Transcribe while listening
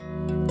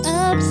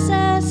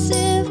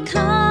Obsessive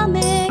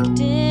comic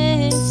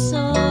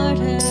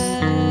disorder.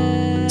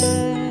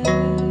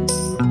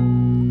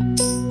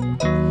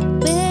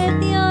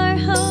 With your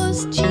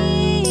host,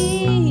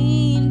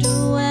 Gene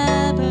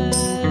Weber.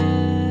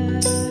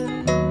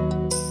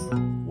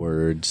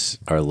 Words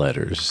are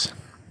letters.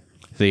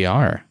 They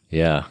are.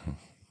 Yeah.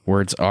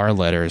 Words are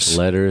letters.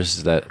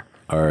 Letters that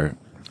are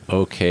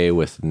okay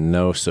with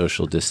no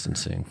social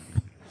distancing.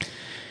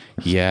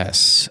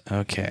 Yes.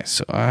 Okay,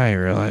 so I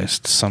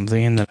realized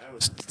something that I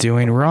was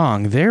doing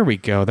wrong. There we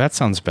go. That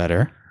sounds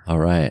better. All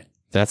right.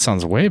 That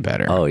sounds way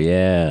better. Oh,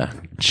 yeah.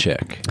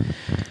 Check.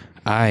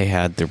 I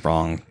had the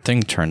wrong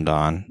thing turned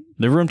on.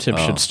 The room tip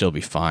should still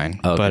be fine,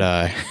 Okay. but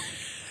I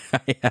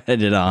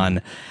had it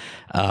on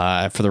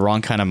for the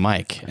wrong kind of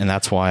mic, and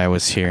that's why I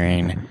was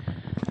hearing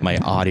my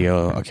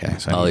audio. Okay.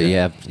 So Oh, you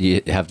have to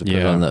put it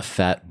Yeah. on the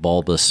fat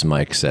bulbous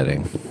mic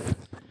setting.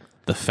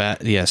 The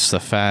fat,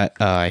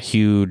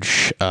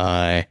 huge,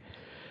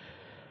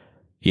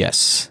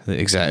 yes,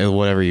 exactly,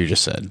 whatever you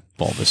just said,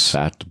 bulbous.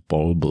 Fat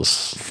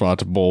bulbous.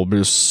 Fat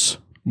bulbous.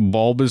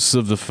 Bulbous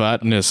of the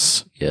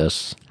fatness.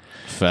 Yes.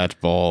 Fat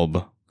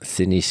bulb.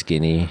 Thinny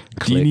skinny.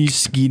 Skinny, Click.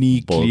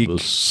 skinny,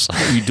 Bulbous.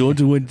 click. You don't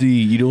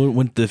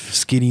want the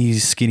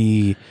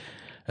skinny,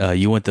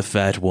 you want the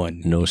fat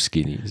one. No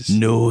skinnies.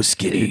 No No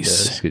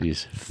skinnies.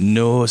 skinnies.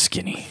 No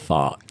skinny.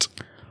 Fat.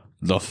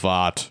 The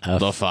fat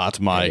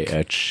mic.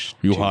 H.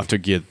 You have to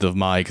get the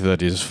mic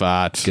that is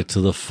fat. Get to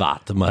the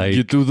fat mic.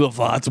 Get to the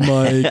fat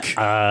mic.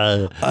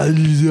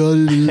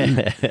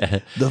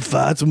 The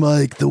fat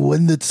mic, the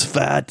one that's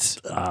fat.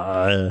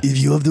 If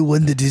you have the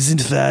one that isn't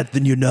fat,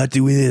 then you're not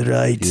doing it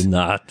right. You're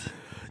not.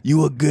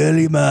 You a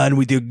girly man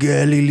with your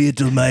girly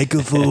little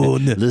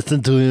microphone.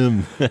 Listen to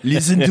him.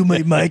 Listen to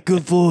my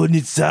microphone.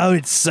 It's how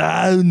it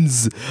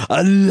sounds.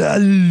 I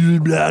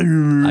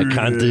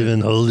can't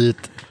even hold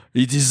it.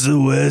 It is the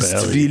worst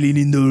Barely. feeling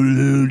in the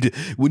world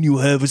when you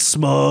have a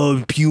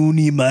small,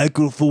 puny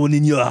microphone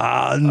in your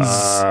hands.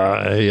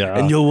 Yeah.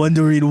 And you're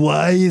wondering,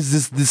 why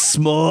is this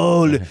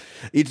small?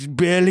 It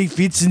barely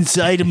fits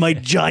inside of my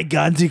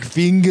gigantic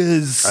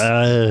fingers.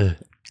 I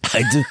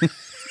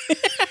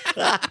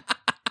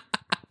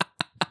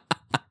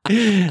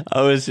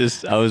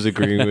was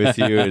agreeing with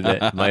you, and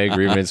that my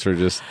agreements were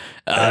just.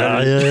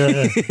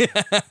 That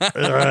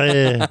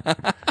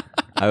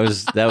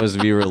was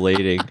me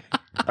relating.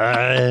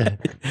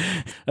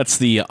 That's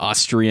the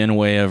Austrian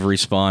way of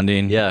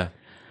responding. Yeah.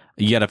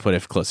 You got to put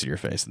it close to your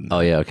face. Oh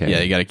yeah. Okay. Yeah,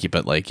 you got to keep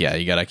it you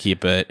got to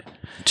keep it.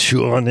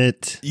 Chew on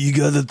it. You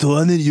got to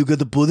turn it, you got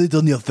to put it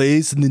on your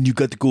face, and then you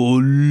got to go.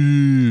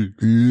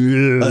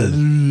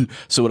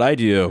 So what I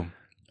do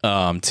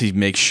to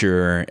make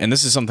sure, and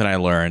this is something I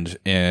learned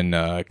in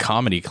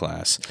comedy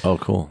class, Oh,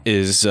 cool.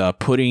 is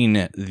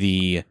putting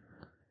the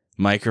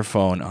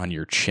microphone on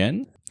your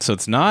chin. So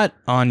it's not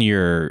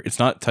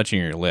touching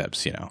your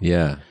lips, you know.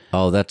 Yeah.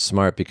 Oh, that's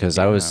smart because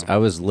I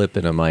was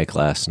lipping a mic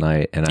last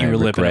night and I were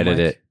lipping a regretted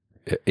mic? it.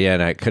 Yeah,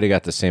 and I could have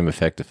got the same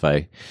effect if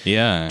I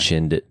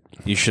chinned it.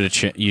 You should have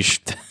you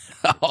should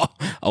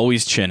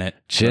always chin it.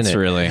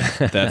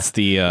 That's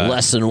the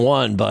Lesson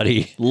 1,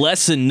 buddy.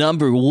 lesson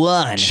number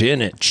 1.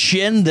 Chin it.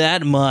 Chin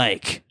that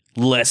mic.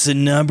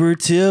 Lesson number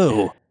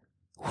 2.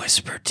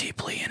 Whisper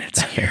deeply in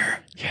its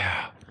ear.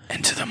 Yeah.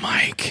 Into the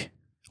mic.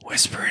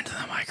 Whisper into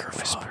the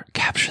microphone.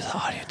 Capture the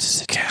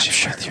audience's attention.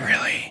 Capture the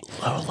really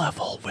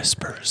low-level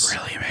whispers.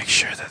 Really make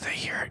sure that they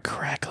hear it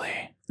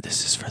correctly.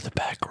 This is for the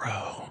back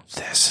row.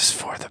 This is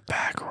for the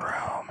back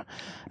room.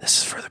 This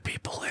is for the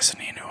people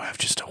listening who have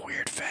just a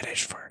weird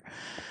fetish for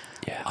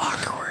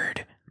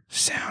awkward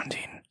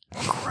sounding,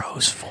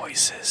 gross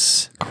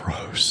voices.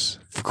 Gross.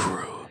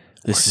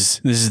 This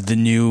is the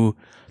new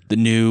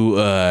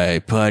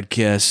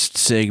podcast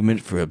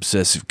segment for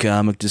obsessive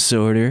comic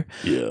disorder.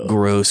 Yeah.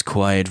 Gross,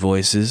 quiet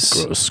voices.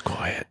 Gross,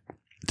 quiet.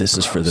 This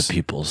is for the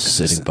people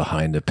sitting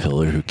behind a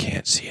pillar who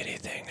can't see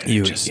anything. And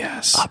You- are just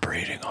yes.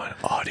 operating on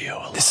audio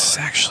alone. This is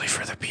actually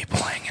for the people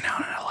hanging out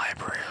in a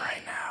library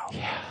right now.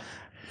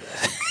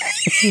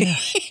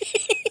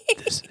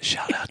 This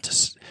shout out to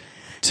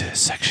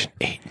section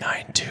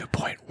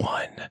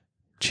 892.1,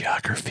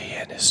 Geography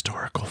and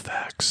Historical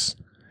Facts.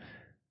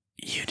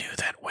 You do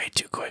that way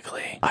too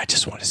quickly. I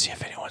just want to see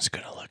if anyone's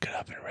going to look it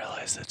up and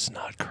realize that's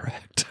not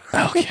correct.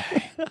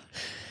 Okay.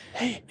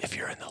 Hey, if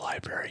you're in the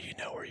library, you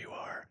know where you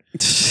are.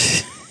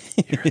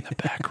 You're in the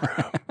back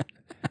room.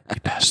 You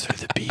pass through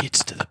the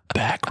beads to the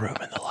back room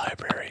in the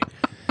library.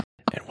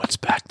 And what's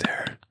back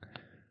there?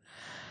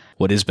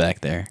 What is back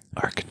there?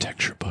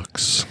 Architecture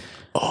books.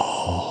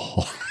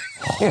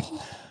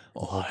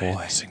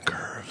 Lines and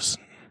curves.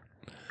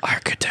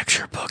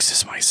 Architecture books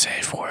is my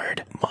safe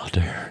word.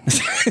 Modern.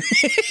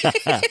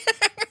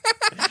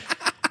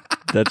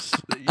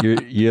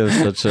 You have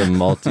such a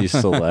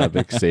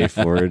multi-syllabic safe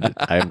word.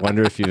 I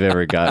wonder if you've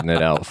ever gotten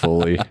it out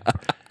fully.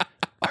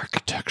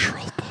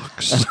 Architectural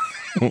books.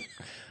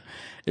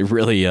 it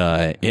really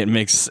it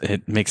makes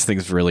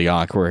things really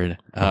awkward.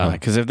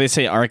 Because if they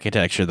say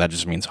architecture, that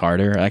just means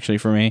harder. Actually,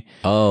 for me,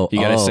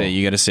 you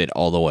gotta say it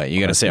all the way. You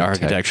gotta say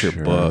architecture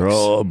books.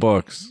 Oh,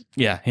 books.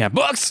 Yeah,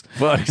 books.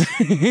 Books.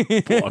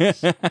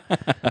 Books.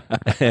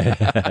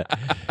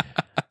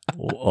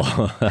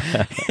 Whoa.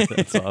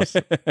 That's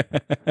awesome.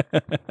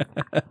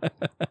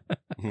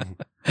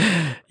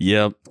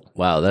 Yep.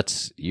 Wow,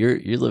 that's you're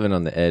living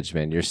on the edge,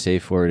 man. Your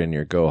safe word and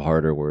your go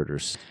harder word are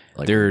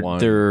like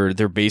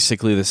they're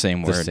basically the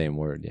same word. The same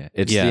word, yeah.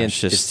 It's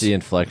just the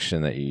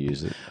inflection that you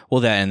use it. Well,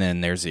 that and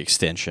then there's the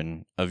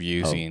extension of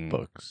using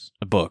books.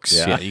 Books.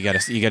 Yeah. You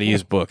gotta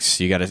use books.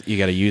 You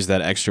gotta use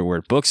that extra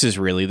word. Books is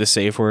really the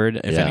safe word,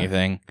 if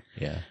anything.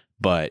 Yeah.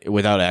 But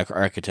without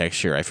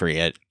architecture, I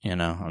forget.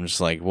 I'm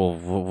just like, well,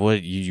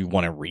 what you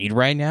want to read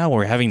right now?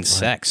 We're having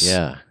sex.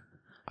 Yeah.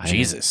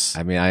 Jesus.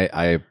 I mean,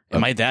 I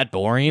am I that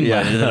boring?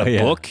 Yeah. That a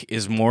book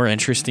is more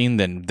interesting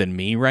than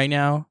me right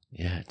now?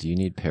 Yeah. Do you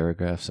need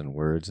paragraphs and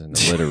words and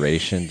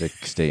alliteration to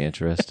stay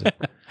interested?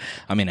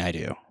 I mean, I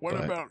do.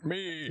 What about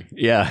me?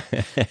 Yeah.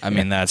 I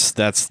mean, that's.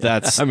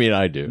 I mean,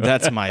 I do.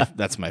 That's my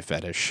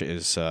fetish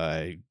is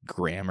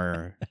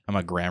grammar. I'm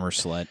a grammar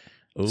slut.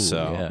 Ooh,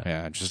 so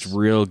yeah, just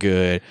real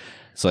good.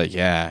 It's like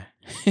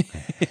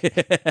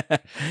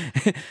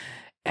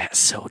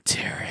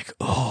esoteric.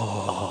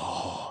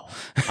 Oh.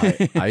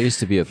 I used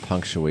to be a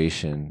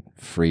punctuation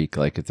freak.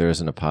 Like if there was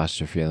an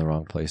apostrophe in the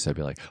wrong place, I'd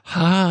be like,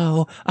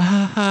 how?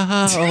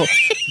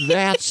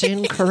 That's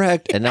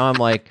incorrect. And now I'm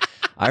like,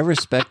 I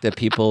respect that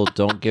people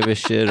don't give a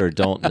shit or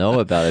don't know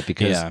about it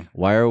because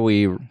why are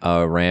we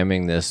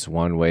ramming this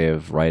one way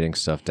of writing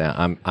stuff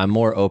down? I'm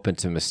more open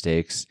to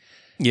mistakes.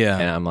 Yeah.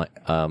 And I'm like,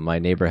 my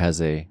neighbor has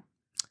a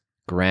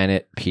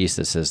granite piece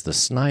that says the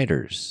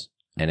Snyders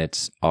and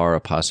it's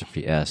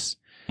R''S.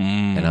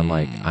 And I'm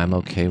like, I'm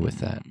okay with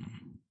that.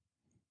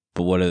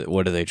 But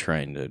what are they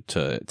trying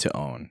to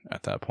own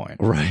at that point?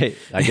 Right.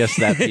 I guess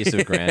that piece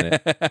of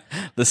granite.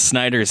 The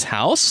Snyder's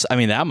house? I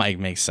mean, that might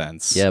make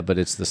sense. Yeah, but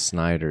it's the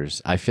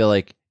Snyders. I feel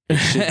like it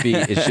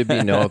should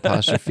be no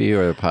apostrophe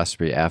or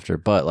apostrophe after.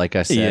 But like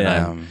I said,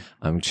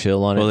 I'm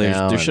chill on it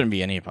now. There shouldn't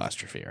be any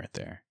apostrophe right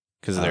there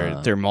because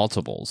they're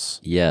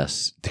multiples.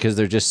 Yes, because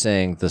they're just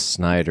saying the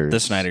Snyders. The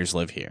Snyders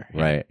live here.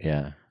 Right,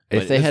 yeah.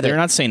 They're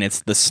not saying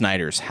it's the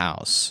Snyder's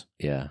house.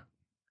 Yeah.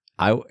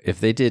 If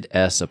they did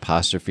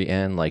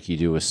S''N like you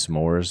do with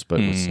s'mores,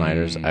 but with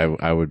Snyder's,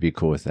 I would be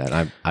cool with that.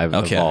 I've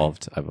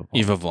evolved.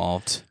 You've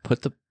evolved.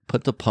 Put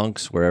the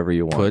punks wherever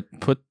you want.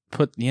 Put.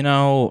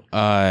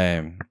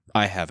 I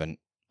haven't.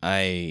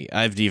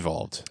 I've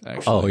devolved.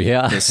 Actually. Oh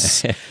yeah.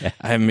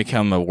 I haven't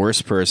become a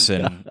worse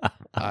person.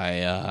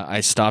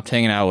 I stopped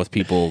hanging out with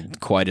people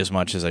quite as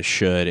much as I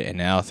should, and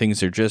now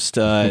things are just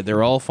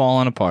they're all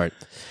falling apart.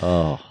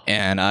 Oh.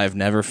 And I've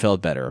never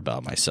felt better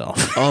about myself.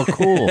 Oh,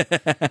 cool.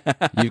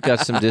 You've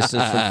got some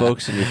distance from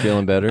folks and you're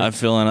feeling better? I'm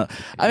feeling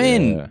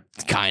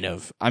kind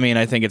of. I mean,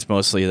 I think it's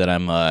mostly that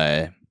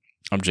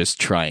I'm just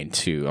trying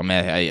to. I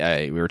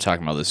mean, we were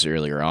talking about this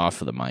earlier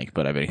off of the mic,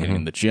 but I've been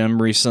hitting the gym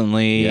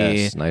recently.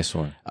 Yes, nice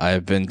one.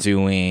 I've been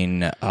doing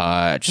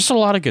just a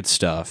lot of good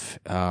stuff.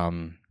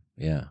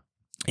 Yeah.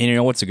 And you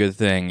know what's a good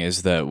thing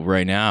is that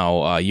right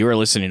now you are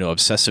listening to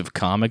Obsessive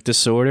Comic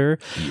Disorder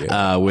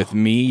with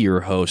me,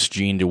 your host,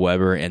 Gene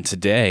DeWeber. And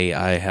today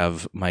I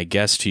have my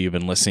guest who you've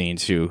been listening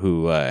to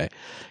who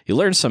you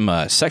learned some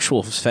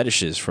sexual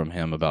fetishes from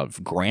him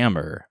about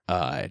grammar,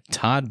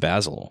 Todd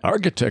Basil.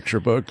 Architecture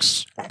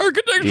books.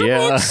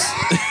 Books.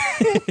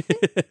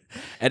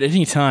 At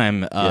any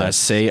time,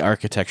 say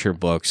architecture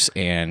books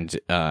and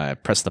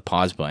press the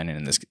pause button,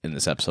 and in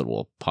this episode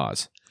we'll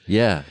pause.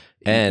 Yeah.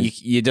 And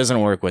it doesn't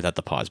work without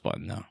the pause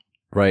button, though.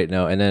 Right.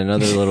 No. And then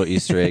another little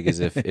Easter egg is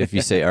if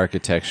you say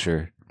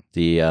architecture,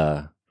 it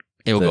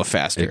will go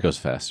faster. It goes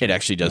faster. It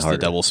actually does the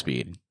double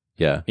speed.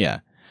 Yeah.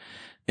 Yeah.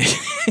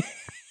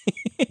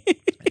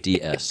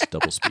 DS,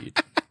 double speed.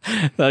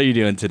 How are you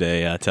doing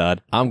today,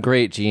 Todd? I'm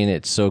great, Gene.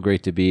 It's so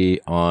great to be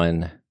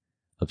on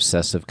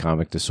Obsessive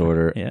Comic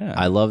Disorder. Yeah.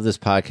 I love this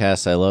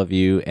podcast. I love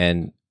you.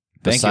 And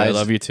thank you. I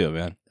love you too,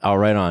 man. Oh,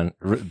 right on.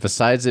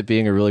 Besides it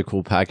being a really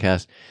cool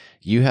podcast,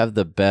 you have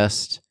the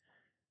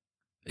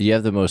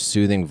most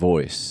soothing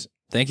voice.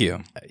 Thank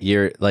you.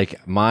 You're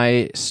like,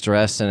 my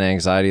stress and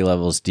anxiety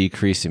levels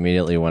decrease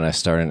immediately when I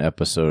start an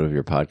episode of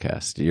your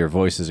podcast. Your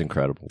voice is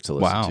incredible to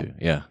listen to.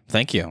 Yeah.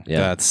 Thank you.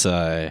 Yeah. That's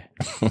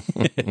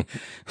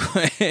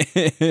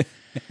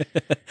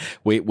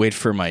wait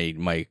for my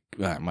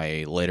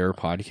later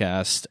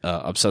podcast,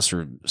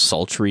 Obsessive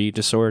Sultry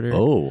Disorder.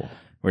 Oh.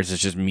 Where it's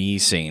just me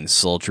saying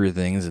sultry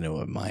things into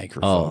a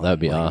microphone. Oh,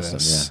 that'd be like awesome.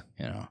 This,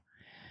 yeah.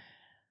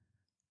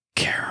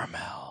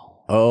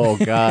 Caramel. Oh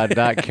God,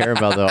 not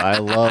caramel though. I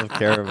love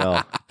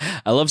caramel.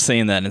 I love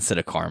saying that instead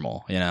of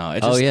caramel.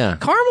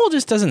 Caramel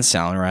just doesn't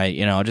sound right.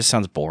 It just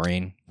sounds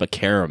boring. But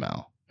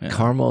caramel.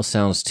 Caramel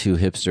sounds too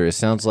hipster. It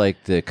sounds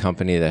like the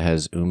company that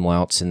has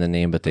umlauts in the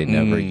name, but they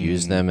never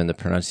use them in the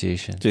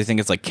pronunciation. Do you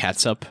think it's like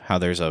catsup? How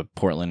there's a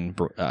Portland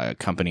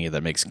company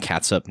that makes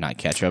catsup, not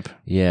ketchup?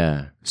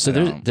 Yeah. So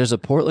there's a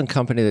Portland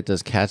company that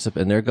does catsup,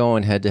 and they're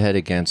going head to head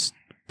against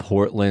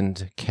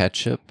Portland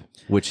ketchup,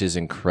 which is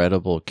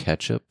incredible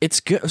ketchup. It's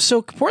good.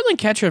 So Portland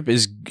ketchup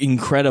is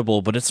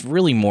incredible, but it's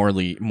really more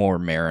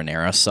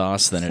marinara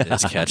sauce than it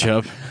is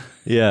ketchup.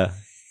 Yeah.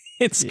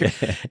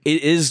 It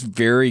is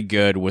very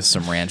good with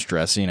some ranch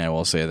dressing. I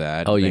will say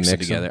that. Oh, you mix it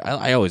mix together.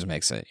 I always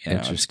mix it. You know,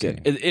 Interesting.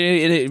 It's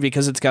good.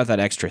 Because it's got that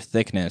extra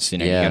thickness. You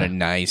know, Yeah. you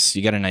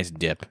got a nice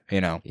dip.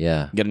 You know,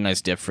 Yeah. you got a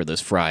nice dip for those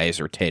fries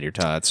or tater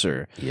tots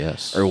or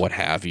Yes. or what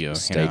have you.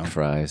 Steak you know.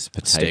 fries,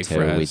 Steak potato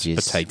fries,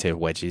 wedges. potato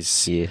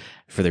wedges. Yeah.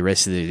 For the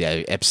rest of the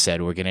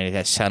episode, we're going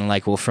to sound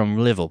like we're from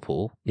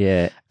Liverpool.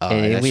 Yeah.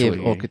 And that's we what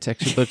have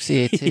architecture books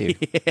here too.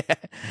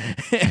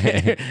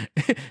 Yeah.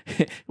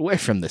 We're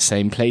from the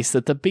same place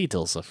that the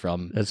Beatles are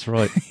from. That's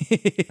right.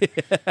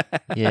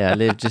 Yeah, I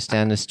live just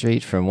down the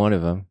street from one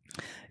of them.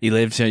 You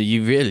lived? Yeah.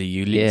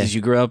 Did you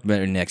grow up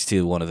next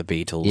to one of the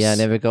Beatles? Yeah, I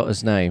never got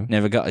his name.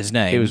 Never got his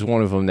name. It was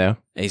one of them, though.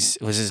 Was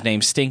his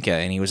name Stinker,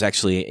 and he was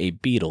actually a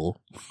Beatle.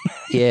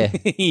 Yeah.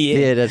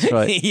 Yeah, that's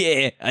right.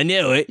 Yeah, I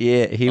knew it.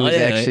 Yeah, he was I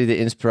know. actually the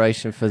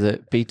inspiration for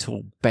the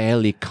Beetle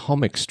Bailey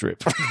comic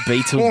strip.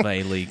 Beetle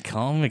Bailey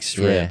comic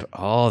strip. Yeah.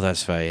 Oh,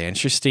 that's very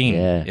interesting.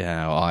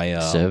 Yeah.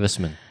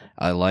 Serviceman.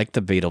 I like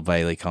the Beetle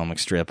Bailey comic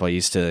strip. I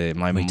used to.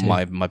 Me too.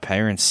 My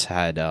parents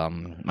had.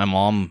 My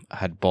mom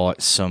had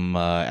bought some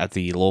at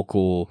the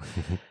local.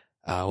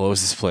 What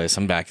was this place?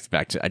 I'm back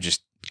to. I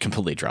just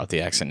completely dropped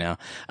the accent now.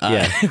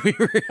 Yeah.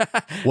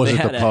 Was they it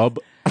had the pub?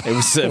 It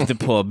was the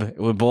pub.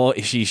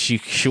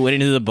 She went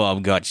into the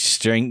pub, got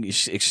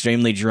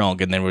extremely drunk,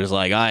 and then was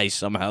like, "I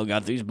somehow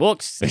got these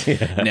books."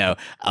 Yeah. No,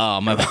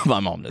 my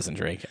mom doesn't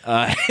drink. All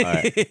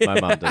right. My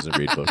mom doesn't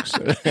read books.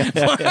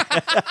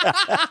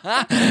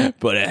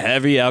 But a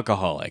heavy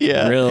alcoholic.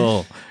 Yeah.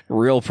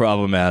 Real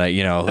problematic.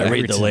 You know, I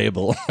read the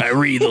label. I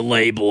read the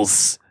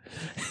labels.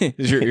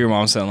 Does your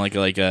mom sound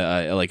like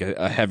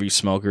a heavy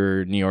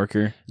smoker New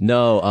Yorker?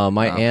 No,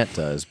 my aunt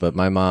does, but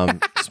my mom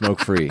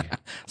smoke free.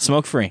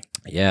 Smoke free.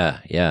 Yeah.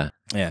 Yeah.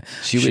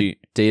 She would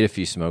date a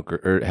few smoker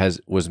or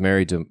was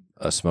married to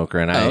a smoker,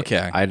 and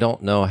I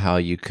don't know how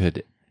you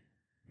could.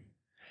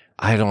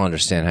 I don't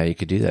understand how you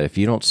could do that if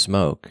you don't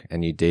smoke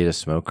and you date a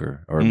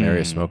smoker or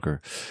marry a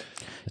smoker.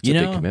 It's a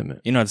big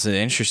commitment. You know, it's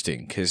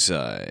interesting because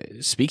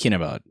speaking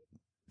about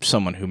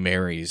someone who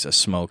marries a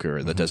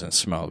smoker that doesn't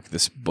smoke,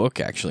 this book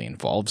actually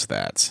involves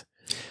that.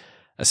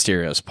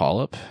 Asterios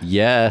Polyp.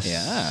 Yes.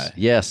 Yeah.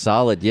 Yeah.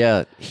 Solid.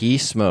 Yeah. He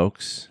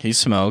smokes. He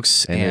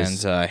smokes, and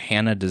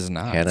Hannah does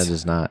not. Hannah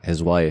does not.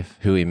 His wife,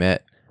 who he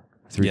met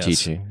through Yes.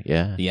 teaching.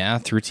 Yeah. Yeah,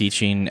 through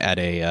teaching at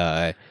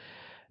a.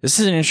 This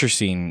is an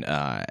interesting.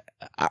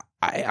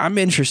 I'm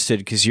interested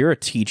because you're a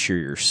teacher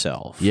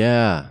yourself.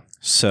 Yeah.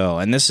 So,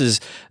 and this is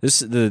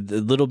the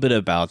little bit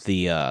about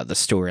the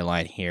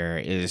storyline here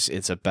is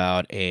it's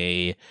about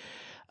a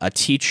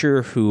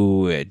teacher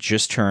who had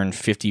just turned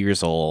 50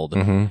 years old,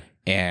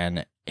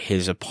 and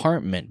his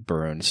apartment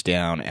burns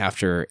down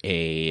after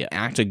a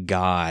act of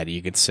God,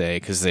 you could say,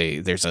 because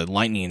there's a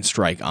lightning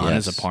strike on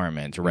his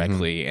apartment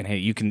directly, and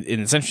and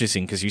it's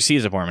interesting because you see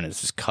his apartment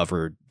is just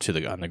covered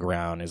on the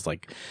ground, is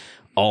like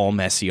all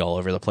messy all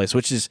over the place,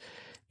 which is.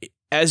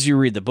 As you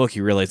read the book,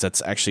 you realize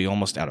that's actually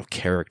almost out of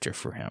character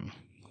for him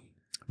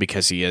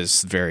because he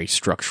is very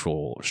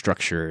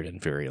structured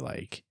and very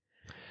like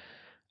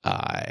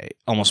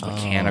almost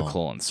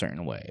mechanical in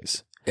certain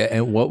ways.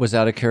 And what was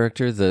out of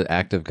character? The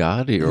act of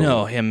God?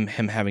 No, him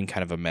having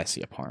kind of a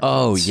messy apartment.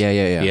 Oh, yeah.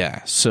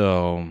 Yeah.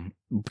 So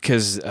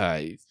because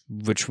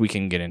which we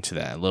can get into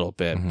that a little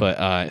bit,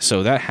 but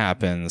so that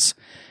happens,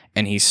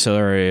 and he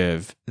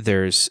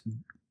there's.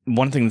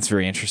 One thing that's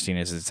very interesting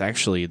is it's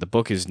actually the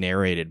book is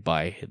narrated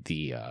by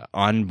the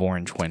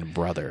unborn twin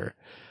brother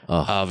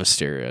of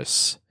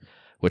Asterios,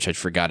 which I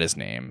forgot his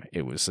name.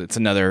 It's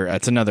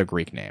another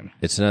Greek name.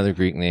 It's another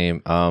Greek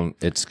name.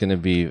 It's going to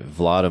be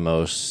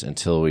Vladimos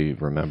until we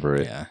remember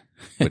it,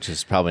 which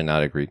is probably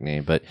not a Greek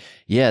name. But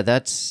yeah,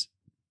 that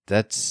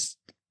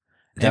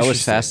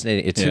was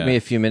fascinating. It took me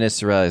a few minutes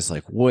to realize,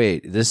 like,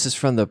 wait, this is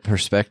from the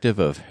perspective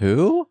of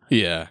who?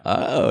 Yeah.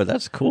 Oh,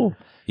 that's cool.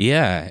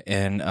 Yeah,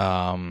 and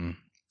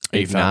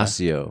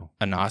Ignacio.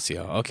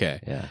 Okay.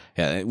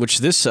 Yeah. Which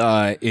this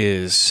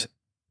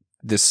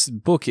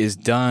book is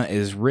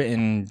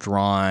written,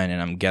 drawn,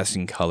 and I'm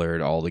guessing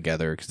colored all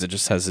together because it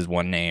just has his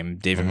one name,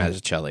 David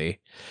Mazzucchelli,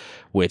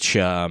 which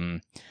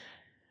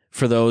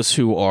for those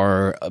who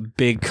are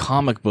big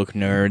comic book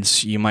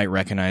nerds, you might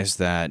recognize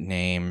that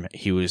name.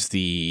 He was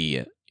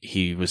the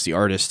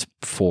artist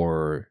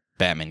for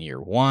Batman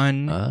Year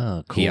One.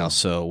 Oh, cool. He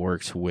also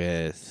worked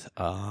with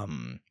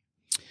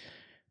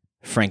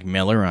Frank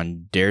Miller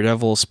on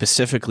Daredevil,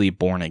 specifically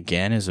Born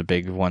Again is a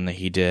big one that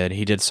he did.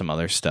 He did some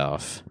other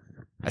stuff.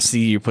 I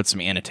see you put some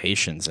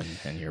annotations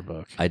in your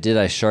book. I did.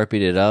 I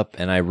Sharpied it up,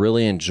 and I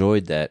really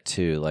enjoyed that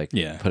too. Like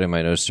putting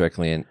my notes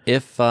directly in.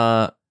 If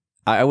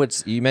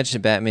you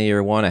mentioned Batman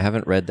Year One, I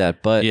haven't read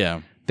that, but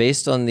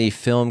based on the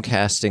film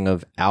casting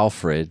of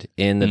Alfred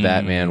in the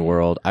Batman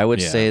world, I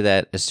would say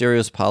that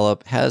Asterios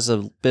Polyp has a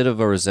bit of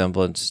a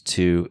resemblance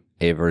to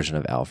a version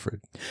of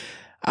Alfred.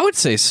 I would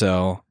say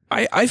so.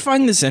 I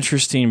find this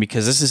interesting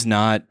because this is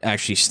not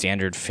actually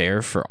standard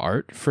fare for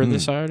art for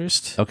this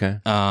artist. Okay.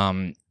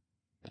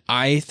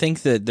 I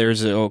think that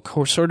there's a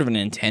sort of an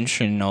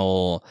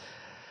intentional.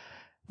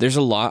 There's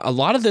a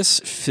lot of this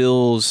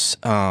feels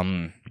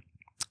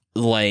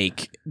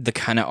like the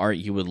kind of art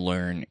you would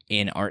learn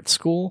in art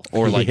school,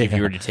 or like if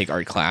you were to take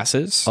art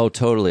classes. Oh,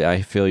 totally.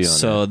 I feel you on that.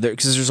 So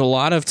because there's a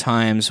lot of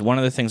times, one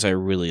of the things I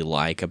really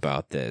like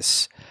about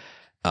this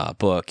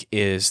book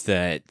is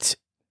that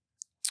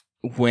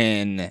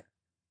when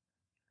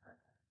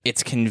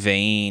it's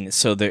conveying,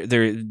 so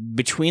they're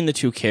between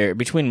the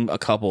between a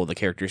couple of the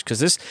characters,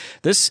 because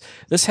this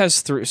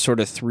has two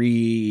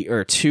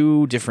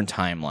different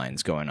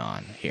timelines going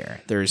on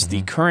here. There's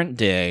the current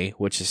day,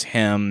 which is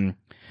him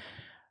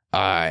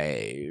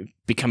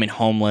becoming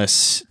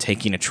homeless,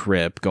 taking a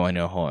trip, going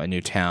to a new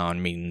town,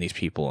 meeting these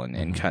people,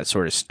 and kind of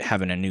sort of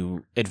having a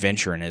new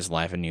adventure in his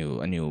life, a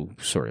new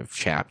sort of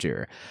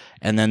chapter.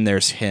 And then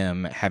there's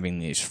him having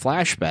these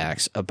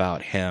flashbacks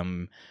about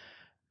him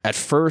at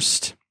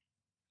first,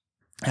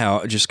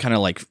 how just kind of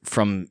like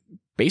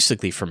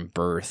basically from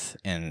birth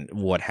and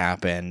what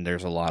happened.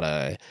 There's a lot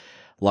of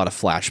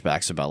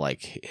flashbacks about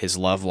like his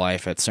love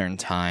life at certain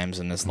times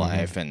in his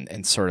life,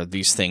 and sort of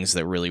these things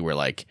that really were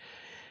like,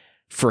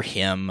 for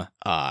him,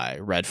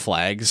 red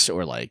flags,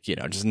 or like,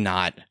 just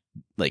not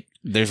like,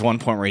 there's one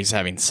point where he's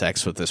having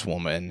sex with this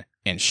woman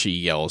and she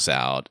yells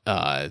out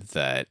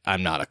that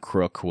 "I'm not a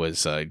crook"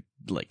 was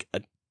like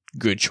a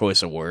good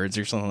choice of words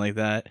or something like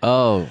that.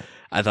 Oh,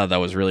 I thought that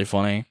was really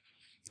funny.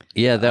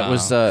 Yeah, that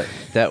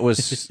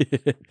was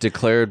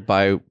declared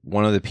by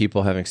one of the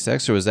people having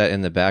sex, or was that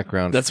in the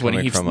background? That's when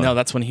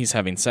that's when he's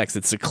having sex.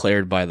 It's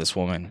declared by this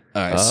woman.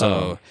 I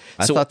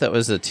thought that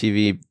was a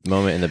TV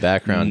moment in the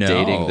background,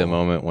 dating the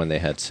moment when they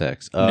had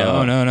sex.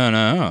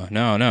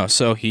 No.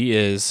 So he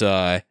is,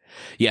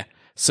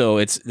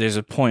 So there's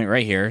a point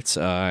right here. It's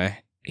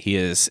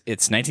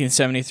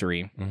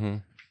 1973,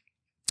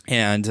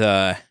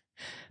 and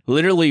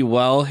literally,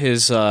 while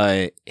his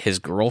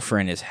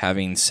girlfriend is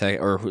having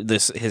sex, or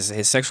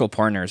his sexual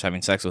partner is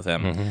having sex with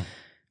him, and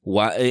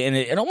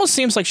it almost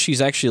seems like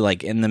she's actually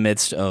like in the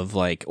midst of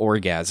like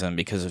orgasm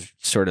because of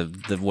sort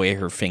of the way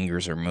her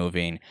fingers are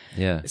moving.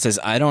 Yeah, it says,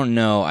 "I don't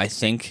know. I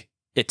think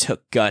it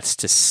took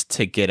guts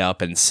to get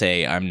up and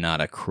say I'm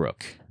not a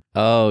crook."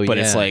 Oh, but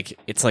it's like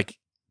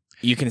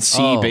you can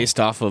see based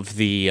off of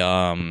the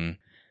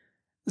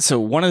So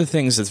one of the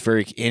things that's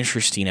very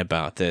interesting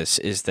about this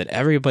is that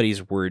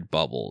everybody's word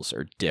bubbles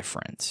are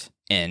different,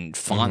 and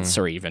fonts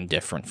are even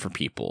different for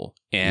people.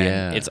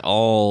 And it's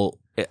all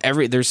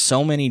there's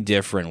so many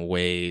different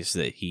ways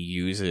that he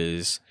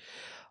uses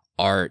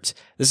art.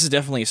 This is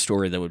definitely a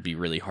story that would be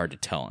really hard to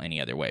tell any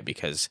other way,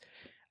 because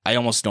I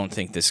almost don't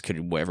think this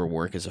could ever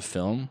work as a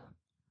film,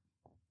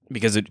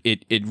 because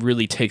it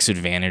really takes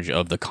advantage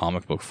of the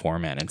comic book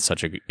format in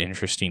such an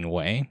interesting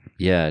way.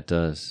 Yeah, it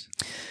does.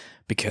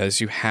 Because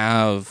you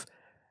have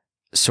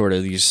sort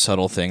of these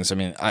subtle things. I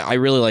mean, I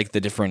really like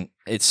the different.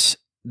 It's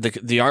the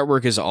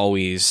artwork is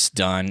always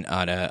done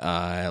at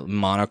a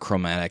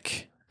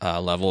monochromatic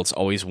level. It's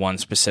always one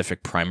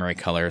specific primary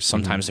color.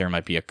 Sometimes there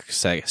might be a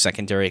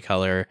secondary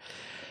color,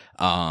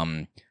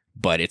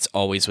 but it's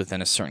always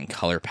within a certain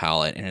color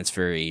palette, and it's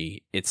like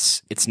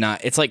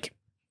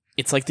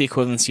the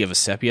equivalency of a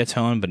sepia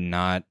tone, but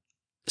not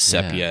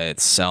sepia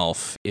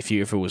itself. If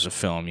it was a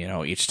film,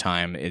 each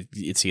time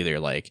it's either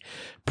like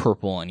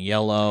purple and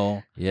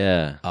yellow,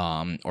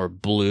 or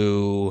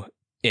blue.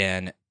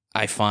 And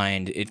I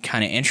find it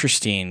kind of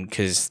interesting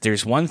because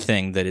there's one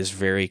thing that is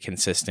very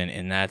consistent,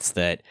 and that's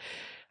that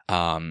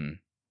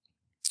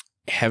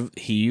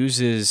he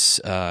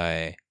uses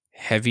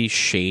heavy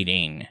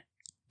shading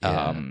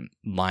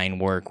line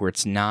work where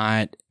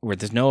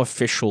there's no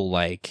official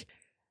like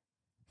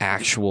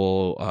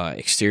actual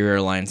exterior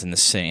lines in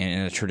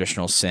a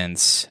traditional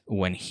sense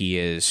when he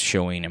is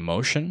showing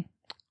emotion.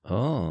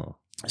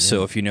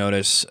 So if you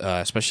notice,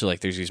 especially like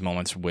there's these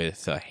moments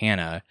with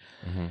Hannah,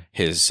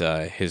 his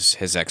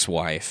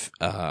ex-wife,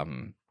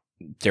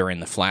 during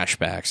the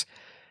flashbacks,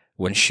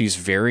 when she's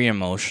very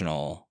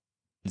emotional,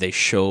 they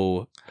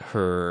show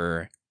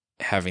her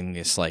having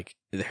this like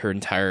her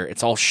entire.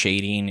 It's all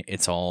shading.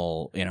 It's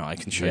all I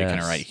can show you kind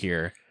of right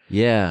here.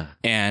 Yeah.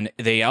 And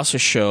they also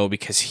show,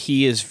 because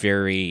he's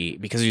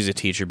a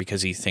teacher,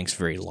 because he thinks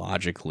very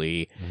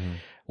logically,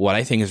 what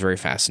I think is very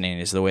fascinating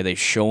is the way they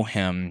show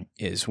him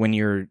is when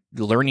you're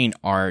learning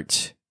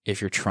art, if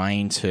you're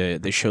trying to,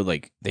 they show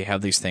like, they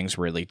have these things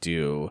where they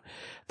do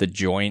the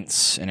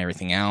joints and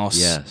everything else.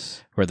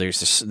 Yes. Where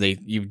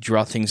you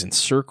draw things in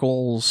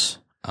circles,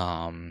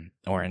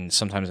 or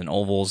sometimes in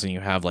ovals, and you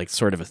have like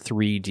sort of a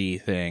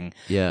 3D thing.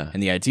 Yeah.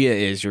 And the idea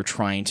is you're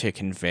trying to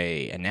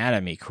convey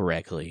anatomy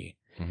correctly.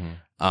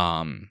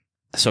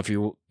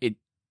 So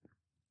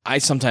I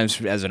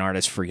sometimes as an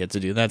artist forget to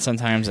do that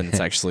sometimes, and it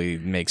actually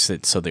makes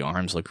it so the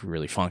arms look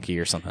really funky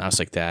or something else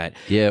like that.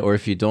 Yeah, or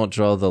if you don't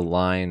draw the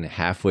line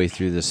halfway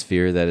through the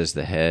sphere that is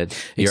the head,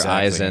 your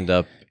eyes end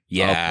up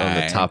Yeah, up on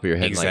the top of your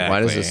head. Like, why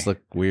does this look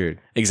weird?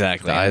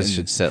 Exactly. The eyes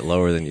should set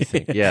lower than you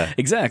think. Yeah.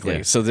 Exactly.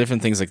 Yeah. So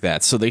different things like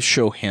that. So they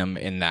show him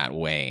in that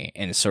way.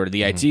 And sort of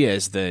the idea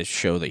is to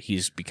show that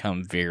he's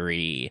become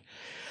very,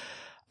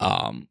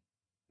 I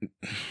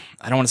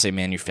don't want to say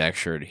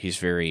manufactured. He's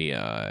very,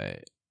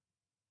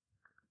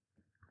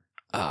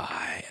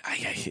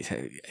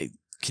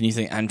 can you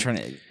think? I'm trying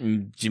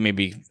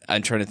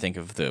to think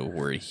of the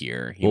word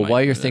here. Well,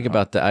 while you're thinking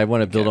about that, I want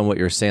to build on what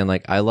you're saying.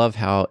 Like, I love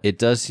how it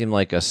does seem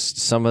like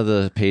some of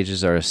the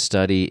pages are a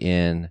study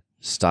in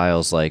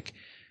styles. Like,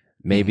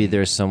 maybe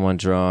there's someone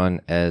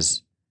drawn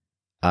as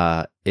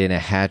in a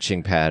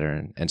hatching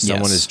pattern, and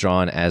someone is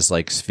drawn as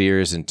like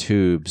spheres and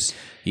tubes.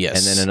 Yes,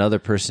 and then another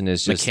person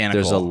is just mechanical.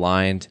 There's a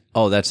lined.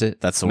 Oh, that's it.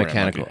 That's the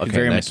mechanical. Word. Okay,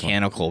 very nice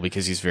mechanical one.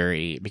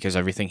 Because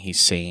everything he's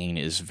saying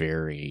is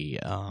very.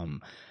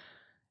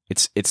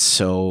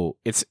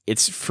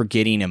 It's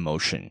forgetting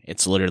emotion.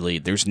 It's literally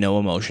there's no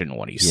emotion in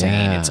what he's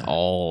saying. It's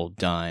all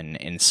done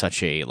in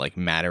such a like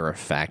matter of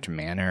fact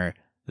manner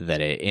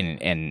that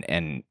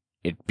and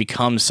it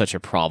becomes such a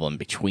problem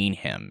between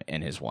him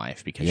and his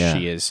wife because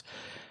she is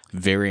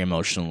very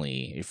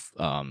emotionally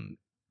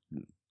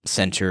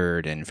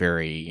centered and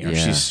very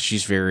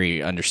she's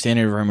very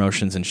understanding of her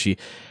emotions, and she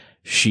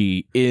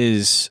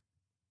is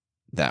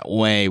that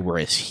way,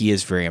 whereas he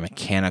is very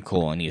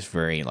mechanical and he's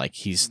very like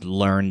he's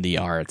learned the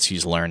arts,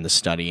 he's learned the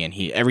study, and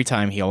he every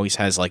time he always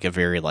has like a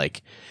very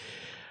like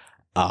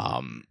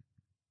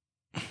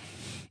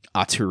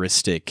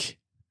altruistic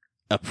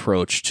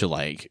approach to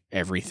like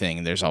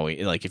everything. There's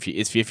always like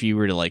if you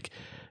were to like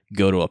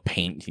go to a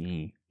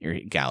painting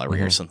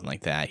gallery or something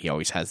like that, he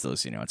always has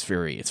those, it's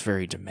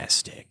very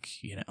domestic,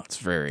 it's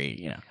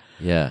very,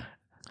 Yeah.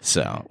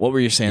 So what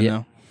were you saying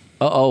though?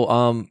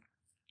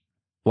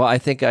 Well, I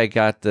think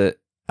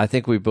I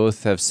think we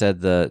both have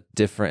said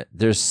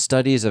there's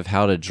studies of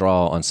how to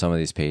draw on some of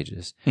these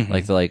pages.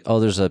 Like,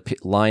 there's a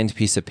lined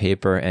piece of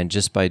paper, and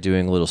just by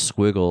doing little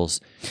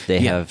squiggles, they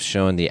have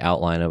shown the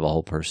outline of a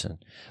whole person.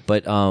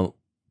 But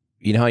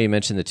you know how you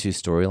mentioned the two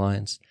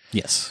storylines?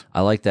 Yes. I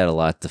like that a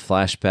lot. The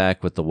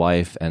flashback with the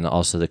wife and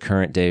also the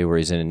current day where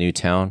he's in a new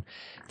town.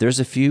 There's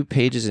a few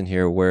pages in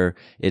here where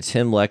it's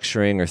him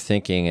lecturing or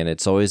thinking, and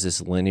it's always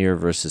this linear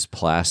versus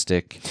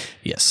plastic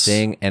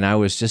thing. And I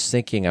was just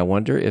thinking, I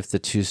wonder if the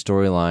two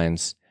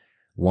storylines,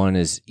 one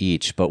is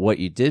each. But what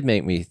you did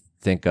make me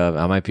think of,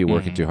 I might be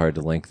working too hard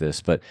to link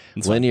this, but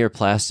linear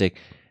plastic,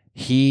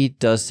 he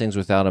does things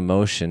without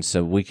emotion.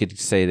 So we could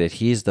say that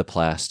he's the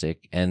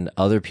plastic, and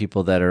other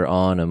people that are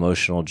on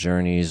emotional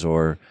journeys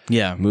or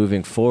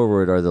moving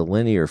forward are the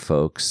linear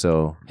folks.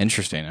 So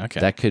interesting. Okay.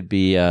 That could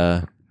be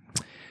a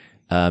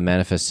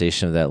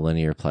manifestation of that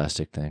linear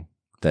plastic thing.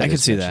 I could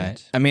see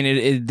that. I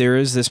mean, there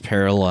is this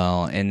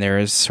parallel, and there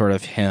is sort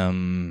of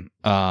him.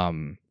 I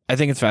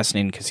think it's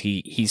fascinating because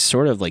he's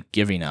sort of like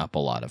giving up a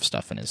lot of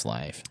stuff in his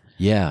life.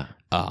 Yeah.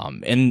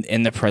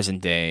 In the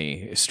present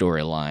day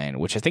storyline,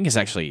 which I think is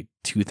actually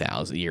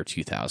the year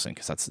 2000,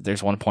 because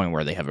there's one point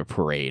where they have a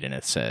parade, and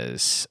it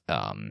says,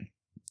 it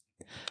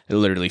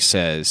literally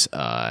says,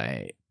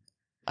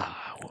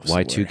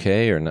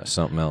 Y2K or not,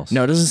 something else?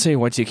 No, it doesn't say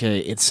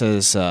Y2K. It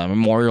says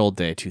Memorial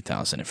Day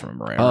 2000, if I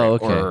remember right. Oh,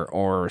 okay.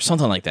 Or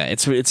something like that.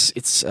 It's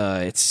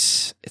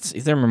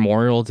either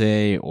Memorial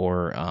Day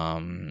or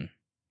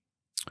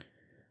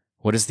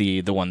what is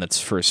the one that's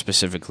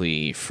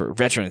specifically for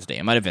Veterans Day?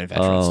 It might have been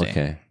Veterans Day.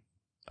 Okay.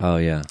 Oh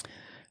yeah.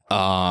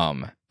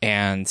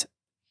 And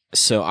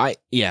so I'm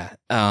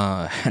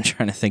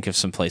trying to think of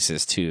some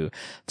places to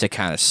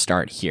kind of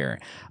start here.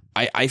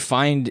 I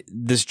find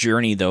this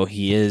journey, though,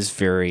 it's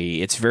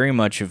very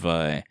much of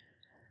a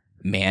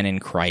man in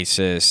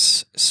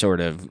crisis,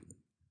 sort of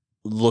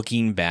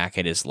looking back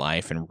at his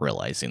life and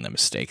realizing the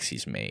mistakes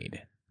he's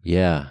made.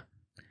 Yeah.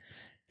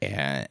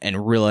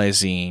 And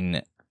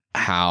realizing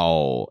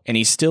how, and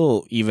he's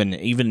still, even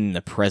in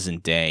the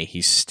present day,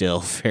 he's still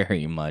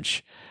very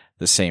much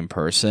the same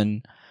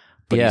person.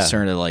 But he's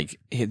sort of like,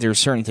 there's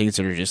certain things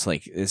that are just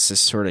like, it's this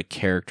sort of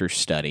character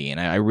study.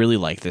 And I really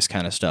like this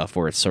kind of stuff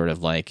where it's sort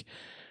of like,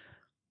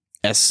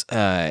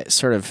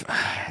 sort of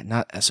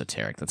not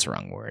esoteric, that's the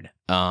wrong word.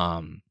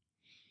 God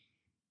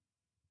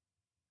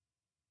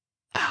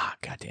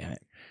damn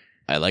it.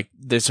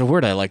 There's a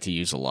word I like to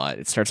use a lot.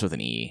 It starts with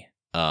an E.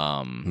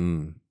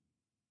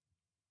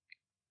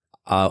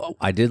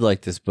 I did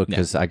like this book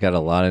because I got a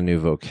lot of new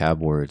vocab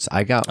words.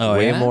 I got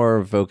way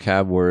more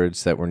vocab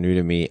words that were new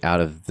to me out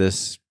of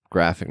this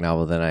graphic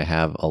novel than I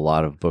have a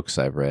lot of books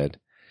I've read,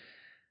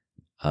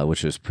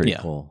 which was pretty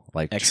cool.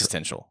 Like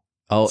existential.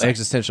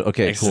 Existential.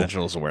 Okay,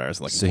 existential is the word I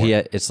was looking for.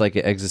 So it's like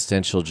an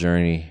existential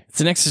journey.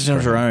 It's an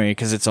existential journey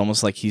because it's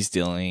almost like he's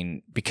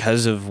dealing,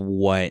 because of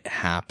what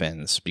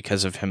happens,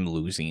 because of him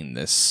losing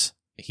this,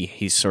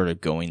 he's sort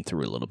of going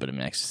through a little bit of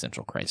an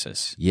existential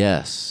crisis.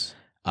 Yes.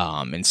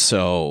 And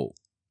so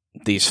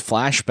these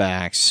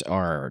flashbacks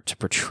are to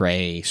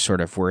portray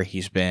sort of where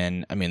he's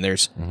been. I mean,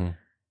 there's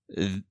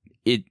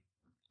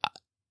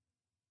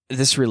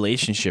this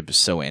relationship is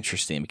so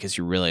interesting because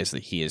you realize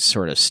that he is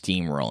sort of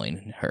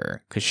steamrolling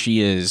her because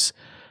she is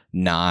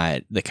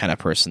not the kind of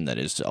person that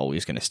is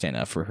always going to stand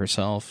up for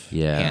herself.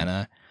 Yeah.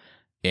 Hannah.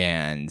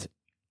 And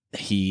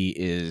he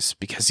is,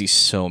 because he's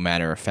so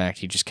matter of fact,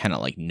 he just kind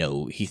of like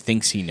he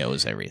thinks he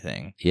knows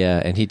everything.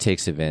 Yeah, and he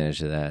takes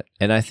advantage of that.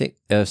 And I think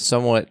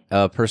somewhat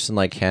a person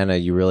like Hannah,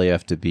 you really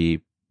have to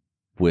be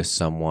with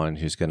someone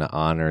who's going to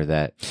honor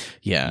that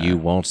you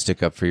won't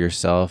stick up for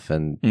yourself,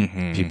 and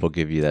people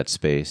give you that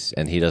space,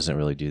 and he doesn't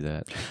really do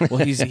that.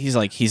 Well, he's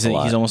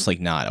almost like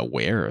not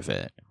aware of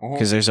it,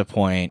 because there's a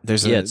point.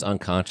 It's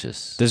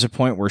unconscious. There's a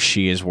point where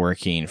she is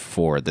working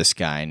for this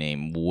guy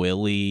named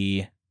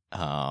Willie.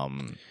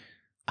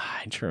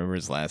 I don't remember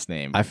his last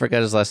name. I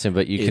forgot his last name,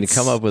 but you can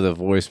come up with a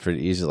voice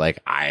pretty easily, like,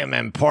 I am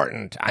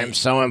important. I'm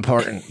so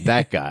important.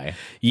 That guy.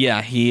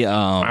 Yeah,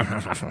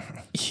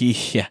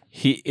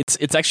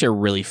 it's actually a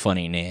really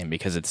funny name,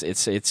 because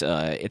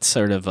it's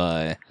sort of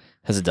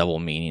has a double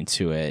meaning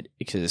to it,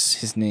 because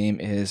his name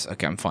is,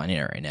 okay, I'm finding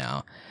it right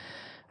now.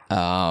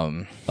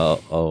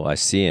 I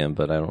see him,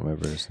 but I don't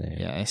remember his name.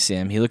 Yeah, I see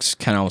him. He looks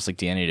kind of almost like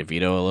Danny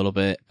DeVito a little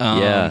bit.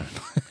 Yeah.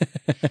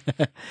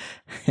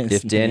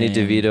 If Danny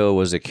DeVito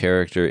was a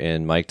character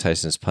in Mike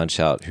Tyson's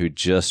Punch-Out who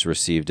just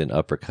received an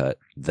uppercut,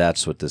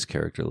 that's what this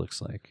character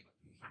looks like.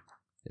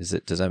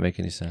 Does that make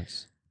any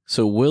sense?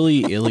 So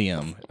Willie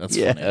Ilium. That's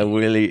funny.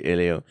 Willie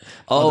Ilium.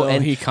 Oh,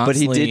 but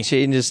he did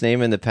change his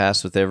name in the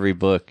past with every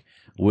book.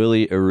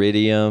 Willie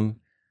Iridium,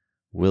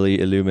 Willie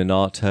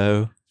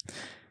Illuminato.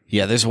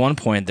 Yeah, there's one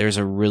point, there's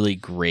a really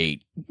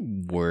great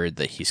word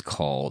that he's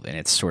called, and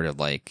it's sort of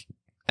like,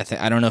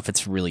 I don't know if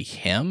it's really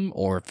him,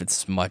 or if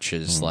it's as much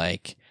as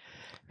like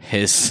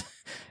his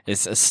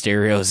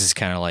Asterios is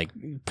kind of like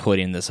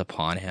putting this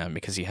upon him,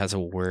 because he has a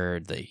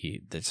word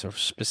that's a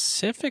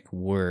specific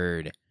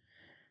word,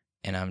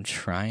 and I'm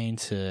trying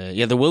to,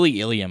 the Willie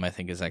Ilium, I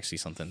think, is actually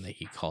something that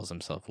he calls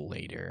himself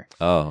later.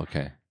 Oh,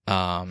 okay.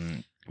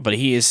 But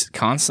he is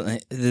constantly,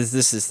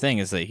 this thing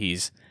is that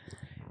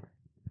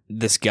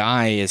this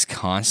guy is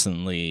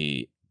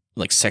constantly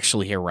like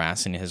sexually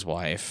harassing his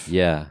wife.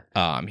 Yeah.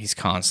 He's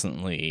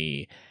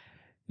constantly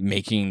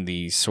making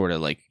these sort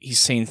of like,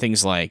 he's saying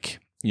things like,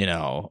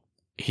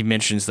 he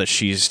mentions that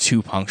she's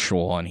too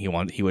punctual, and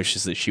he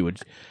wishes that she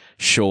would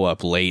show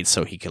up late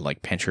so he could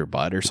like pinch her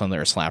butt or something,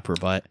 or slap her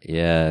butt.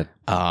 Yeah.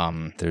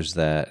 There's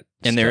that.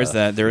 And there is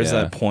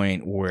that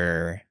point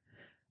where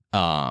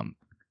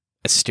Asterios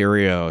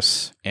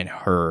and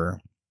her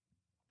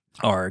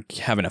are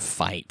having a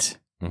fight.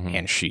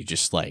 And she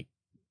just like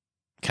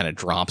kind of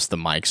drops the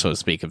mic, so to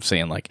speak, of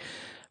saying like,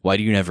 why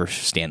do you never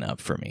stand up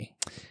for me?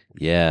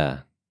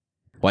 Yeah.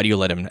 Why do you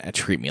let him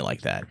treat me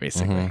like that,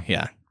 basically?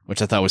 Yeah.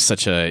 Which I thought was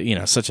such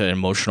an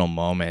emotional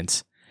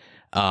moment.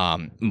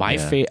 I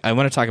want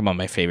to talk about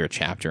my favorite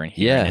chapter in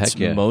here. Yeah, and it's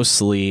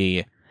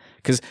mostly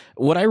because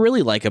what I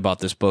really like about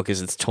this book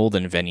is it's told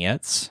in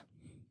vignettes.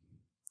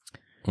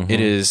 It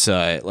is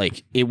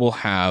like, it will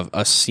have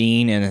a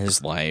scene in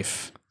his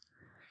life,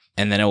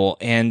 and then it will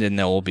end, and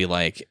there will be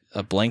like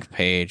a blank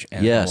page,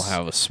 and it will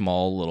have a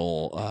small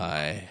little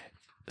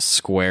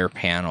square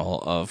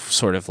panel of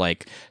sort of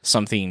like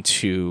something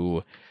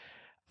to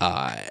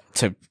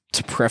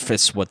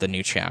preface what the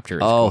new chapter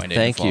is going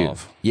to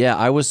involve. You. Yeah,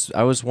 I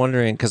was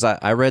wondering, because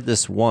I read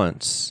this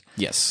once.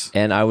 Yes.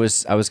 And I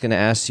was going to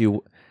ask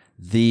you,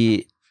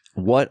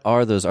 what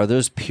are those? Are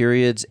those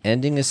periods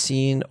ending a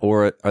scene,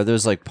 or are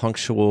those like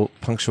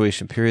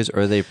punctuation periods,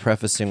 or are they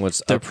prefacing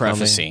what's They're upcoming?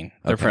 prefacing.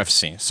 They're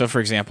prefacing. So, for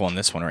example, in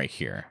this one right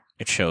here,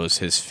 it shows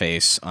his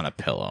face on a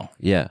pillow.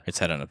 Yeah. His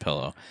head on a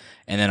pillow.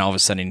 And then all of a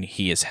sudden,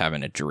 he is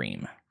having a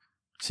dream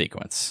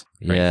sequence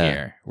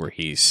here, where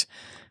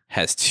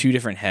has two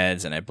different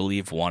heads, and I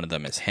believe one of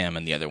them is him,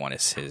 and the other one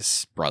is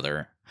his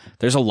brother.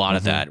 There's a lot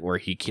of that where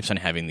he keeps on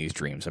having these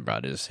dreams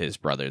about his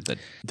brother that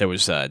there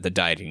was the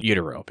died in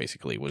utero,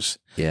 basically, was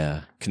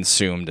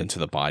consumed into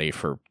the body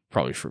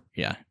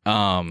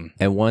and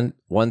one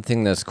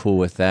thing that's cool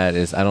with that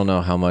is, I don't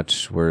know how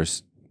much I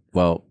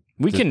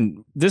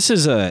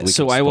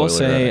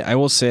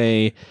will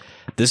say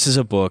this is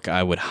a book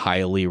I would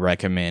highly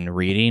recommend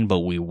reading, but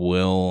we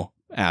will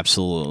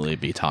absolutely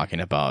be talking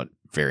about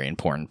very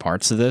important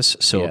parts of this.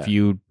 So if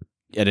you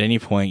at any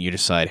point you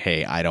decide,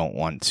 hey, I don't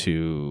want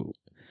to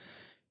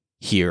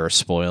hear a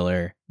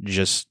spoiler,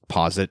 just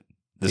pause it.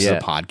 This is a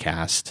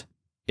podcast.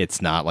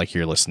 It's not like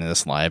you're listening to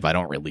this live. I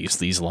don't release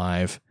these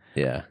live.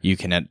 Yeah. You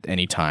can at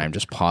any time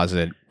just pause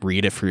it,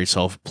 read it for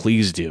yourself.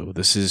 Please do.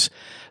 This is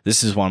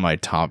one of my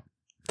top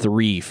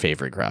 3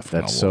 favorite graphic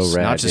novels. That's so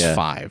rad. Not just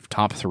 5.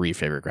 Top 3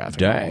 favorite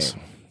graphic novels.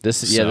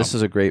 This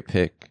is a great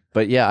pick.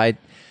 But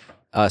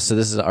so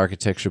this is an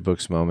architecture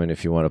books moment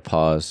if you want to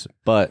pause.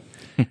 But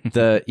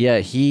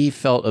he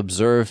felt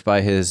observed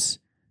by his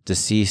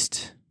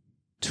deceased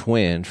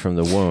twin from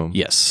the womb.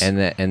 Yes. And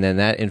then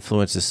that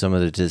influences some of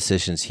the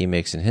decisions he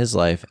makes in his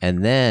life.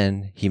 And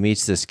then he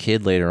meets this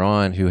kid later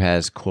on who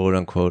has quote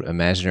unquote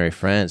imaginary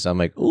friends. I'm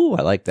like, ooh,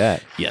 I like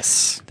that.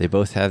 Yes. They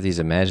both have these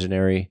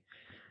imaginary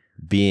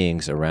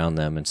beings around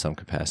them in some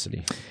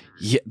capacity.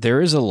 Yeah,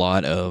 there is a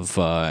lot of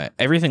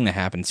everything that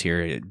happens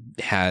here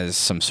has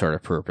some sort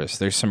of purpose.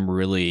 There's some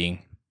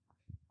really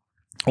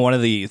one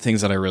of the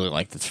things that I really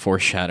like that's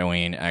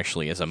foreshadowing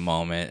actually is a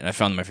moment, and I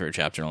found my favorite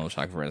chapter, and I'll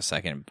talk about it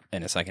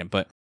in a second,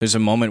 but there's a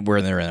moment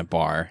where they're in a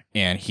bar,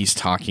 and he's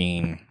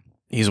talking,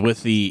 is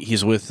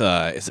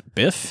it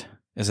Biff?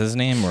 Is his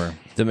name? Or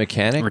the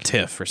mechanic? Or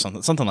Tiff, or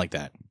something like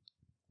that.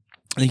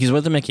 I think he's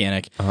with the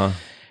mechanic,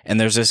 and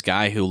there's this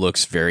guy who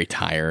looks very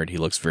tired, he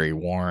looks very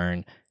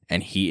worn,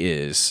 and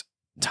they're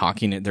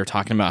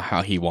talking about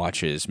how he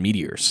watches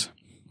meteors.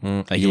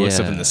 He looks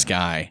up in the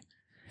sky.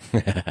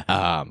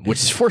 Which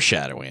is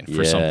foreshadowing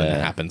for something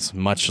that happens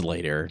much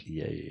later.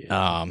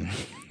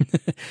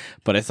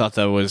 But I thought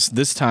that was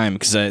this time,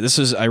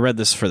 because I read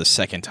this for the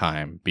second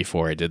time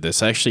before I did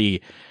this.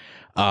 Actually,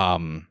 I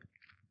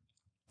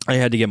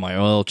had to get my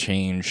oil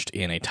changed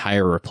and a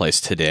tire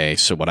replaced today.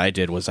 So what I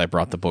did was I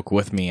brought the book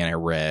with me and I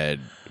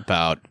read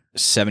about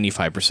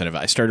 75% of it.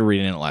 I started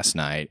reading it last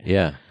night.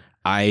 Yeah.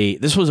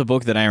 This was a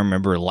book that I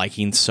remember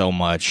liking so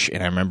much,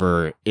 and I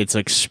remember it's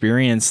an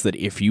experience that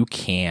if you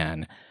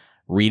can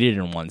read it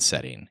in one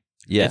setting.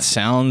 Yeah.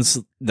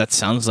 That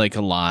sounds like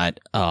a lot.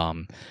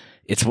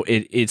 It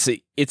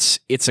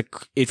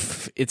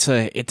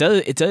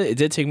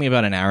did take me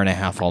about an hour and a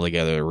half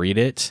altogether to read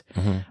it.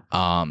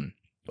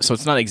 So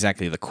it's not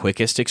exactly the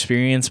quickest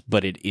experience,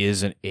 but it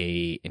is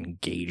a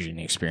engaging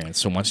experience.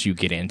 So once you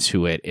get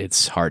into it,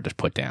 it's hard to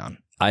put down.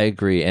 I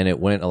agree, and it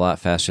went a lot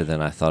faster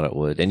than I thought it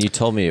would. And you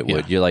told me it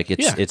would. You're like,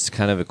 it's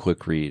kind of a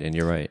quick read, and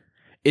you're right.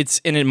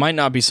 And it might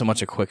not be so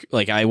much a quick,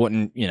 like I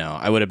would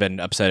have been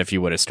upset if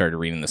you would have started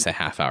reading this a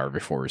half hour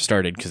before we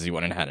started because you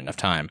wouldn't have had enough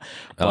time.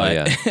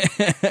 But,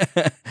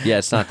 yeah,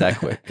 it's not that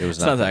quick.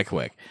 It's not that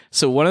quick.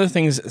 So one of the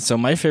things,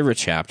 my favorite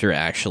chapter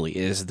actually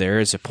is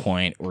there is a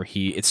point where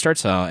it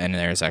starts out and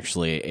there's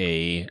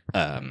actually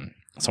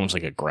it's almost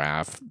like a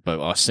graph, but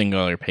a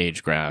singular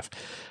page graph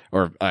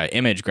or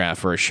image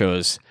graph where it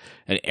shows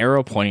an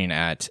arrow pointing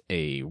at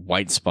a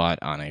white spot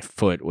on a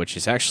foot, which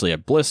is actually a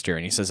blister.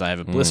 And he says, I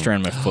have a blister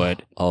on my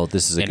foot. Oh,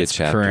 this is a good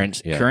chapter.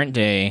 Current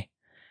day.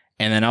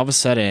 And then all of a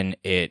sudden,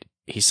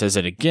 he says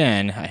it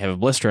again, I have a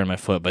blister on my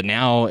foot, but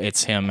now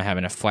it's him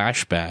having a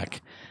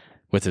flashback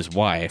with his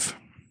wife.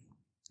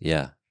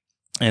 Yeah.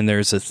 And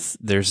there's this,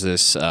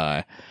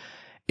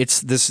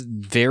 it's this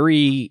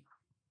very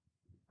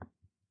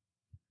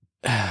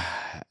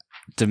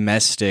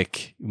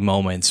domestic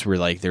moments where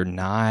like there's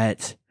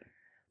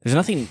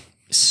nothing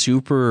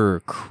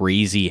super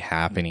crazy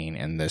happening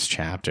in this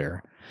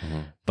chapter,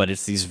 but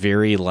it's these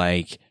very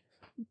like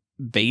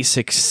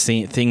basic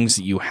things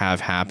that you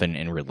have happen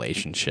in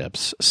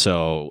relationships.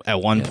 So at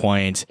one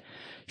point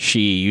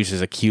she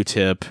uses a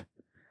Q-tip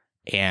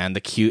and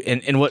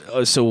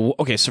so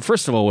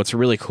first of all, what's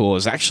really cool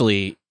is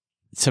actually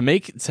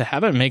to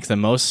have it make the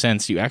most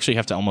sense, you actually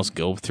have to almost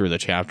go through the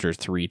chapter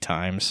 3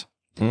 times.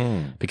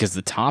 Because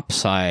the top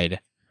side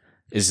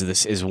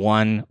is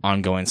one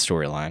ongoing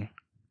storyline,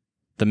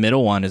 the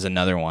middle one is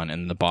another one,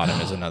 and the bottom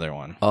is another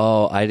one.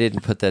 Oh, I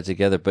didn't put that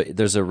together, but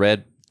there's a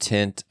red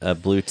tint, a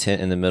blue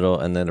tint in the middle,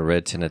 and then a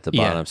red tint at the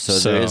bottom. So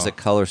there is a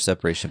color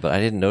separation, but I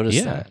didn't notice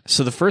that.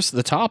 So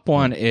the top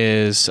one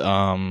is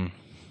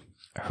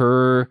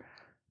her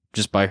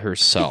just by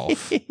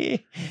herself,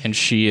 and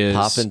she is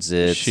popping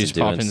zits. She's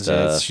popping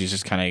zits. She's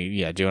just kind of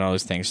doing all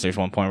those things. There's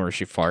one point where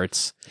she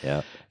farts.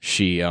 Yeah.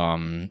 She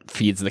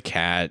feeds the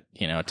cat.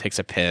 Takes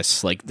a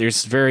piss. Like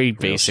there's very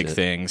basic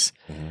things.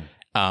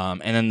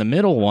 And then the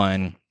middle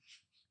one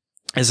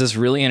is this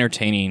really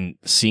entertaining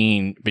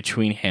scene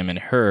between him and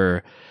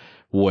her,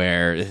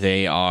 where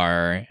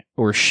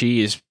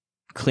she is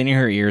cleaning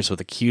her ears with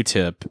a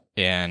Q-tip,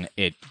 and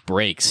it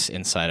breaks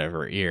inside of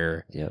her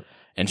ear. Yep.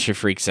 And she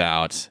freaks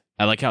out.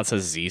 I like how it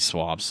says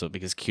Z-Swab,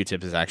 because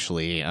Q-tip is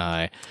actually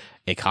a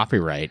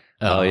copyright.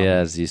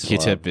 Z-Swab.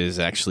 Q-tip is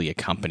actually a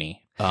company.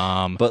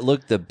 But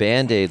look, the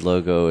Band-Aid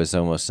logo is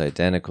almost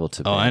identical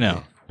to Band-Aid. I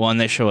know. Well,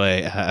 and they show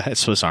a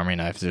Swiss Army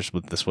knife. There's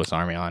with the Swiss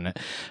Army on it.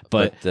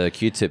 But the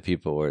Q-tip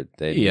people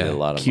they need a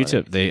lot of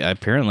Q-tip,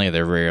 money.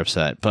 They're very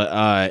upset.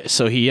 But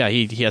so he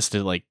has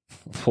to like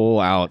pull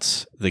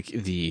out the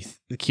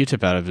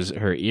Q-tip out of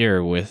her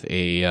ear with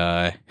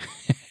a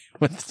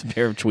with a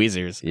pair of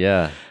tweezers.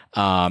 Yeah.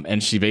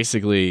 And she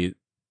basically,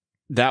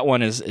 that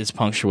one is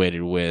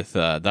punctuated with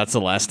that's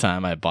the last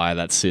time I buy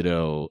that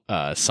pseudo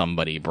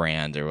somebody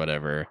brand or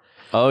whatever.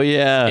 Oh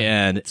yeah.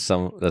 And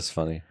that's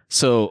funny.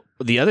 So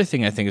the other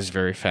thing I think is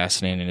very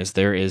fascinating is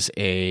there is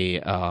a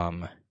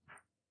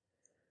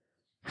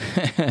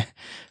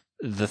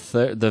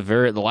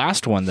the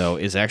last one though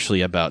is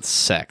actually about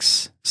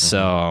sex.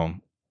 So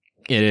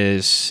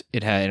it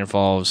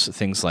involves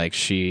things like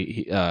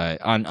she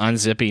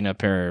unzipping a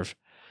pair of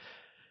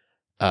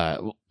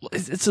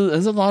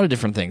there's a lot of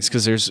different things,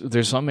 because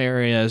there's some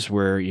areas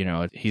where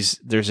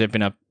they're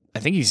zipping up. I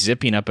think he's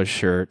zipping up a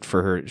shirt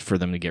for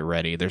them to get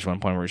ready. There's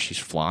one point where she's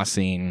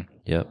flossing.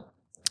 Yep.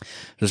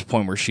 There's a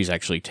point where she's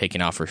actually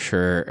taking off her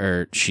shirt,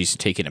 or she's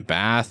taking a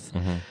bath.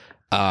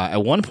 At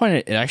one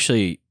point, it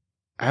actually,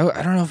 I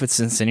don't know if it's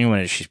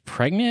insinuated she's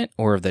pregnant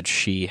or that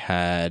she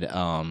had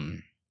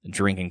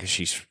drinking, because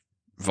she's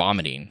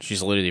vomiting.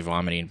 She's literally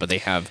vomiting, but they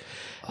have.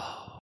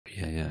 Oh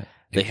yeah.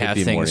 They have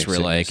be things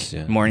morning where sickness,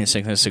 like morning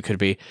sickness, it could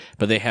be,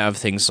 but they have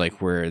things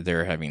like where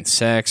they're having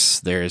sex.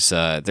 There's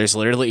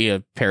literally a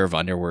pair of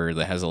underwear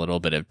that has a little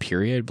bit of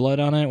period blood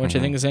on it, which I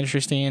think is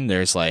interesting.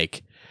 There's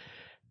like,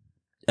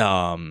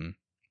 them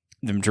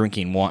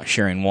drinking,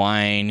 sharing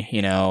wine,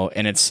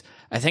 and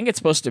I think it's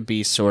supposed to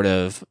be sort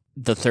of,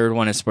 the third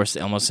one is supposed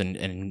to almost,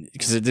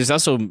 because there's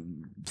also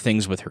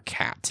things with her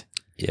cat.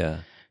 Yeah.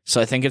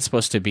 So I think it's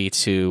supposed to be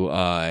to,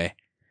 I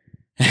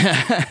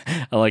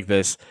like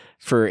this.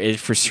 For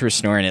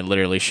snoring, it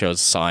literally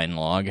shows sign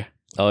log.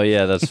 Oh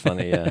yeah, that's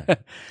funny. Yeah,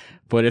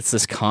 but it's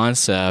this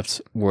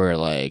concept where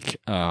like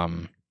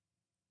I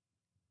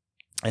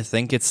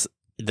think it's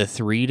the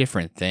three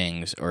different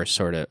things, or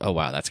sort of. Oh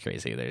wow, that's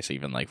crazy. There's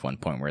even like one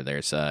point where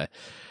there's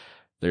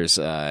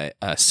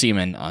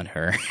semen on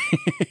her.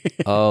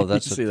 Oh,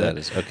 that's what that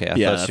is. Okay, I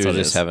thought she was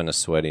just having a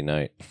sweaty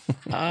night.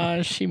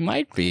 She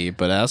might be,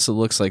 but it also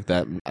looks like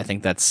that. I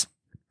think that's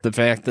the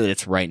fact that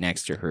it's right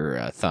next to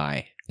her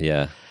thigh.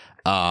 Yeah.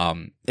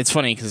 It's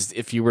funny because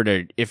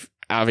if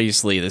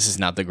obviously this is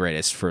not the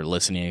greatest for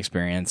listening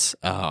experience.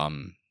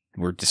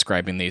 We're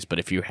describing these, but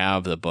if you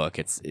have the book,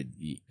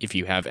 if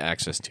you have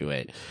access to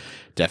it,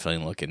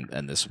 definitely look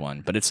in this one.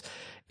 But it's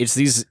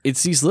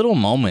these little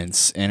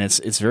moments, and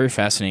it's very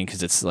fascinating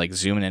because it's like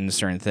zooming into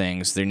certain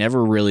things. They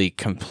never really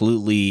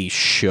completely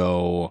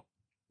show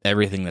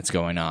everything that's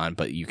going on,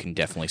 but you can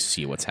definitely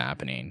see what's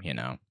happening.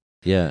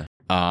 Yeah.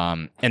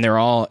 And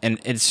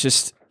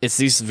it's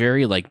these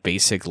very like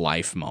basic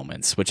life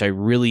moments, which I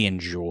really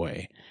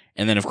enjoy.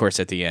 And then of course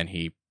at the end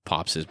he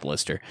pops his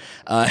blister.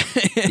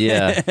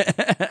 Yeah,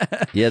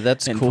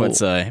 that's and cool.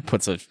 Puts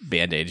a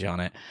bandage on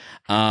it.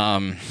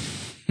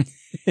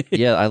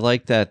 Yeah, I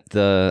like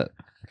that.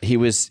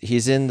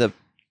 He's in the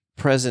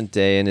present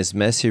day in his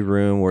messy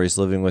room where he's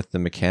living with the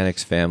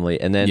mechanic's family,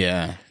 and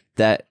then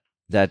that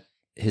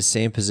his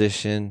same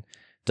position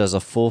does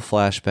a full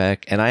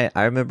flashback. And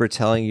I remember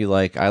telling you,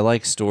 like, I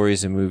like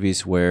stories and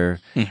movies where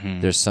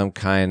there's some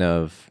kind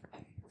of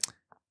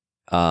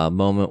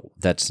moment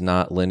that's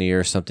not linear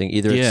or something.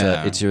 Either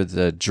it's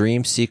the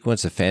dream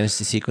sequence, a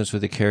fantasy sequence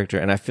with a character,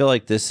 and I feel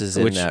like this is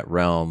in that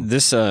realm.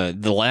 This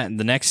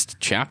the next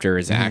chapter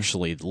is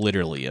actually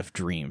literally a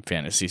dream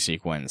fantasy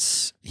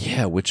sequence.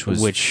 Yeah, which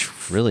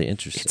really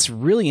interesting. It's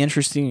really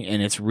interesting,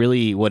 and it's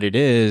really what it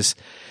is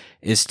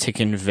to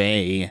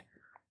convey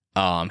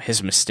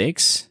his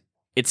mistakes.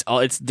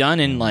 It's done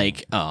in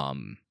like I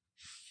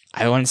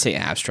wouldn't say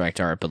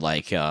abstract art, but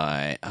like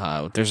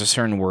there's a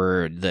certain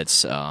word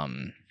that's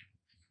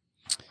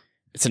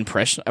it's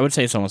impression. I would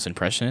say it's almost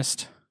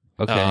impressionist.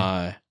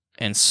 Okay.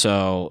 And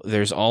so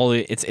there's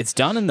it's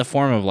done in the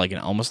form of like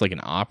almost like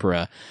an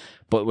opera,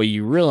 but what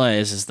you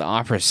realize is the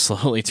opera is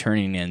slowly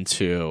turning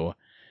into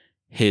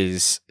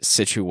his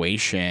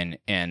situation,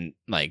 and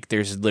like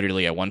there's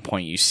literally at one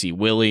point you see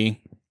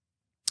Willie,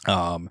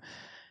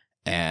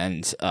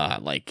 and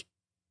like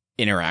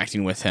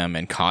interacting with him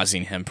and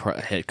causing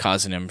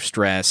him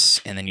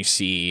stress, and then you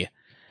see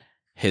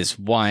his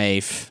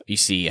wife, you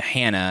see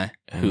Hannah,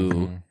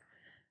 who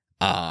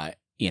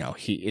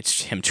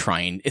it's him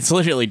trying, it's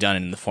literally done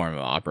in the form of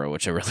opera,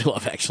 which I really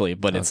love actually,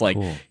 but it's like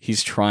cool.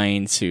 He's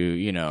trying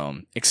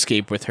to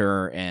escape with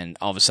her, and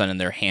all of a sudden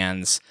their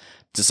hands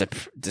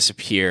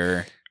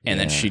disappear, and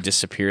then she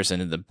disappears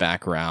into the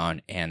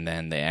background, and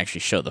then they actually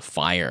show the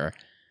fire.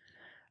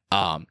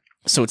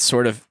 So it's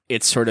sort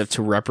of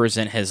to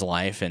represent his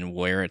life and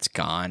where it's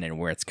gone and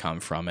where it's come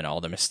from and all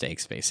the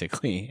mistakes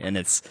basically. And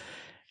it's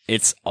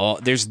all,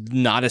 there's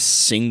not a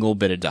single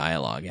bit of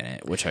dialogue in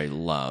it, which I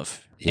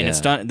love. Yeah. And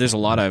it's done. There's a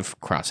lot of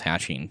cross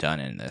hatching done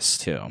in this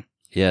too.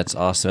 Yeah, it's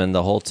awesome. And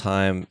the whole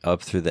time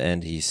up through the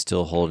end, he's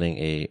still holding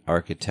a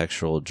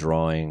architectural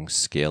drawing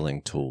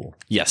scaling tool.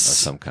 Yes. Of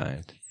some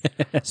kind.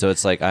 So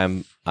it's like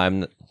I'm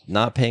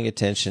not paying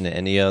attention to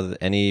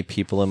any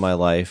people in my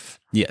life.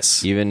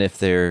 Yes. Even if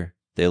they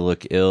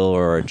look ill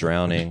or are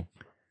drowning.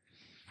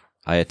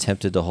 I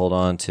attempted to hold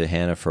on to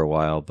Hannah for a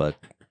while, but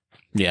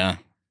yeah.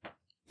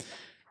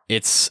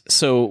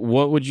 So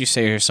what would you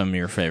say are some of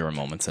your favorite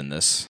moments in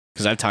this?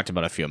 Because I've talked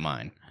about a few of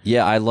mine.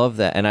 Yeah, I love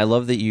that. And I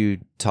love that you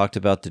talked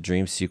about the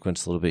dream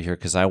sequence a little bit here,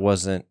 because I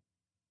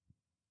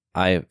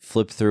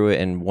flipped through it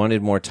and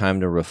wanted more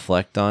time to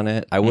reflect on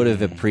it. I would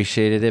have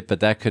appreciated it, but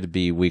that could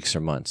be weeks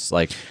or months.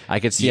 Like, I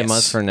could see a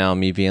month from now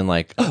me being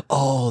like,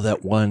 oh,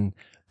 that one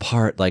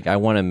part. Like, I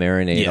want to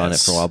marinate on it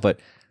for a while. But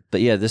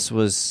yeah, this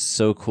was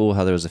so cool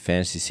how there was a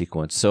fantasy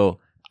sequence. So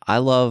I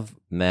love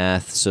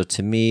math. So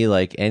to me,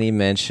 like, any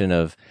mention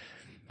of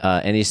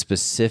any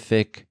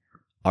specific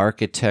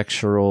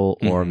architectural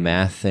or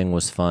math thing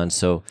was fun.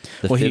 So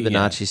the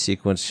Fibonacci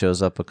sequence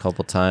shows up a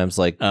couple times.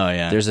 Like,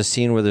 there's a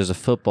scene where there's a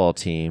football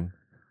team,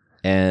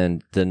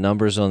 and the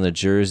numbers on the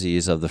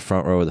jerseys of the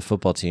front row of the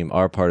football team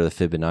are part of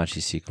the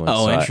Fibonacci sequence.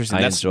 Oh, so interesting.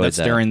 I That's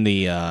that. during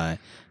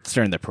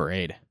the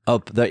parade.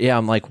 Oh, yeah.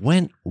 I'm like,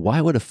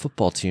 why would a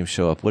football team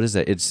show up? What is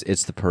that?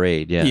 It's the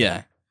parade.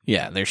 Yeah.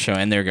 Yeah. They're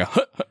showing. They're going.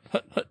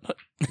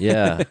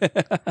 Yeah.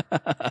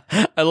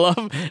 I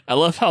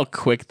love how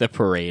quick the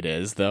parade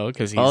is though,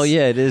 because Oh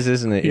yeah, it is,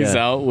 isn't it? he's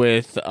Yeah. out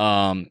with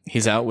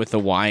the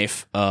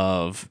wife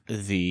of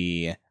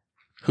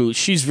who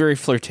she's very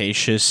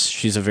flirtatious.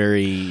 She's a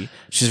very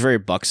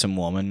buxom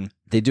woman.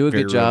 They do a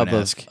Very good job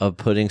Romanesque. of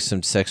putting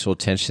some sexual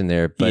tension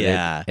there, but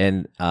Yeah.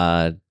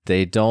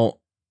 they don't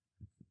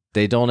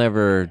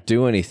ever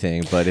do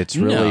anything, but it's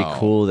really No.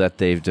 cool that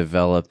they've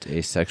developed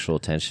a sexual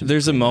tension.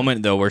 There's a between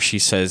moment though where she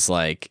says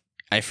like,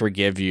 "I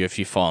forgive you if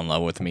you fall in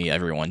love with me.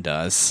 Everyone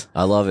does." them.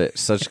 I love it.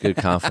 Such good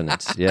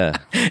confidence. Yeah.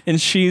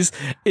 And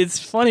it's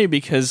funny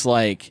because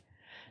like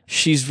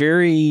she's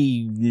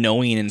very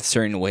knowing in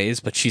certain ways,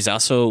 but she's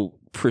also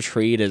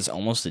portrayed as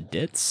almost a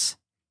ditz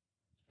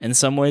in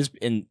some ways.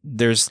 And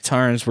there's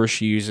times where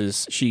she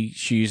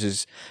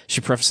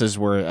prefaces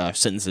where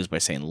sentences by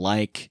saying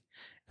like,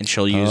 and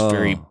she'll use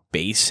very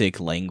basic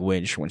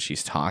language when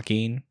she's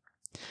talking.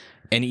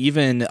 And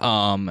even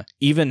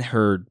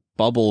her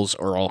bubbles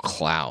are all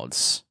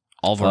clouds.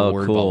 All of her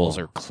word cool. bubbles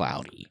are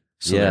cloudy.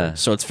 So Yeah.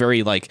 so it's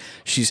very like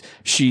she's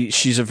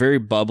a very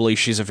bubbly.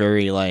 She's a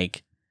very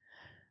like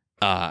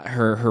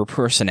her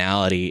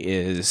personality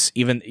is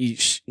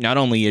not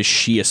only is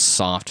she a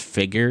soft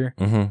figure,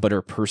 Mm-hmm. but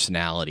her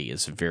personality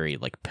is very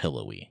like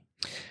pillowy.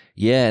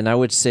 Yeah, and I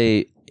would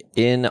say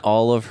in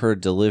all of her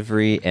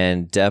delivery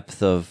and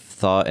depth of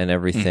thought and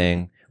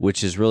everything,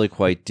 which is really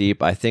quite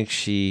deep, I think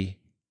she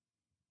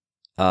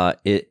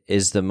it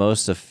is the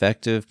most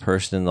effective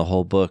person in the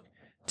whole book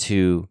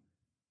to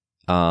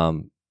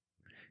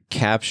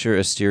capture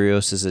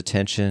Asterios'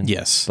 attention.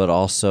 Yes, But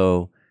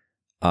also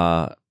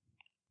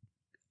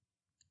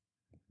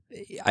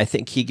I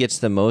think he gets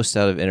the most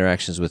out of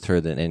interactions with her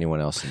than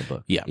anyone else in the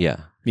book. Yeah. Yeah.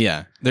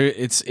 yeah.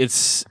 It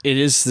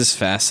is this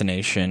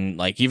fascination.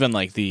 Like even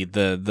like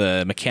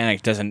the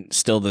mechanic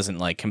doesn't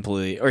like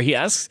completely. Or he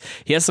asks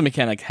the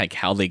mechanic like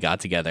how they got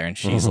together, and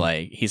she's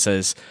like, he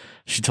says,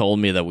 she told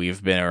me that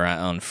we've been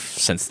around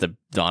since the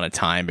dawn of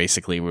time.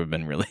 Basically, we've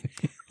been really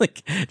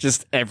like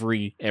just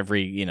every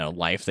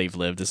life they've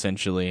lived.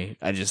 Essentially,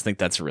 I just think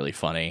that's really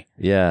funny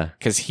Yeah.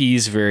 because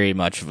he's very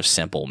much of a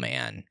simple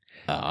man.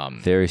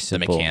 Very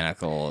simple.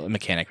 The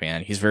mechanic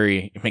man. He's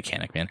very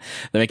mechanic man.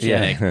 The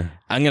mechanic. Yeah.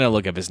 I'm gonna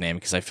look up his name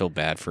because I feel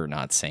bad for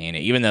not saying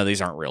it, even though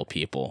these aren't real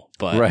people.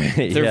 But Right,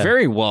 they're yeah.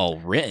 very well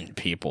written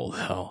people,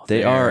 though.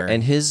 They are, They're-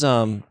 and his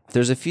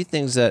there's a few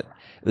things that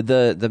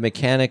the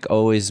mechanic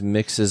always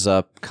mixes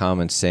up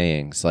common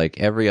sayings. Like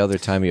every other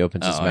time he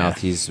opens his Oh, mouth,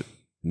 yeah. he's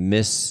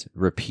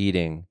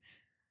misrepeating,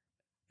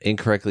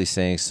 incorrectly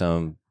saying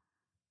some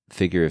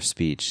figure of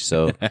speech.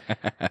 So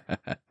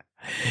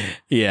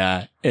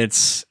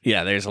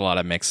there's a lot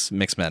of mixed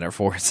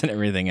metaphors and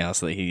everything else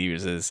that he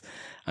uses.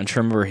 I'm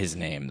trying to remember his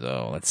name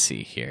though. Let's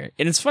see here.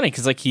 And it's funny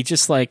because like he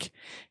just like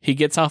he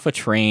gets off a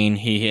train.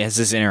 He has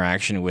this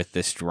interaction with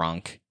this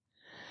drunk.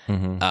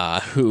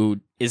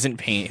 Who isn't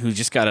paying, who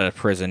just got out of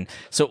prison.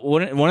 So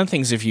one of the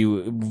things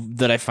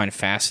that I find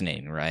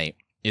fascinating, right,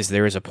 is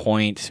there is a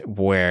point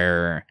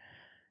where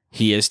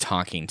he is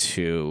talking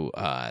to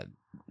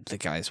the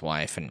guy's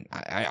wife, and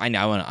I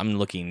now I'm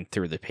looking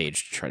through the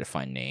page to try to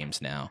find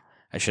names now.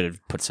 I should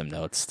have put some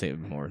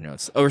more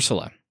notes.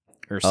 Ursula.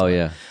 Oh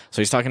yeah.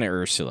 So he's talking to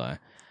Ursula.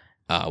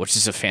 Which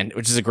is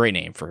a great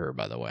name for her,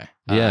 by the way.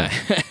 Yeah.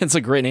 It's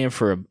a great name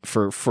for a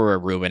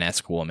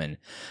Rubenesque woman.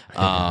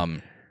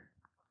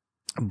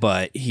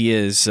 But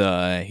he's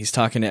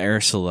talking to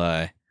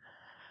Ursula.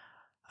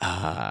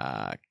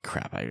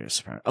 Crap!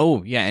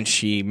 and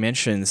she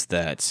mentions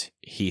that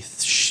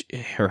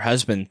her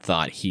husband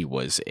thought he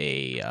was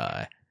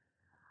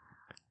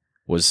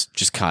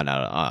just got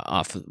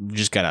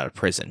out of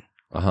prison,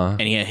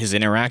 And and his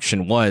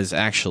interaction was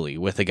actually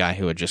with a guy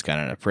who had just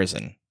gotten out of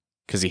prison.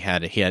 Because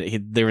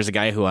there was a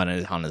guy who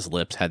on his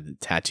lips had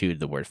tattooed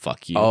the word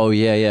 "fuck you." Oh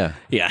yeah.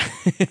 Yeah.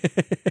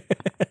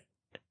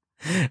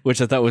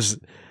 Which I thought was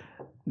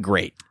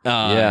great.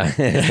 Yeah.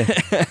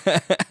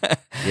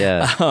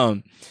 Yeah.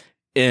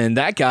 And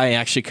that guy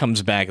actually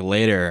comes back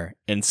later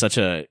in such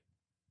a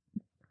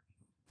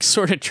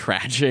sort of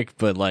tragic,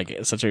 but like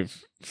such a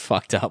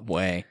fucked up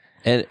way.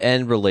 And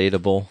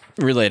relatable.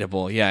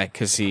 Relatable, yeah,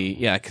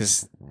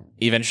 because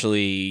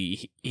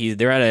eventually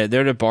they're at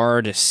a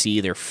bar to see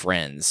their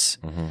friends.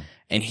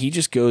 And he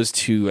just goes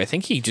to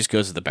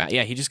the bar.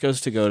 Yeah, he just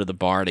goes to go to the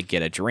bar to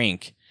get a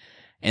drink.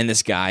 And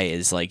this guy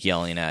is like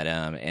yelling at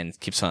him and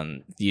keeps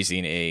on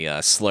using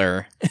a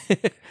slur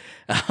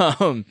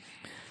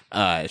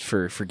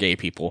for gay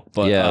people.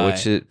 But yeah,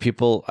 which is,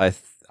 people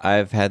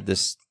I've had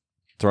this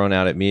thrown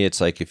out at me.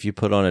 It's like if you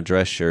put on a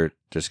dress shirt,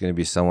 there's going to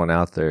be someone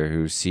out there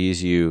who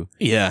sees you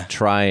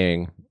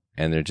trying,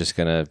 and they're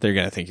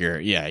gonna think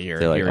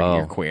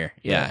you're queer.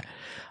 Yeah.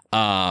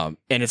 And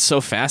it's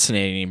so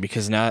fascinating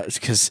because not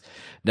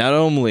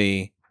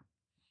only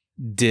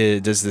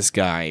does this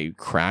guy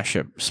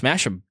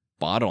smash a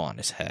bottle on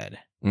his head,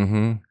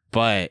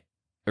 but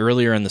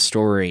earlier in the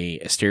story,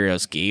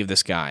 Asterios gave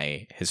this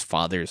guy his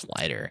father's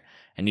lighter,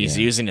 and he's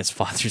using his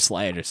father's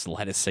lighter to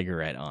light a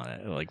cigarette on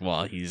it. Like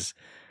while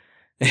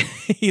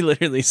he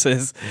literally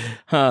says,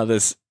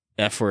 this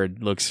F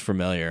word looks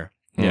familiar.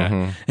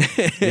 Yeah.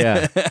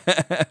 Yeah.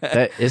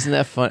 Isn't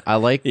that fun? I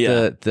like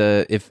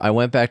the if I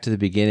went back to the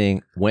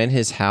beginning, when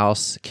his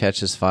house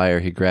catches fire,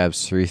 he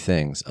grabs 3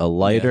 things: a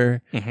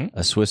lighter,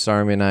 a Swiss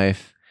Army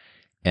knife,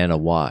 and a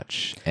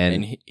watch.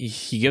 And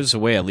he gives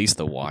away at least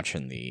the watch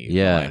and the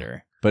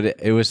lighter.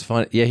 But it was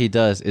fun. Yeah, he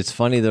does. It's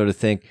funny though to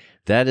think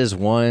that is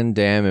one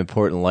damn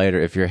important lighter.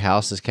 If your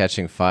house is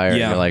catching fire, and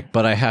you're like,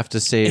 but I have to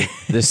save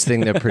this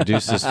thing that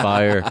produces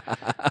fire.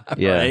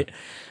 Yeah. Right?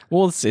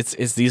 Well,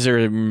 it's these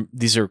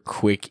are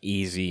quick,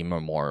 easy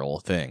memorial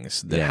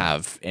things that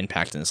have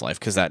impact in his life,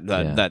 because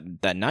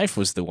that knife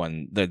was the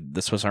one,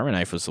 the Swiss Army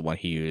knife was the one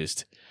he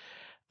used.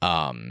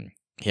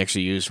 He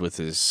actually used with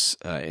his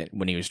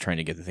when he was trying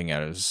to get the thing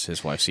out of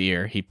his wife's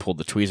ear. He pulled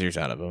the tweezers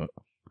out of it.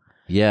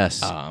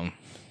 Yes.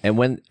 And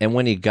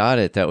when he got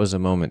it, that was a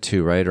moment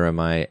too, right? Or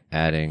am I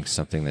adding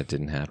something that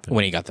didn't happen?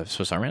 When he got the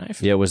Swiss Army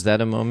knife? Yeah, was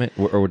that a moment,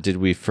 or did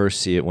we first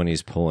see it when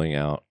he's pulling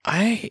out?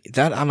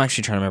 I'm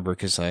actually trying to remember,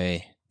 because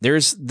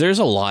there's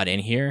a lot in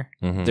here.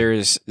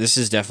 This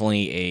is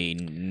definitely a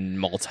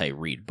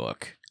multi-read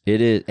book.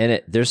 It is,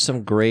 and there's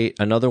some great.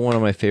 Another one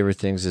of my favorite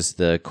things is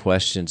the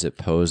questions it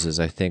poses.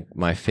 I think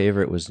my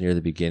favorite was near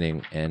the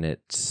beginning, and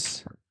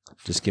it's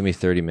just give me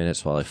 30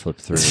 minutes while I flip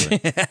through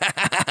it.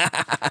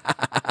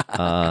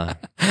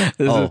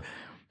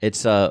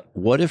 It's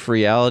what if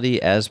reality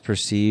as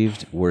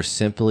perceived were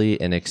simply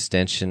an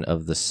extension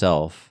of the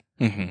self?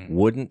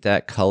 Wouldn't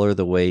that color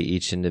the way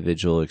each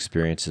individual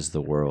experiences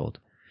the world?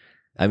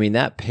 I mean,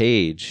 that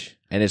page,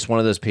 and it's one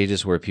of those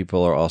pages where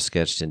people are all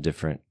sketched in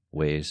different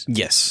ways.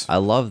 Yes. I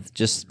love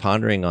just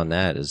pondering on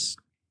that is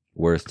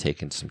worth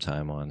taking some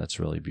time on. That's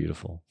really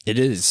beautiful. It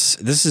is.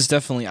 This is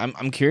definitely,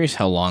 I'm curious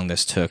how long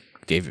this took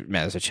David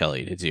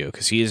Mazzucchelli to do,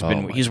 because he's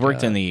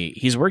worked in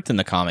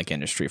the comic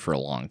industry for a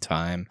long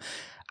time.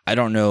 I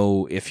don't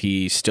know if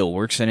he still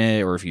works in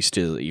it or if he's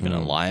still even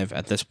alive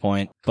at this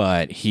point,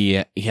 but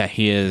he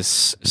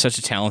is such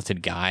a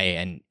talented guy,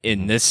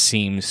 and this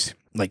seems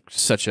like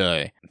such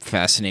a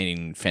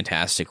fascinating,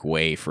 fantastic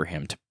way for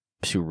him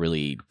to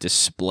really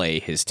display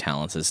his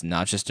talents as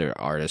not just an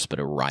artist, but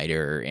a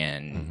writer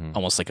and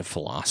almost like a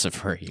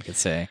philosopher, you could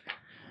say.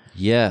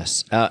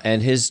 Yes,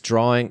 and his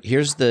drawing,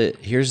 here's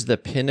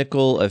the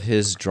pinnacle of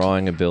his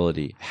drawing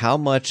ability. How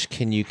much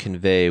can you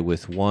convey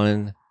with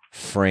one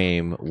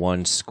frame,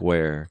 one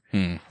square?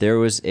 There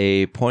was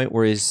a point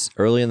where he's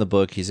early in the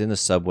book, he's in the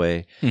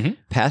subway,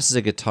 passes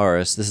a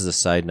guitarist. This is a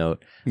side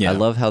note. I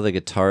love how the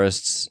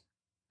guitarist's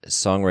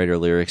songwriter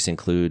lyrics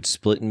include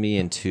 "splitting me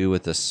in two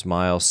with a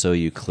smile so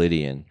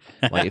Euclidean."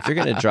 Like, if you're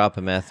going to drop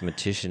a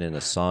mathematician in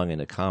a song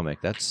in a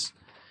comic, that's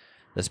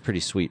pretty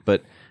sweet.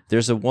 But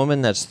there's a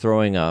woman that's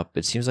throwing up.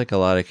 It seems like a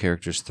lot of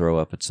characters throw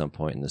up at some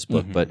point in this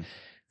book, but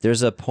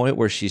there's a point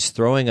where she's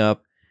throwing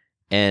up,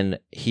 and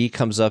he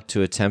comes up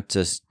to attempt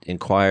to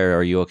inquire,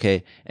 "Are you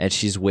okay?" And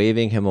she's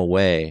waving him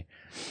away.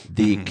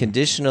 The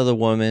condition of the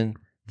woman,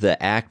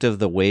 the act of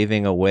the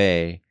waving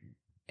away,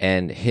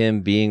 and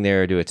him being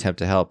there to attempt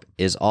to help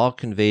is all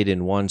conveyed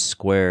in one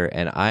square.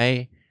 And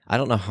I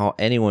don't know how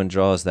anyone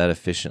draws that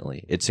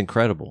efficiently. It's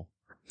incredible.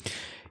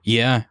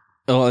 Yeah.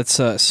 Well, it's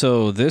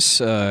so this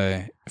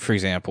for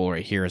example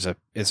right here is a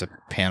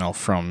panel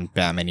from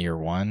Batman Year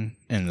One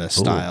in the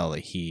style that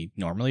he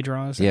normally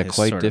draws. Yeah,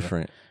 quite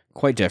different.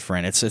 Quite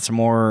different. It's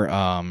more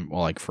well,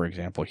 like for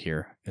example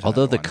here.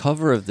 Although the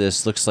cover of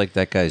this looks like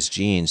that guy's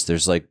jeans,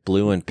 there's like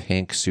blue and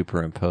pink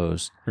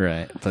superimposed.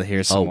 Right, but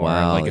here's some more.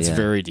 Like it's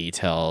very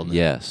detailed.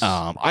 Yes.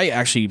 I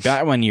actually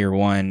Batman Year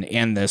One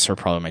and this are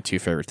probably my two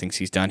favorite things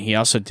he's done. He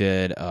also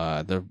did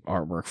the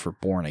artwork for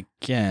Born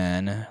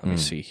Again. Let me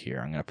see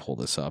here. I'm gonna pull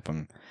this up.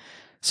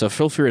 So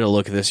feel free to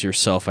look at this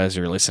yourself as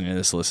you're listening to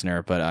this,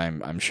 listener. But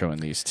I'm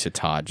showing these to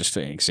Todd, just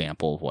an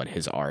example of what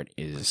his art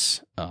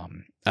is.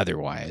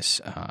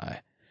 Otherwise,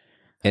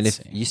 and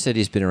if you said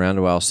he's been around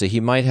a while, so he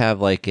might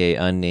have like a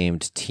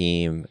unnamed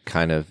team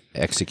kind of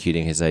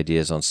executing his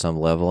ideas on some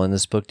level in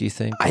this book. Do you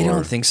think? I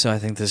don't think so. I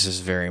think this is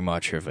very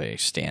much of a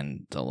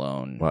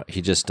standalone. Well,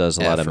 he just does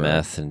a lot of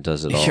meth and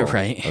does it all. You're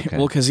right. Okay.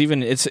 Well, because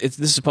even this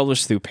is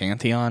published through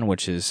Pantheon,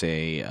 which is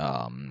a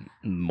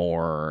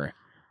more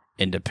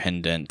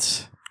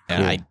independent. Cool.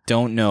 And I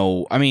don't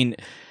know. I mean,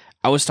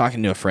 I was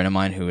talking to a friend of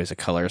mine who is a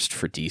colorist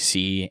for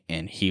DC,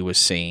 and he was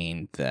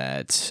saying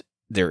that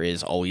there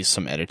is always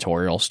some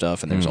editorial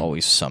stuff, and there's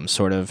always some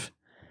sort of.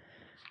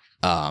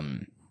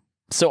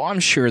 So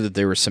I'm sure that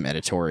there was some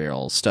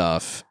editorial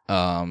stuff.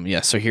 Yeah.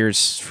 So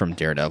here's from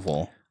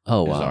Daredevil.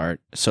 Oh wow.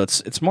 Art. So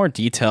it's more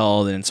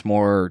detailed and it's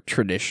more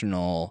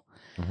traditional.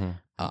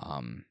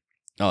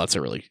 That's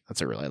a really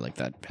I like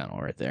that panel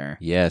right there.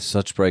 Yeah,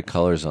 such bright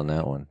colors on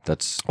that one.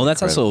 That's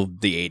also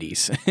the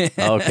 80s.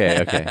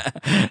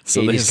 Okay.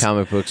 So 80s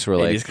comic books were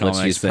like,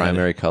 let's use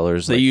primary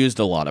colors. They used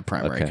a lot of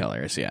primary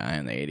colors,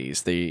 in the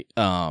 80s. They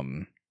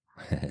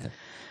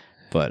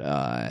but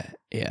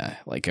yeah,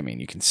 like I mean,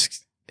 you can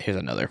here's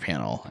another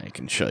panel I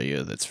can show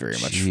you that's very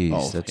much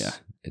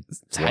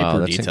it's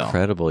hyper detail.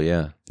 Incredible,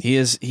 yeah. He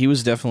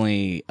was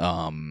definitely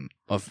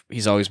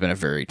he's always been a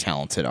very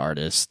talented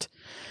artist.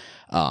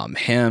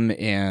 Him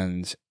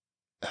and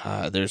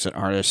there's an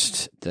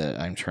artist that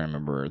I'm trying to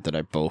remember that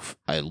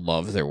I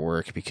love their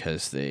work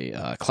because they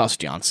Klaus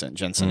Jensen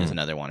is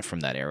another one from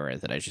that era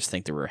that I just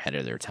think they were ahead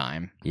of their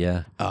time.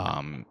 Yeah.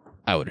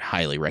 I would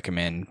highly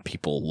recommend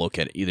people look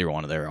at either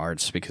one of their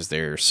arts because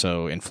they're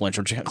so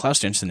influential. Klaus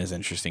Jensen is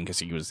interesting because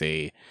he was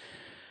he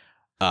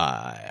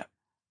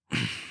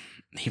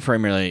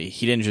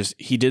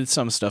did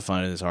some stuff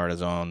on his art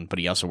his own, but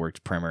he also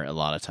worked primarily a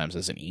lot of times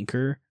as an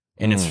inker.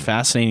 And it's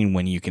fascinating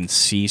when you can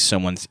see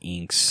someone's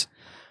inks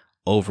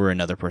over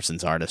another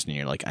person's artist and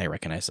you're like, I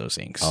recognize those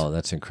inks. Oh,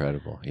 that's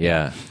incredible.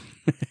 Yeah.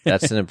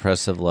 That's an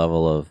impressive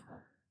level of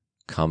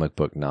comic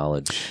book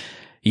knowledge.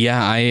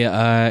 Yeah,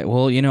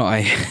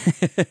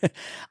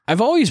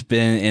 I've always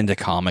been into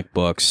comic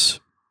books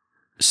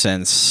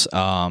since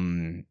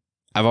I've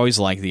always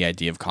liked the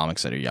idea of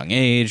comics at a young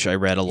age. I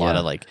read a lot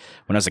of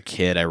when I was a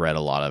kid,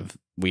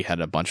 we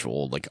had a bunch of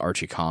old like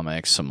Archie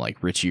comics, some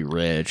like Richie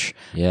Rich,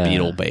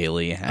 Beetle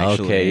Bailey,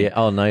 actually. Okay, yeah.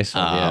 Oh, nice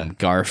one,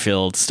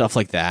 Garfield, stuff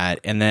like that.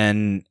 And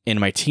then in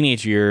my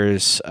teenage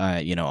years,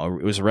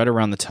 it was right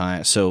around the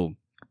time. So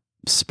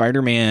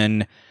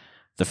Spider-Man,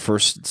 the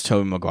first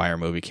Tobey Maguire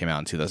movie came out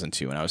in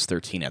 2002, and I was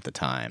 13 at the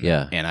time.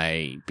 Yeah. And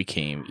I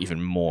became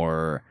even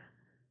more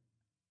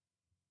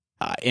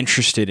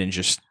interested in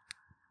just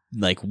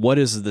like, what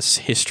is this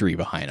history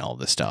behind all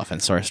this stuff? And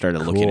so I started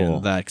looking into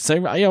that because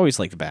I always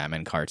liked the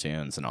Batman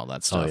cartoons and all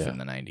that stuff in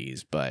the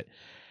 90s, but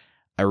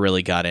I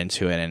really got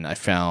into it and I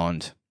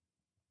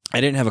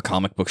didn't have a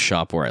comic book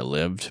shop where I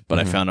lived, but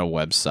I found a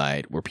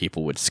website where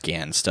people would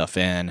scan stuff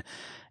in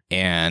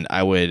and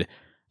I would,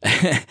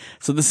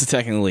 so this is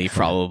technically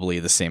probably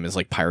the same as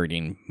like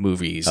pirating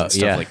movies and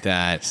stuff like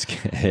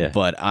that.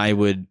 But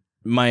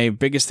my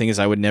biggest thing is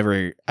I would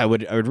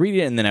read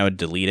it and then I would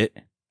delete it.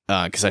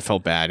 Because I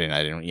felt bad and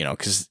I didn't,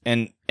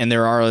 and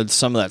there are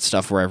some of that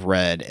stuff where I've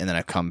read and then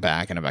I've come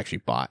back and I've actually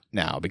bought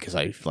now because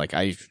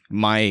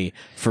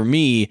for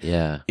me,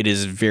 it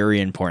is very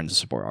important to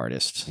support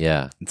artists.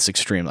 Yeah. It's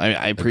extremely,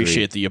 I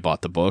appreciate that you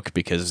bought the book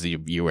because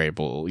you were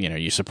able,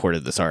 you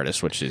supported this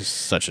artist, which is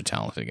such a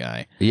talented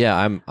guy.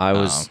 Yeah. I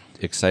was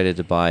excited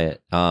to buy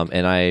it.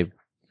 And I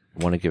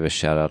want to give a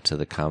shout out to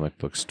the comic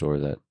book store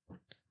that,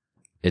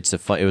 it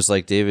was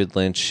like David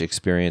Lynch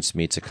experience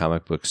meets a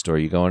comic book store.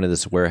 You go into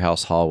this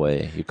warehouse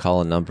hallway, you call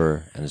a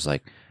number, and it's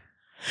like,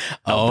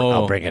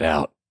 I'll bring it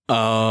out.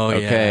 Oh,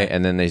 okay.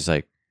 And then he's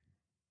like,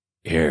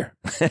 here.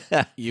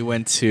 You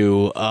went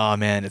to, oh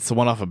man, it's the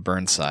one off of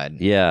Burnside.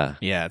 Yeah.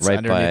 Yeah, it's right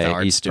underneath by the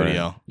art Eastburn.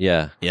 studio.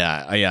 Yeah.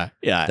 Yeah.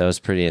 That was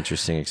pretty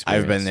interesting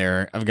experience. I've been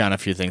there. I've gotten a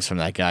few things from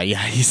that guy.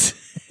 Yeah,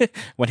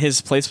 when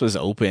his place was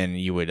open,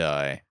 you would,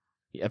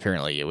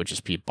 apparently it would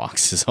just be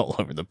boxes all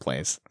over the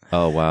place.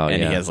 Oh wow.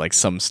 And he has like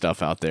some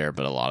stuff out there,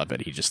 but a lot of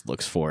it he just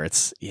looks for.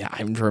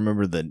 I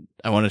remember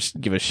I want to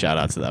give a shout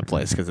out to that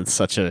place because it's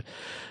such a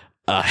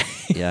I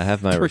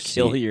have my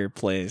peculiar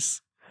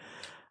place.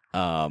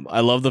 I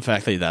love the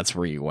fact that that's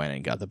where you went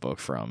and got the book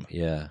from.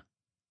 Yeah.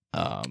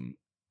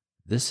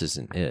 This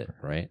isn't it,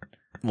 right?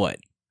 What?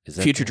 Is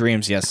that Future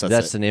Dreams? Yes,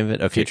 that's the name of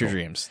it. Okay, Future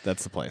Dreams.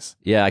 That's the place.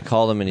 Yeah, I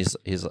called him and he's.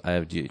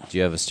 Do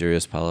you have a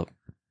Stereos Pilot?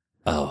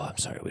 Oh, I'm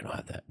sorry, we don't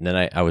have that. And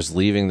then I was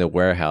leaving the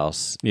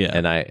warehouse,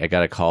 and I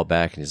got a call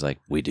back, and he's like,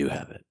 "We do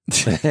have it."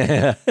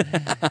 The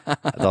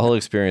whole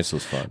experience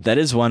was fun. That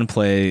is one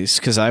place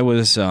because I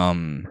was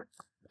what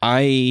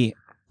I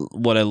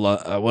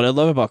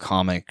love about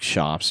comic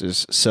shops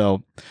is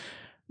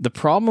the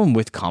problem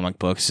with comic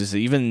books is that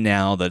even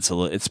now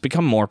it's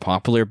become more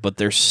popular, but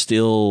there's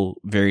still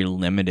very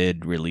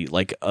limited release,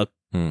 like a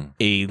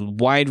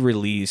wide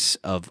release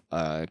of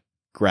a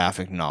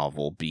graphic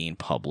novel being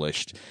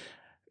published.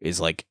 Is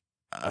like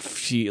a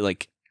few,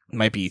 like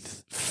might be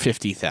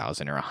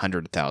 50,000 or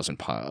 100,000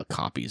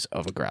 copies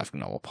of a graphic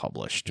novel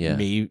published. Yeah.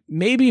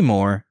 Maybe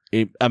more.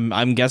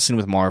 I'm guessing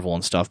with Marvel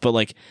and stuff, but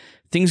like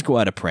things go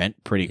out of print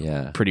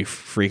pretty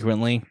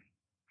frequently,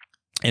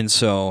 and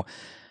so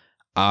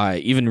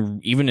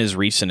even as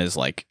recent as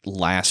like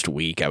last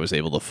week, I was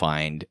able to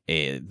find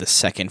the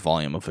second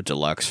volume of a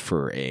deluxe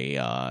for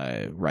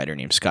a writer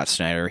named Scott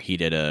Snyder. He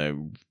did a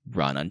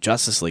run on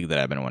Justice League that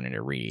I've been wanting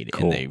to read,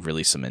 and they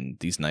released them in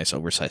these nice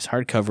oversized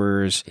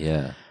hardcovers,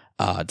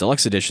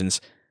 deluxe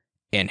editions.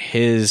 And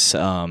his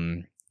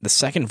the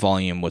second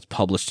volume was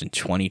published in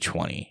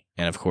 2020,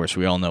 and of course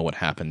we all know what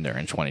happened there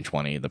in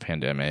 2020, the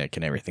pandemic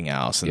and everything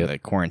else, and the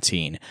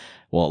quarantine.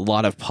 Well,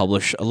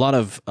 a lot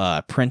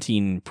of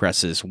printing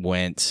presses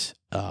went.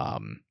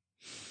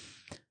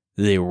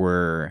 They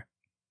were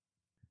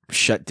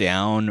shut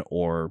down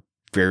or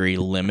very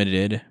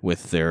limited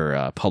with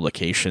their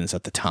publications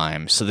at the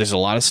time. So there's a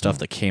lot of stuff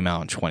that came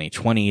out in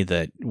 2020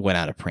 that went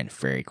out of print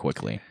very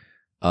quickly.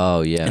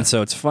 Oh yeah, and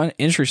so it's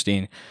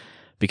interesting.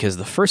 Because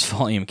the first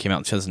volume came out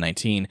in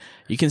 2019,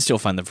 you can still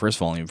find the first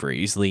volume very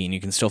easily, and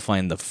you can still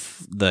find the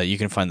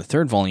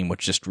third volume,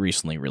 which just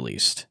recently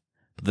released.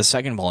 But the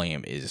second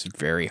volume is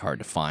very hard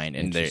to find,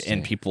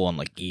 and people on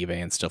like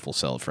eBay and stuff will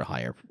sell it for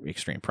higher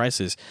extreme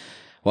prices.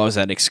 Well, I was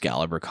at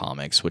Excalibur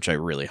Comics, which I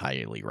really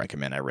highly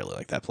recommend. I really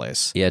like that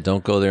place. Yeah,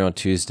 don't go there on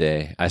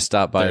Tuesday. I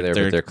stopped by there,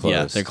 but they're closed.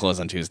 Yeah, they're closed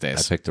on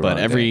Tuesdays. I picked the wrong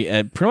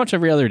day. Pretty much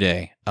every other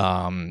day.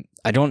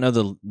 I don't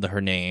know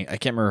her name. I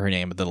can't remember her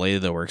name, but the lady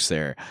that works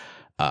there,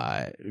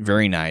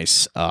 very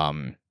nice.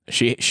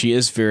 She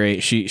is very.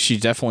 She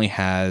definitely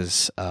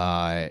has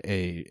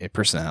a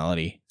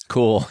personality.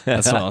 Cool.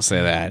 That's what I'll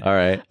say. That. All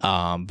right.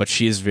 But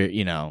she is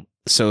very.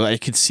 So I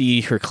could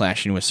see her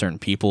clashing with certain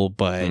people,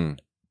 but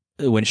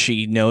when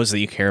she knows that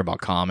you care about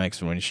comics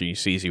and when she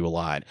sees you a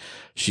lot,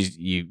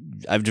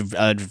 I've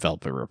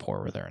developed a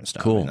rapport with her and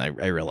stuff. Cool. And I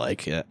really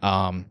like it.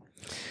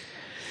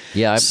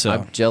 Yeah,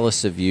 I'm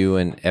jealous of you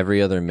and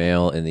every other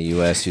male in the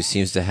U.S. who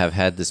seems to have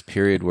had this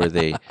period where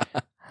they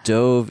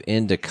dove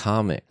into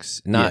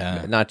comics.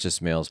 Not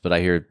just males, but I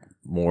hear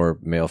more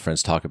male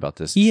friends talk about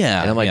this.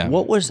 Yeah. And I'm like,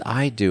 what was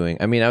I doing?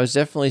 I mean, I was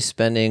definitely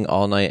spending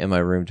all night in my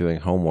room doing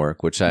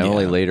homework, which I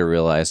only later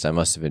realized I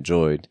must have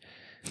enjoyed.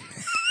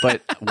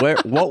 But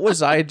what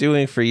was I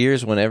doing for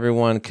years when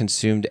everyone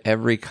consumed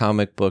every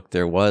comic book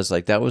there was?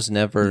 Like, that was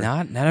never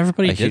not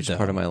everybody a did, huge though.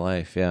 part of my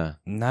life. Yeah,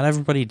 not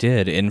everybody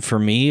did, and for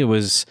me it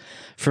was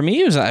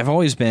I've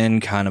always been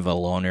kind of a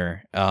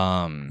loner.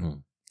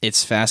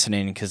 It's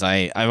fascinating because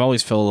I've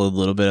always felt a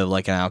little bit of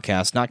like an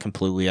outcast. Not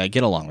completely. I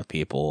get along with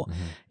people,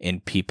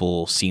 and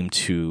people seem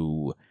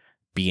to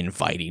be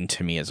inviting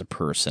to me as a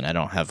person. I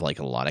don't have like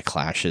a lot of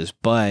clashes,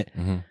 but.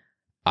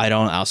 I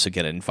don't also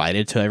get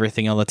invited to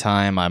everything all the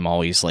time. I'm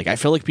always like, I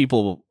feel like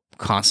people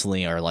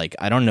constantly are like,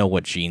 I don't know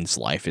what Gene's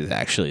life is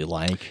actually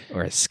like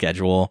or his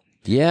schedule.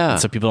 Yeah. And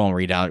so people don't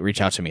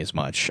reach out to me as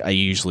much. I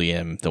usually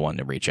am the one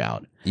to reach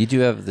out. You do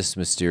have this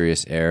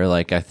mysterious air.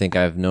 Like, I think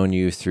I've known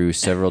you through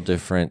several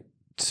different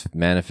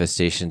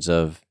manifestations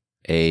of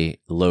a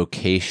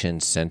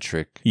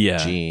location-centric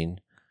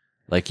Gene.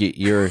 Like,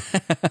 your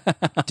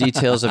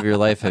details of your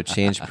life have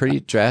changed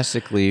pretty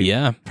drastically.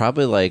 Yeah.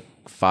 Probably like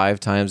 5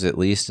 times at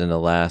least in the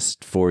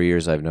last 4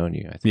 years I've known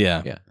you. I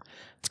think. Yeah.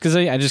 It's because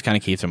I just kind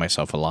of keep to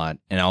myself a lot,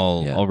 and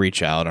I'll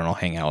reach out and I'll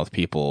hang out with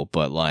people,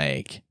 but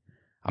like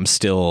I'm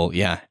still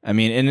I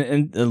mean,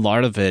 and a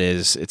lot of it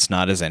is it's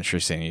not as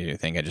interesting as you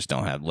think. I just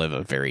don't live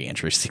a very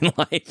interesting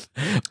life,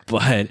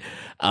 but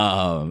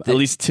at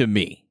least to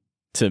me.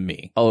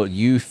 Oh,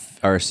 you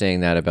are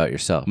saying that about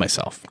yourself?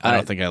 Myself. I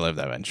don't think I live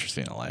that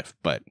interesting a life,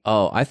 but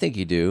I think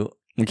you do.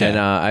 Okay.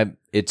 And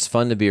it's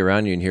fun to be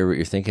around you and hear what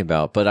you're thinking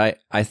about. But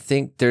I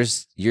think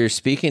you're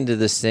speaking to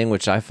this thing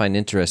which I find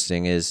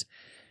interesting is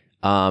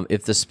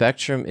if the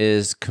spectrum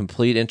is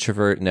complete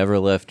introvert, never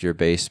left your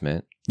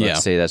basement,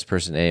 let's say that's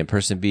person A, and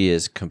person B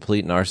is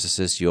complete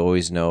narcissist, you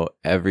always know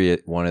every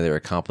one of their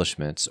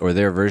accomplishments or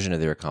their version of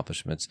their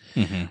accomplishments.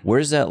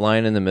 Where's that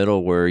line in the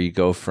middle where you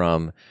go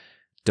from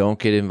don't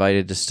get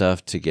invited to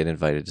stuff to get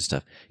invited to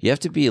stuff? You have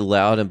to be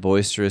loud and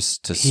boisterous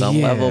to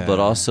some level, but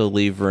also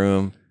leave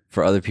room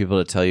for other people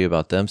to tell you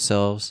about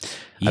themselves.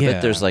 I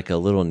bet there's like a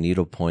little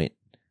needlepoint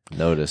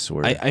notice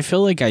where I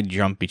feel like I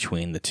jump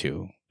between the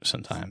two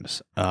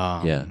sometimes.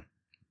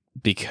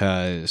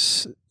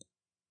 Because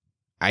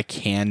I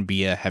can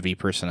be a heavy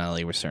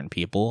personality with certain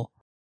people,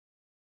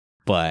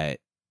 but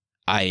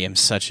I am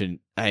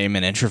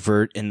an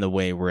introvert in the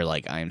way where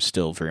like I am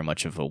still very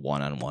much of a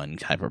one-on-one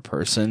type of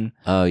person.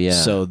 Oh yeah.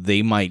 So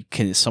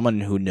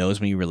someone who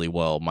knows me really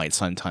well might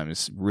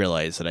sometimes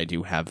realize that I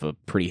do have a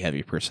pretty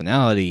heavy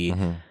personality,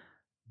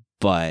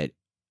 but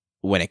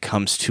when it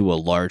comes to a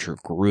larger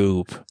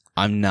group,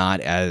 I'm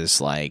not as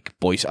like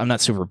I'm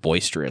not super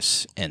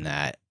boisterous in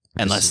that.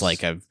 Unless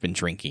like I've been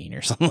drinking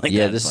or something like that.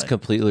 Yeah, this is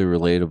completely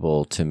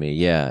relatable to me.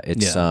 Yeah,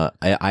 it's I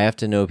have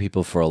to know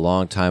people for a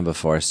long time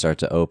before I start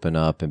to open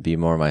up and be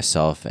more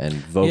myself and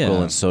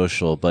vocal and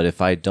social. But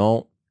if I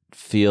don't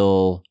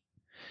feel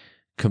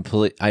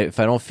if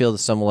I don't feel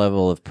some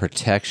level of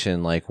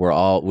protection, like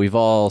we've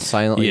all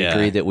silently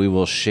agreed that we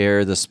will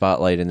share the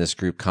spotlight in this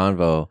group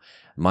convo,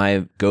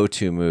 my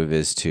go-to move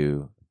is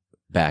to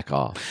back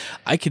off.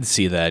 I can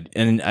see that,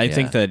 and I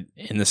think that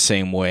in the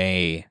same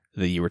way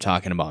that you were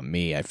talking about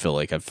me, I feel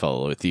like I've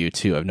followed with you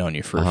too. I've known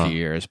you for a few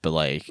years, but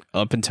like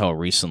up until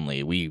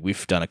recently,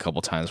 we've done a couple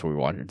times where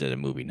we did a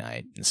movie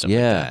night and stuff like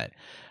that.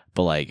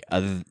 But like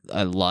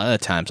a lot of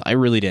the times, I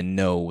really didn't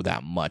know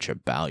that much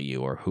about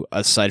you, or who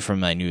aside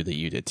from I knew that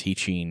you did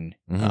teaching,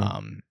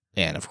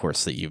 and of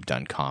course that you've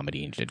done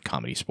comedy and did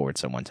comedy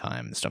sports at one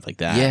time and stuff like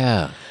that.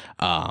 Yeah.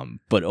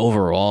 But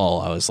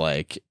overall, I was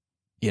like,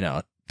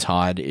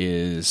 Todd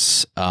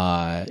is,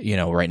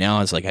 right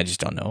now it's like, I just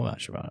don't know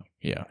much about him.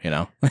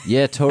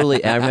 Yeah,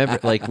 totally. I remember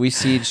like we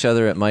see each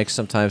other at Mike's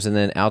sometimes, and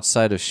then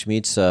outside of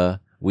Schmitza,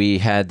 we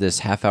had this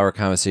half-hour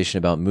conversation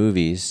about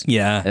movies.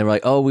 Yeah. And we're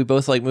like, oh, we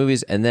both like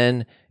movies. And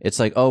then it's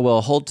like, oh,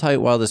 well, hold tight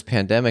while this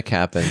pandemic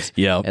happens.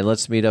 Yeah. And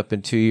let's meet up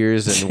in 2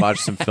 years and watch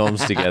some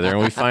films together. And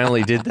we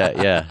finally did that.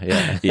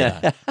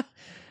 Yeah.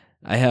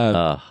 I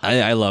have.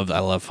 I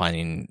love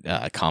finding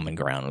common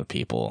ground with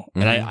people,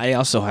 and I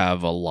also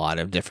have a lot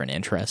of different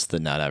interests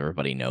that not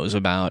everybody knows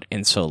about,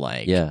 and so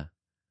like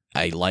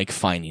I like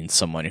finding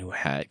someone who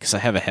because I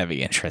have a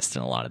heavy interest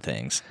in a lot of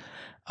things,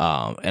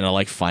 And I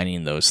like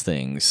finding those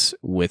things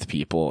with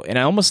people. And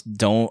I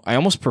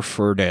almost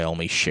prefer to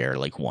only share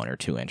like one or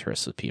two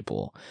interests with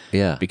people.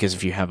 Yeah. Because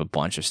if you have a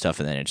bunch of stuff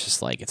and then it's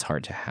just like, it's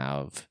hard to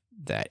have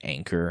that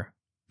anchor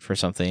for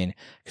something.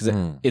 Because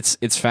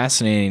it's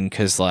fascinating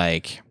because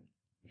like,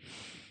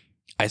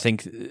 I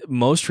think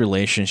most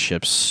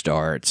relationships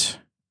start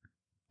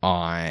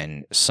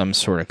on some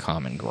sort of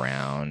common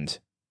ground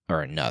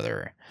or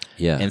another.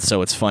 Yeah. And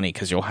so it's funny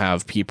because you'll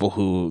have people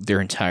who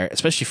their entire,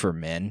 especially for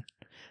men,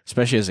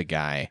 especially as a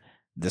guy,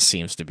 this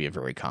seems to be a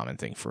very common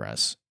thing for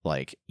us.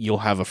 Like you'll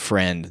have a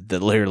friend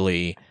that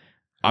literally,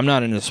 I'm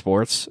not into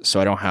sports, so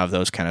I don't have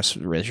those kind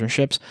of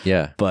relationships.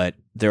 Yeah. But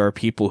there are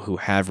people who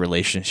have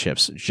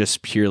relationships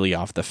just purely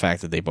off the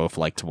fact that they both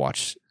like to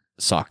watch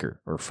soccer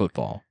or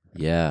football.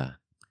 Yeah.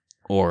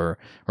 Or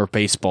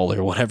baseball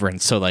or whatever.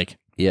 And so like,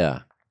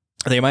 yeah.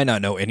 They might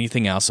not know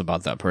anything else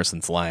about that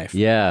person's life.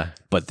 Yeah.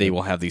 But they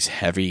will have these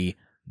heavy,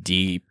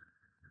 deep,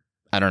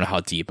 I don't know how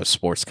deep a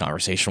sports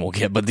conversation will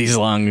get, but these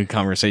long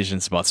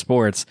conversations about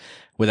sports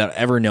without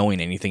ever knowing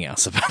anything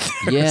else about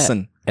the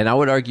person. And I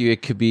would argue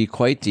it could be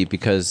quite deep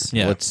because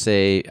let's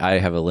say I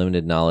have a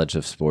limited knowledge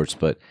of sports,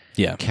 but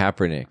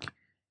Kaepernick,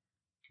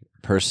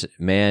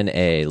 man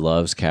A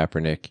loves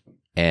Kaepernick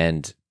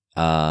and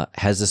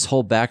has this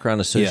whole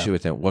background associated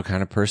with him. What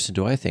kind of person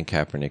do I think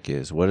Kaepernick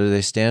is? What do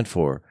they stand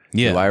for?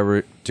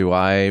 Yeah. Do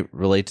I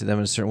relate to them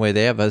in a certain way?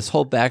 They have this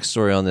whole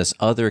backstory on this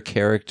other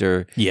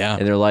character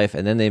in their life,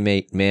 and then they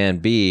make man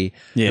B,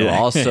 who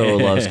also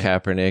loves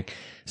Kaepernick.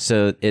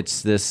 So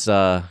it's this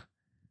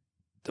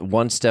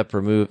one step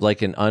removed,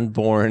 like an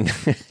unborn,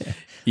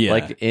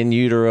 like in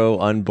utero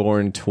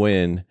unborn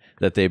twin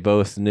that they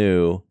both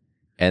knew,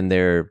 and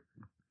they're,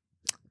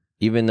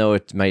 even though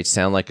it might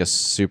sound like a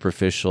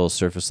superficial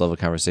surface level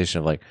conversation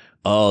of like,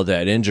 oh,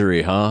 that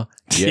injury, huh?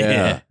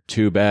 Yeah,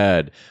 too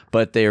bad.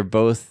 But they're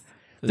both,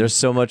 there's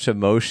so much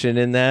emotion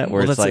in that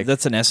where it's like,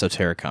 that's an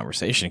esoteric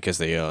conversation because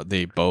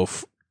they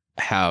both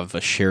have a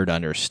shared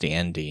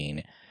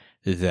understanding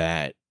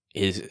that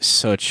is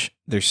such,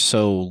 there's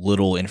so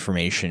little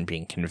information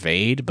being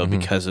conveyed, but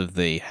because of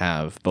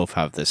both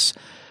have this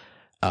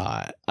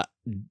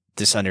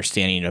this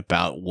understanding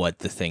about what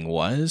the thing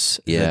was,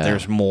 that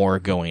there's more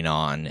going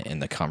on in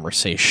the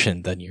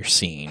conversation than you're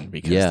seeing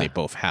because they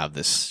both have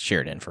this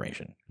shared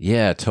information.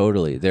 Yeah,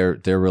 totally.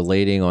 They're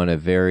relating on a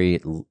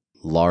very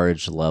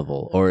large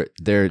level, or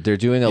they're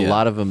doing a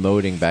lot of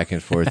emoting back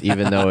and forth,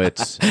 even though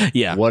it's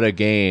what a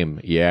game.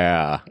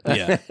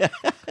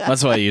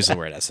 That's why I use the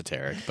word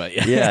esoteric, but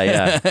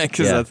because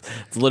that's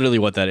literally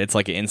what that. It's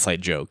like an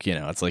inside joke, you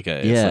know. It's like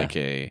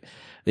a.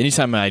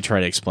 Anytime I try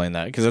to explain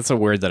that, because that's a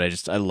word that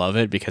I love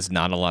it because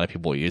not a lot of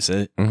people use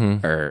it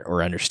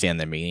or understand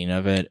the meaning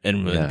of it,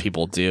 and when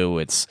people do,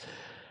 it's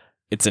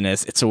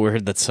a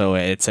word that's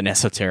it's an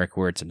esoteric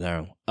word to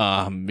know,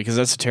 because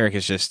esoteric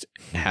is just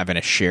having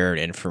a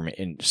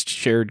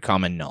shared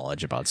common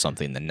knowledge about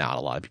something that not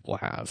a lot of people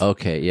have.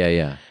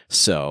 Okay,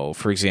 So,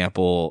 for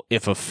example,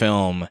 if a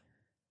film.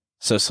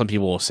 So some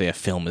people will say a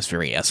film is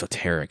very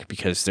esoteric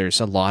because there's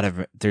a lot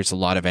of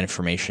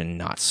information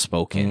not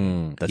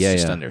spoken that's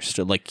just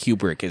understood. Like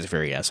Kubrick is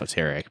very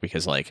esoteric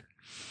because like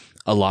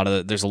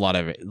there's a lot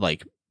of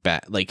like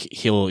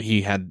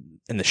he had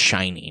in The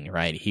Shining,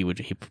 right? He had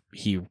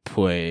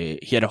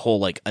a whole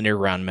like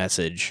underground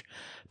message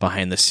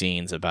behind the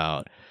scenes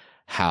about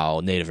how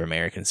Native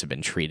Americans have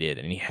been treated,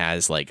 and he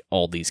has like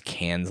all these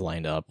cans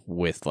lined up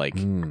with like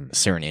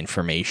certain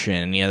information,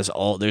 and there's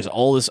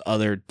all this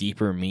other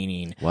deeper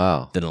meaning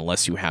that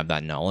unless you have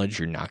that knowledge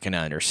you're not going to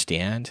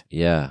understand.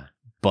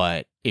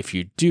 But if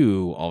you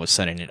do, all of a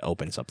sudden it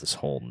opens up this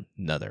whole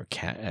another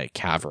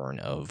cavern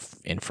of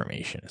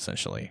information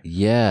essentially.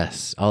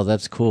 Oh,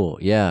 that's cool.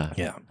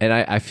 And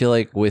I feel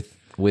like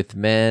with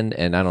men,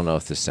 and I don't know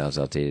if this sounds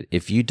outdated,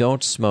 if you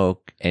don't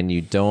smoke and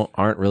you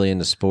aren't really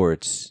into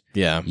sports,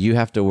 you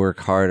have to work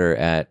harder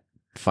at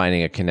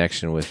finding a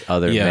connection with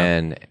other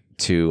men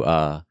to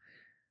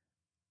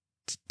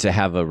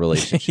have a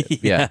relationship.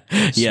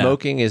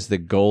 Smoking is the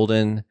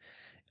golden,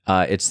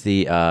 it's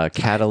the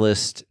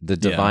catalyst, the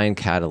divine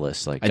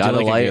catalyst. Like, I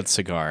do like a good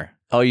cigar.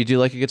 Oh, you do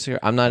like a good cigar?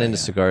 I'm not into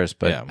cigars,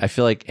 but I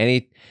feel like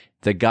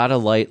the gotta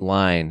light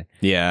line,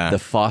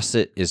 the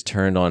faucet is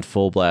turned on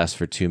full blast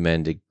for two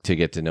men to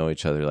get to know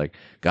each other. Like,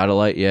 gotta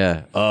light,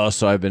 oh,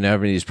 so I've been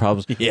having these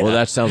problems. Well,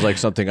 that sounds like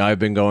something I've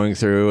been going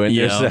through. And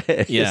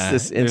it's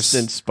this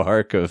instant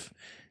spark of...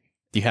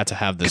 You have to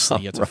have this, you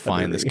have to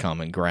find this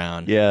common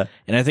ground. And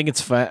I think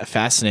it's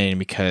fascinating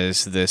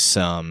because this,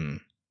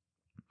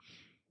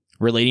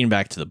 relating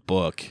back to the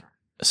book,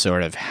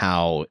 sort of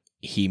how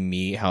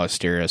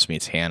Asterios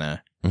meets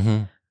Hannah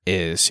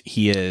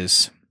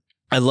is...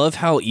 I love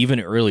how even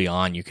early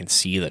on you can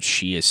see that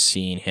she is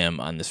seeing him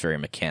on this very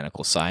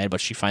mechanical side, but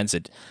she finds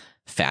it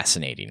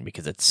fascinating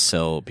because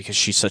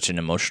she's such an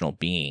emotional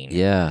being.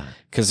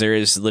 Because there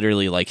is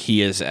literally like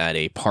he is at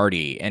a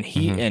party and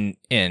he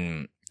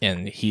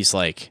and he's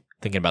like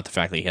thinking about the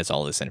fact that he has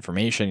all this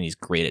information. He's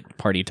great at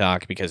party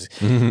talk because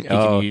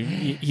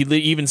he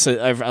even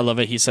said, I love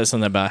it. He says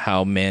something about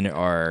how men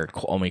are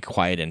only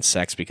quiet in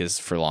sex because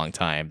for a long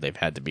time they've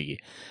had to be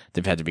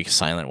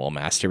silent while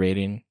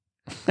masturbating.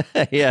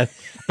 Yeah,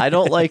 I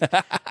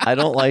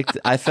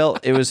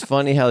felt it was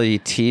funny how he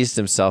teased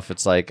himself.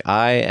 It's like,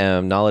 I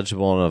am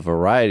knowledgeable in a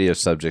variety of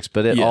subjects,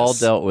 but it all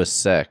dealt with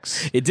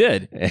sex. It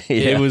did. Yeah.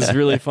 It was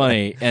really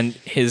funny. And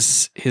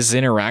his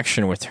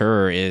interaction with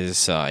her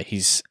is I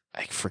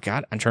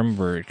forgot. I'm trying to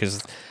remember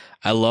because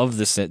I love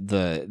this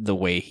the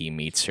way he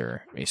meets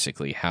her.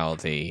 Basically, how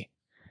they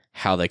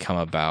come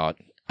about.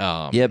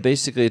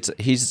 Basically,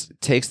 he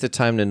takes the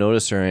time to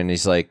notice her, and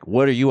he's like,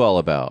 "What are you all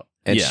about?"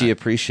 And she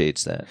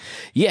appreciates that.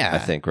 Yeah, I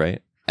think,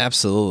 right?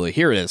 Absolutely.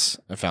 Here it is.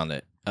 I found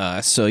it. He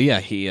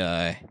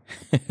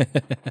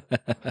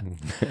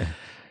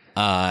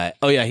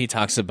he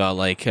talks about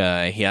like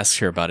he asks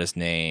her about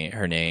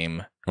her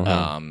name,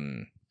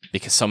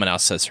 because someone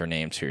else says her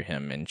name to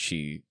him, and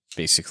she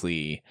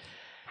basically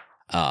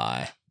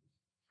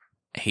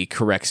she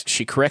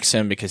corrects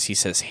him because he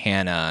says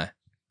Hannah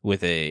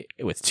with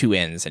two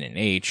N's and an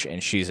H,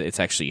 and it's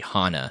actually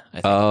Hana. I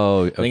think.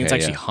 I think it's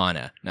actually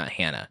Hana, not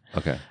Hannah.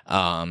 Okay.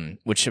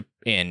 Which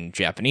in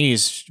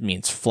Japanese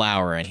means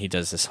flower, and he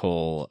does this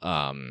whole.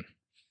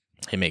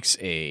 He makes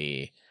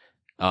a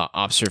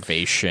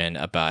observation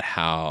about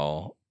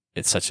how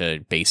it's such a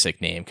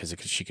basic name because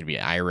she could be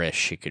Irish,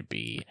 she could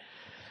be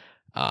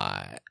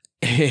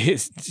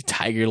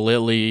Tiger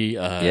Lily.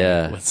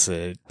 What's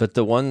it? But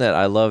the one that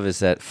I love is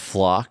that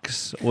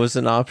Phlox was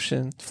an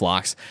option.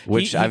 Phlox,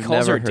 which I've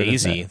calls never her heard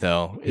Daisy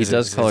though. He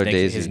does call her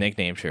Daisy. His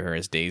nickname to her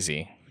is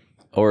Daisy.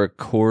 Or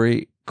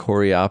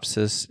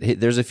Coreopsis.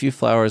 There's a few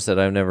flowers that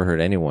I've never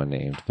heard anyone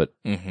named, but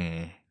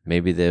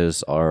maybe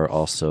those are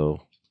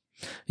also.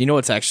 You know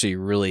what's actually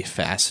really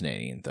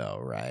fascinating though,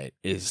 right?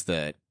 Is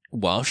that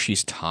while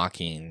she's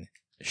talking,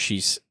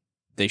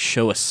 they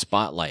show a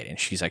spotlight, and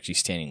she's actually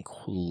standing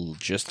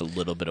just a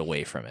little bit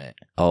away from it.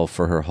 Oh,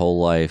 for her whole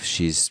life,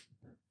 she's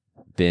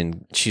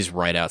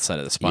right outside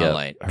of the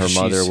spotlight. Her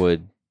mother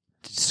would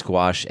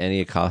squash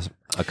any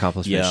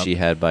accomplishment she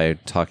had by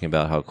talking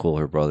about how cool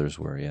her brothers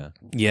were. Yeah.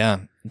 Yeah.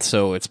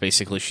 So it's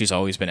basically she's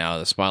always been out of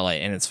the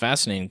spotlight, and it's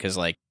fascinating because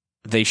like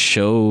they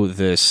show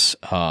this.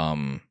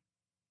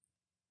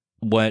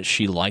 What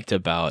she liked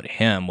about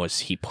him was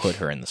he put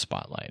her in the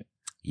spotlight.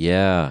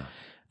 Yeah.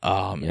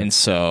 And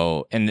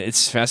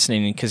it's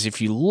fascinating because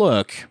if you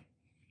look,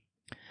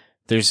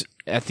 there's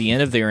at the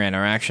end of their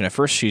interaction, at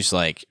first she's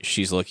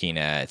looking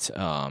at,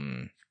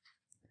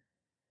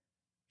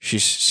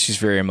 she's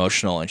very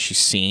emotional, and she's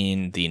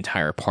seen the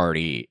entire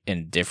party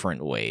in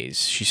different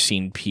ways. She's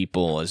seen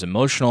people as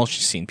emotional.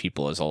 She's seen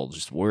people as all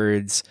just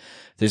words.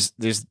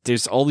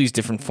 There's all these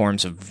different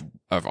forms of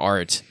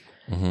art.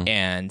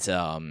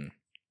 And,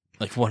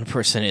 like one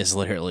person is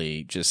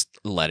literally just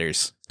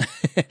letters.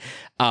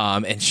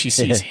 And she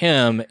sees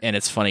him, and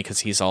it's funny because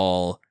he's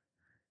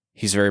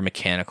very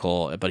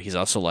mechanical, but he's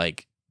also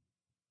like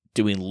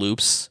doing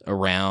loops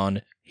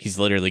around. He's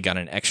literally got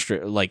an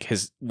extra, like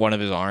one of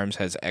his arms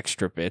has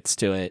extra bits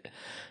to it.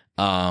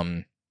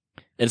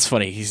 It's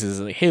funny. He says,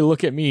 like, "Hey,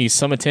 look at me.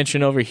 Some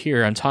attention over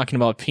here. I'm talking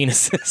about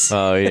penises."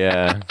 Oh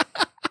yeah.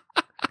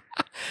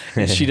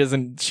 And she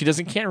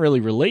can't really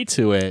relate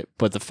to it,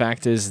 but the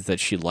fact is that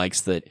she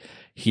likes that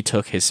he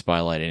took his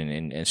spotlight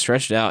and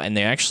stretched it out, and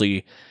they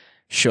actually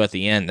show at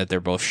the end that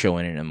they're both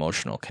showing an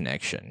emotional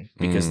connection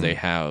because they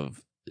have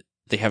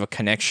a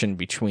connection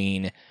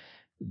between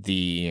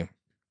they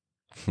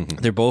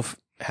both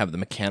have the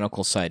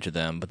mechanical side to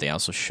them, but they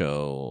also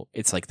show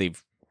it's like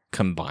they've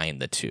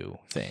combined the two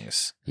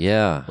things.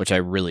 Yeah, which I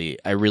really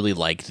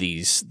like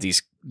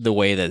the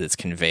way that it's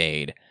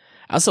conveyed.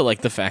 I also like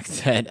the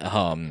fact that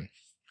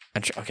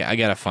I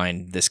gotta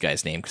find this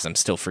guy's name because I'm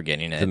still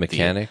forgetting it. The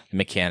mechanic? The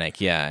mechanic,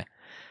 yeah.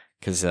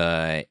 Because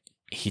I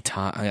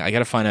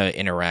gotta find an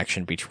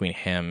interaction between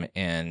him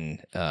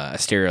and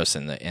Asterios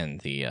and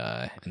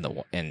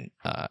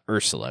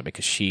Ursula,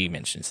 because she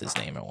mentions his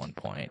name at one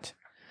point.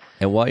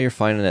 And while you're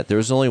finding that, there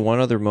was only one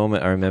other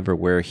moment I remember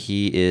where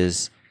he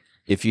is,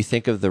 if you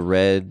think of the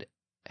red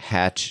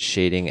hatch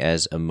shading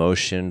as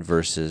emotion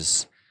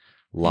versus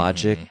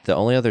logic, the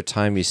only other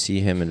time you see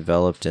him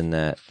enveloped in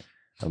that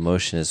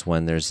emotion is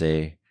when there's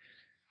a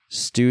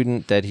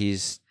student that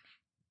he's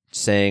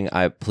saying,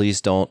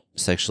 please don't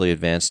sexually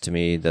advance to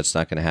me. That's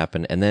not going to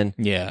happen. And then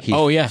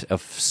a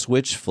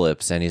switch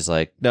flips and he's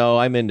like, no,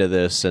 I'm into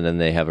this. And then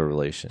they have a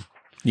relation.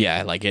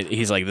 Yeah, like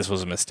he's like, this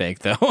was a mistake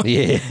though.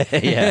 Yeah.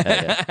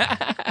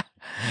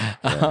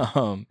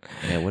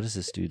 What is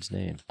this dude's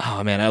name?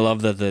 Oh man, I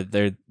love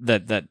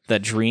that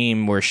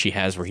dream where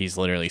he's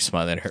literally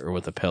smothered her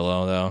with a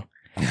pillow though.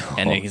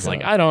 And then he's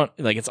like, I don't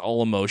like, it's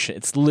all emotion.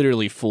 It's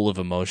literally full of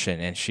emotion.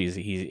 And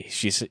he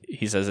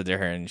says it to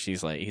her, and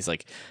he's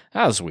like,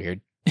 that was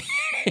weird.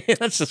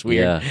 That's just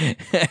weird.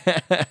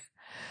 Yeah.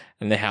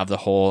 And they have the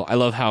whole. I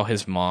love how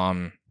his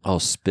mom.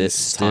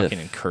 Stiff. Talking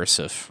in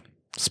cursive.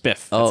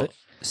 Spiff. That's it.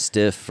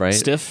 Stiff, right?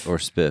 Stiff or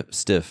spiff.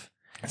 Stiff.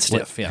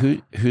 Stiff, yeah.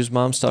 Whose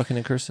mom's talking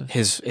in cursive?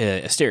 His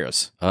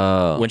Asterios.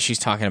 Oh. When she's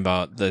talking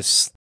about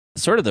this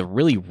sort of the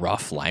really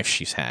rough life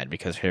she's had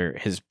because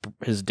his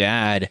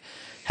dad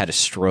had a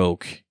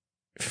stroke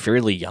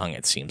fairly young,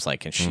 it seems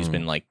like, and she's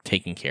been like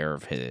taking care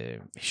of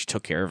him. She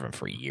took care of him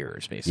for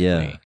years,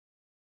 basically.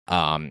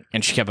 Yeah.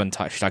 And she kept on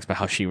she talks about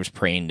how she was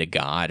praying to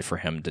God for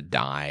him to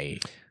die.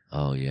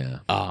 Oh yeah.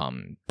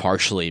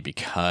 Partially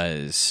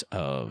because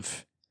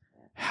of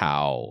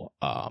how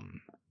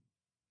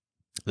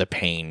the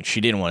pain, she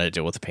didn't want to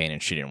deal with the pain,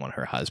 and she didn't want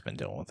her husband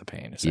dealing with the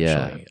pain,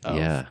 essentially.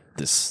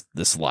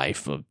 This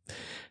life of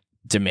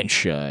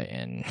dementia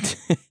and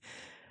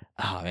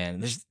oh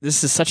man,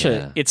 this is such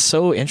it's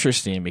so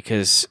interesting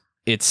because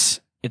it's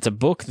a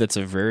book that's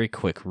a very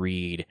quick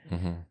read.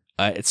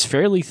 It's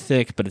fairly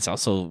thick, but it's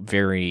also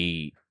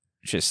very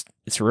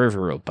it's very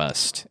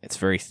robust. It's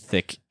very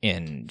thick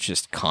in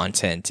just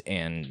content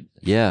and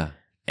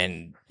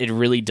it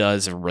really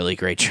does a really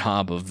great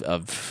job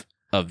of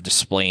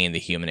displaying the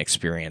human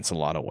experience in a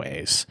lot of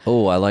ways.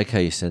 Oh, I like how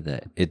you said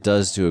that. It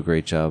does do a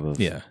great job of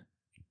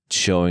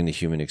showing the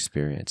human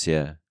experience.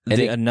 Yeah. And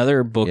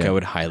another book I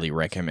would highly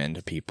recommend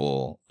to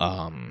people,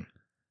 and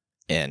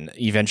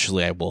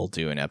eventually I will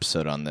do an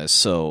episode on this.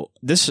 So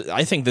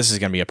I think this is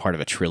going to be a part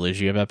of a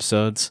trilogy of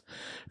episodes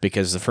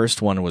because the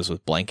first one was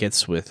with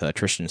Blankets with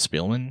Tristan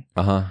Spielman,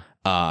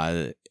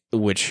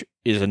 which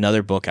is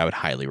another book I would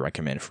highly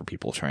recommend for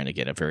people trying to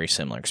get a very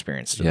similar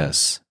experience to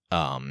this.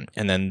 And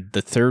then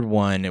the third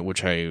one,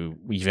 which I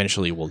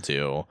eventually will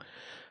do.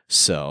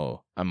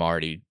 So I'm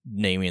already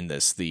naming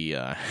this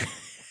the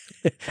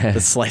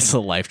Slice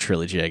of Life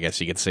trilogy, I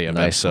guess you could say, of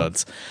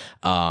episodes.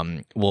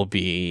 Will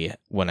be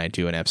when I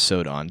do an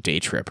episode on Day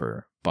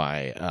Tripper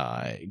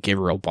by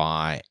Gabriel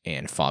Ba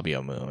and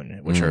Fabio Moon,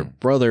 which are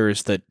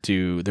brothers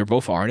they're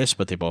both artists,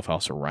 but they both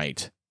also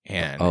write.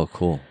 And oh,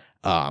 cool.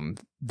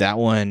 That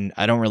one,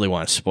 I don't really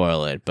want to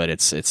spoil it, but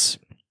it's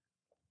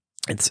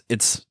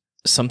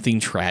something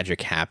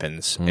tragic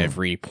happens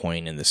every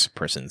point in this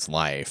person's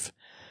life.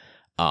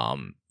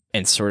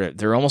 And sort of,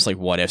 they're almost like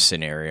what if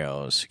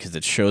scenarios because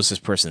it shows this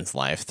person's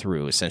life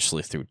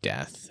essentially through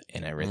death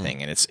and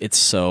everything. And it's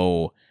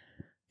so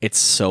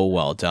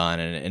well done.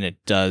 And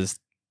it does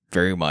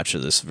very much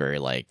of this very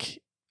like,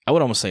 I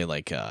would almost say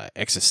like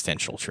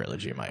existential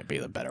trilogy might be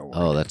the better word.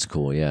 Oh, that's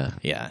cool. Yeah.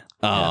 Yeah.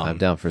 I'm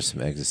down for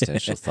some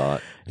existential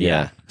thought.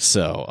 Yeah.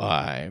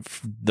 So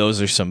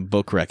those are some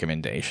book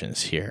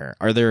recommendations here.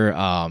 Are there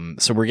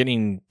so we're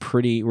getting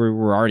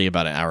we're already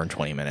about an hour and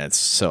 20 minutes.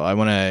 So I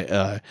want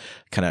to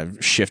kind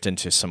of shift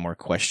into some more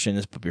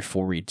questions, but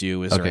before we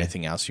do, is there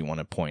anything else you want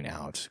to point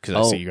out? Cuz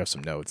I see you have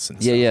some notes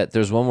and stuff. Yeah,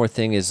 there's one more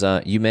thing is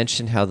you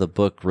mentioned how the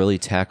book really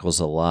tackles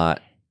a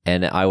lot,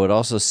 and I would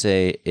also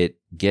say it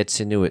gets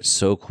into it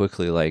so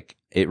quickly, like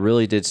it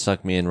really did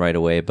suck me in right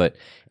away,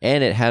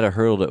 and it had a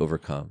hurdle to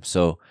overcome.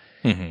 So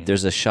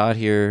there's a shot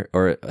here,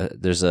 or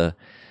there's a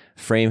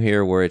frame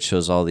here where it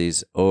shows all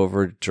these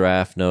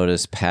overdraft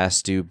notice,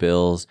 past due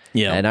bills.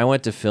 Yeah. And I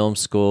went to film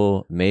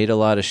school, made a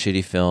lot of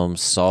shitty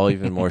films, saw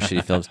even more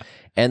shitty films.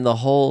 And the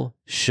whole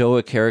show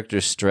a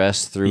character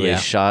stress through a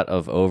shot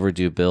of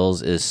overdue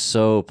bills is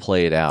so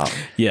played out.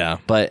 Yeah.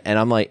 And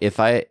I'm like, if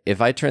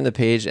I turn the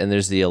page and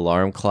there's the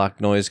alarm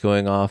clock noise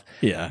going off,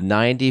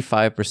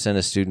 95%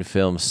 of student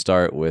films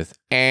start with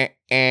that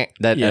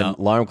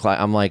alarm clock.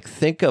 I'm like,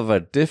 think of a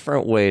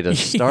different way to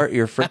start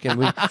your freaking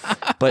movie.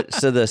 But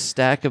so the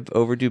stack of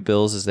overdue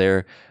bills is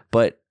there.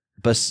 But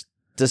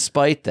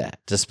despite that,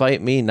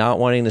 despite me not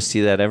wanting to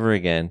see that ever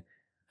again,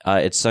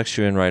 it sucks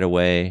you in right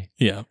away.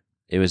 Yeah.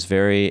 It was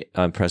very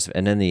impressive.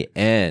 And then the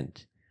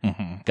end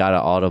got an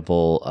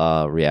audible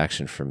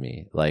reaction from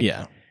me. Like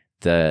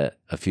a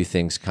few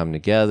things come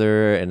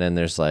together, and then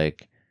there's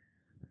like,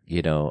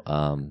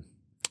 a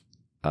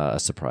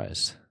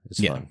surprise.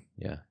 It's fun.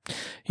 Yeah.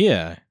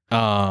 Yeah.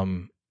 Are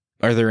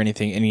there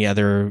anything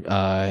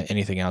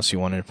else you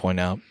wanted to point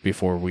out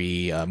before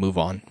we move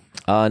on?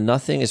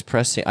 Nothing is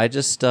pressing. I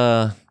just,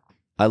 I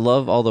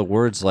love all the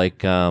words like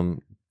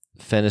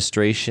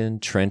fenestration,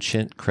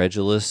 trenchant,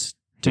 credulous,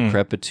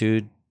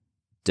 decrepitude,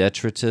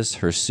 detritus,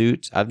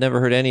 hirsute. I've never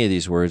heard any of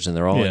these words, and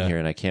they're all in here,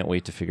 and I can't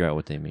wait to figure out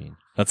what they mean.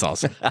 That's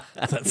awesome.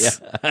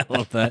 I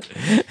love that.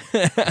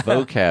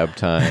 Vocab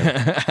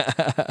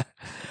time.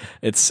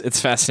 It's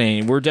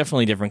fascinating. We're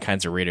definitely different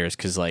kinds of readers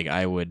because, like,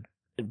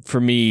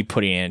 for me,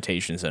 putting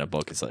annotations in a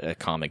book is like a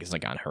comic is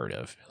like unheard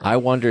of. I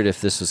wondered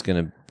if this was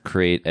going to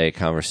create a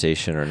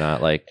conversation or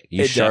not. Like,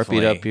 you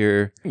Sharpied up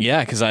your...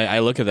 Yeah, because I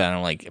look at that and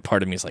I'm like,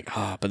 part of me is like,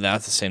 but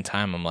at the same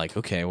time, I'm like,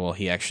 okay, well,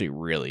 he actually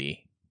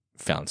really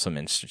found some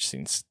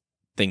interesting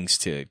things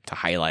to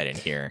highlight in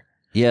here.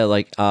 Yeah,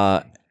 like,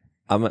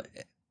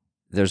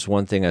 there's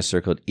one thing I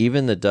circled.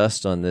 Even the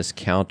dust on this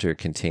counter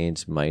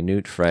contains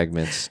minute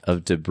fragments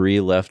of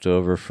debris left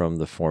over from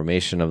the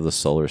formation of the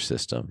solar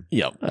system.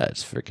 Yep.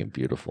 That's freaking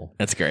beautiful.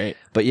 That's great.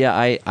 But yeah,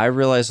 I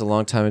realized a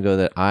long time ago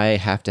that I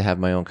have to have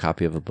my own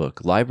copy of a book.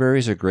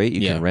 Libraries are great.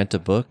 You can rent a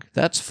book.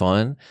 That's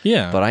fun.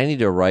 Yeah. But I need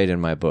to write in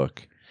my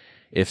book.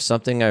 if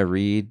something I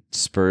read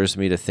spurs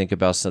me to think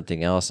about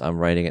something else, I'm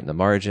writing it in the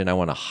margin. I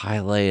want to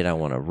highlight, I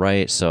want to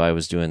write. So I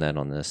was doing that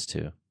on this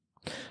too.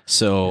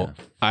 So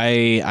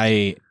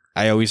I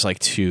always like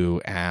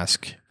to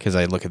ask, because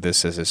I look at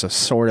this as a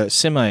sort of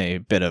semi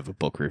bit of a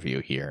book review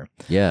here.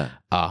 Yeah.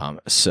 And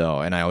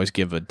I always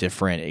give a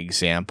different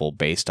example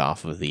based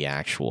off of the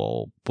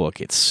actual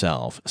book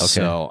itself. Okay.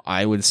 So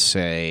I would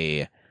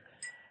say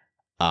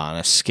on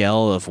a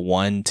scale of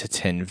 1 to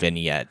 10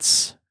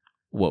 vignettes,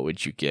 what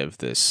would you give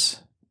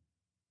this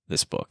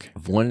book?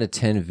 1 to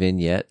 10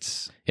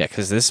 vignettes. Yeah,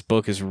 because this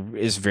book is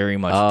very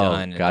much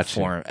done in the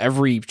form.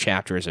 Every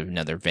chapter is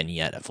another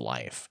vignette of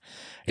life.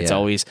 It's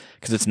always,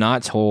 because it's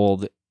not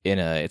told in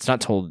a.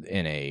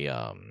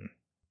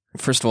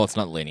 First of all, it's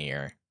not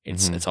linear.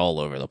 It's all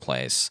over the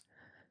place.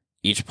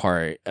 Each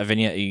part, a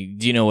vignette.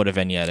 Do you know what a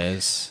vignette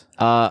is?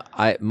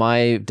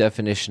 My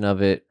definition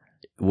of it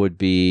would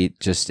be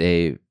just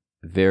a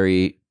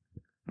very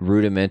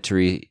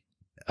rudimentary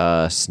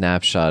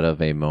snapshot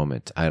of a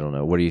moment. I don't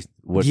know. What do you?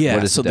 What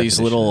is so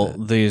the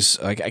these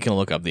I can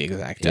look up the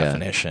exact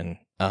definition.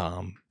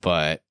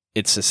 But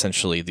it's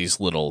essentially these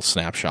little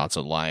snapshots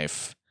of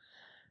life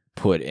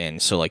put in.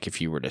 So like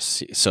if you were to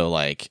see, so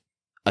like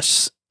a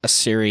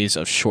series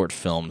of short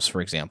films,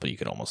 for example, you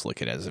could almost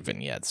look at it as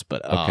vignettes.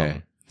 But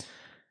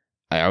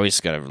I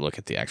always got to look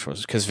at the actual,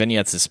 because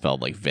vignettes is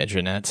spelled like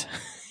Viginette.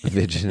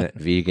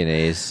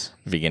 Veganese.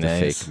 The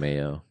fake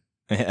mayo.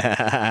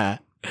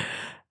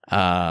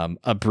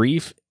 A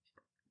brief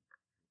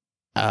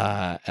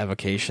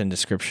evocation,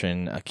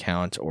 description,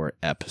 account, or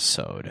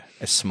episode.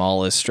 A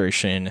small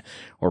illustration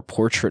or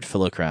portrait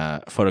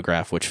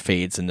photograph which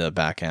fades into the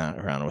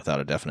background without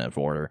a definite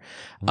order.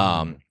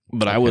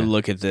 But I would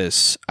look at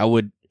this. I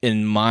would,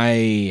 in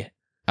my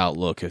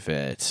outlook of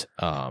it,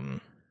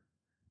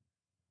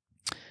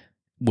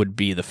 would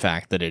be the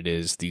fact that it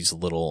is these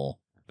little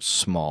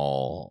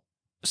small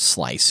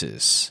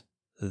slices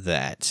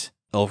that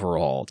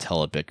overall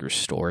tell a bigger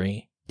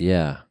story.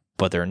 Yeah.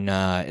 But they're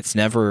not, it's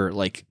never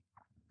like,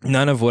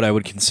 none of what I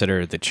would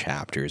consider the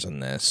chapters in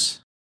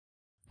this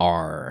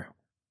are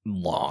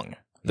long.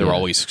 They're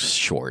always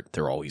short.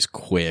 They're always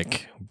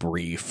quick,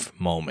 brief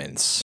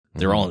moments.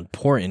 They're all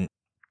important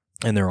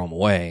in their own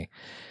way,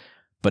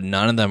 but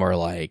none of them are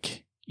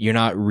like, you're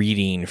not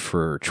reading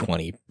for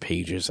 20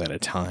 pages at a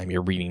time.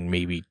 You're reading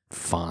maybe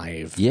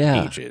 5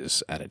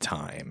 pages at a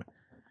time.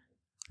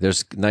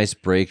 There's nice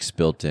breaks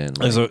built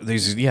in.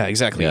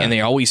 Exactly. Yeah. And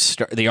they always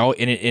start.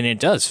 And it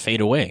does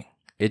fade away.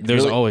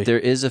 There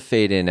is a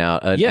fade in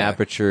out, an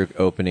aperture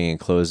opening and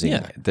closing.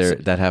 Yeah.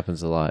 That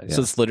happens a lot. Yeah.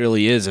 So this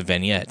literally is a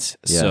vignette.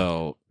 Yeah.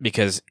 So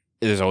because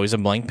there's always a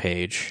blank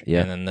page,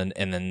 and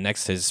then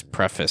next is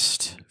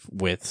prefaced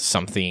with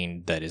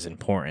something that is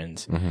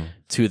important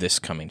to this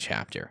coming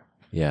chapter.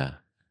 Yeah.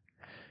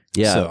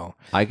 Yeah. So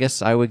I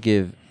guess I would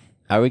give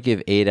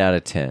 8 out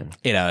of 10.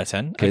 8 out of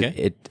 10.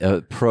 Okay.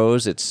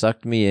 Prose, it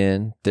sucked me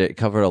in. It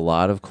covered a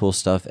lot of cool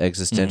stuff: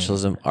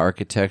 existentialism,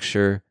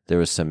 architecture. There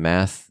was some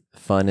math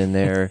fun in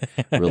there,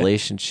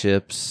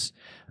 relationships,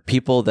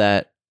 people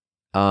that,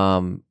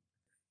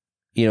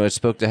 it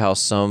spoke to how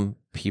some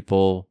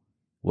people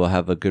will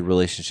have a good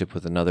relationship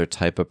with another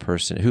type of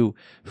person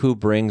who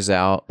brings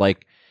out,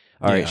 like,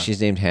 all right,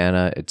 she's named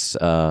Hannah. It's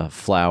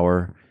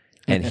Flower,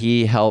 and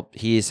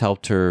he's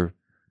helped her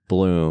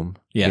bloom.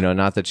 Yeah.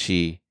 Not that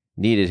she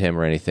needed him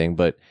or anything,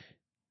 but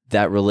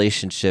that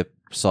relationship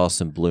saw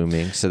some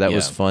blooming. So that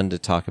was fun to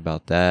talk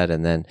about that.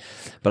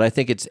 But I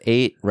think it's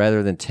 8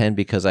 rather than 10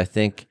 because I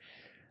think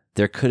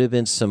there could have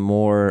been some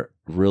more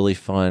really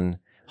fun,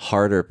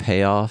 harder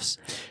payoffs.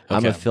 Okay.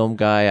 I'm a film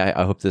guy.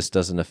 I hope this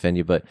doesn't offend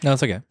you, but no,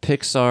 it's okay.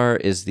 Pixar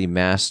is the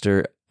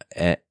master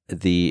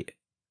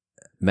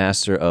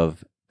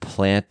of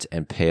plant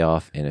and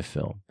payoff in a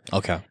film.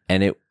 Okay.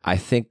 And I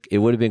think it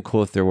would have been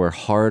cool if there were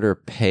harder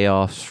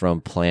payoffs from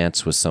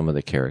plants with some of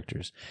the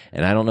characters.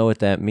 And I don't know what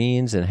that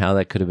means and how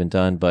that could have been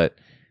done, but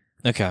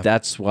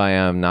that's why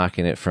I'm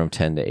knocking it from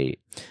 10 to 8.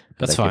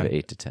 That's fine. Give it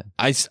 8 to 10.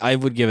 I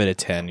would give it a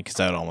 10 because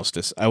I would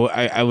almost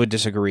I would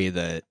disagree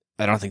that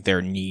I don't think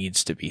there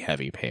needs to be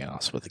heavy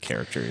payoffs with the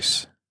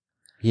characters.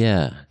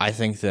 Yeah. I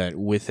think that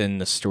within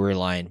the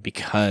storyline,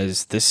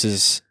 because this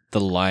is the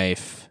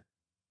life,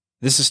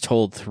 this is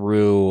told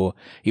through,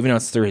 even though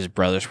it's through his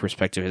brother's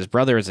perspective, his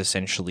brother is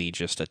essentially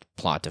just a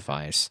plot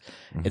device.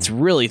 Mm-hmm. It's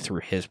really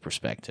through his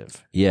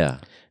perspective. Yeah.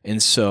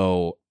 And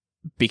so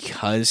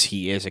because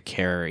he is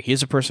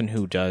a person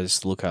who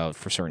does look out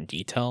for certain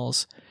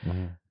details,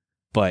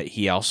 but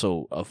he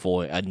also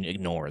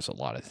ignores a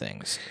lot of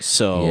things.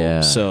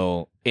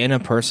 So in a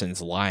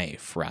person's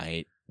life,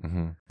 right?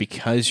 Mm-hmm.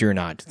 Because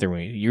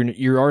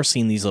you are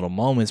seeing these little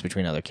moments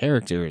between other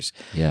characters.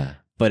 Yeah.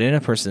 But in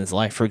a person's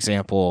life, for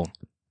example,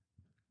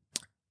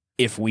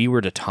 if we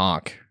were to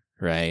talk,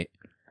 right,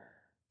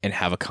 and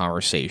have a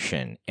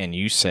conversation, and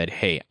you said,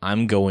 "Hey,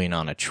 I'm going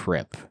on a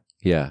trip."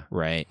 Yeah.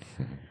 Right.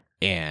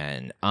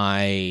 And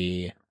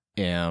I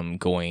am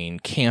going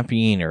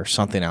camping or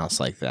something else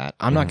like that.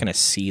 I'm not going to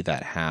see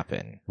that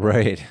happen.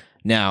 Right.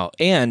 Now,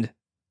 and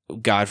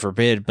God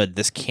forbid, but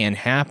this can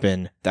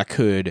happen. That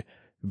could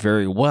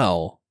very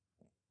well,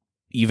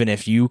 even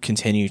if you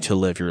continue to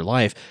live your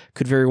life,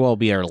 could very well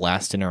be our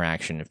last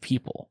interaction of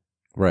people.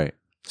 Right.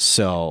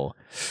 So,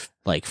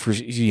 like, for,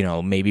 you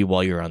know, maybe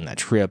while you're on that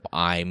trip,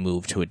 I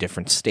move to a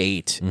different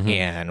state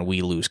and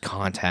we lose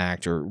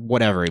contact or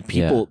whatever.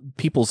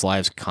 People's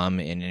lives come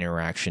in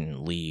interaction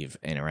and leave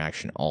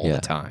interaction all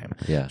the time.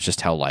 Yeah. It's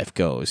just how life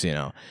goes, you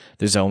know.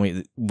 There's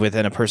only,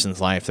 within a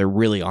person's life, there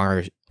really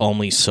are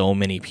only so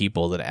many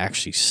people that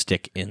actually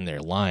stick in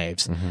their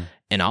lives.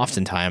 And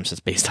oftentimes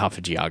it's based off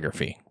of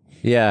geography.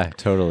 Yeah,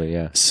 totally.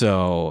 Yeah.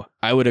 So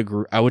I would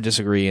agree. I would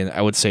disagree, and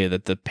I would say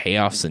that the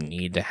payoffs that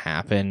need to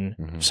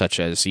happen, such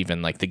as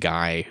even like the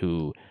guy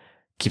who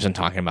keeps on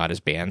talking about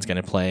his band's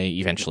going to play,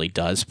 eventually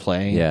does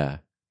play. Yeah.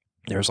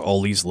 There's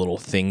all these little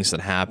things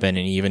that happen,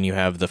 and even you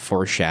have the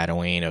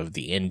foreshadowing of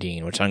the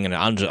ending, which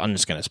I'm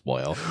just gonna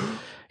spoil.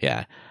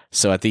 Yeah.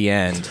 So at the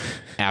end,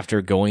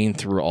 after going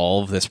through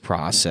all of this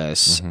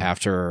process,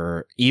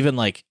 after even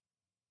like.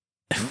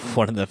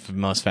 One of the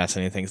most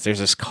fascinating things, there's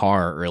this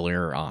car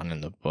earlier on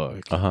in the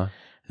book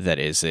that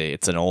is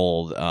it's an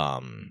old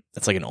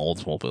it's like an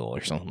Oldsmobile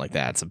or something like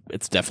that.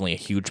 It's definitely a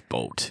huge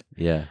boat.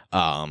 Yeah.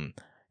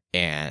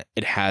 And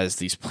it has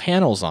these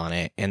panels on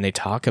it, and they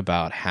talk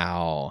about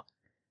how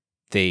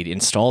they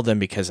installed them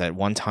because at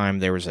one time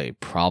there was a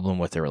problem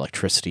with their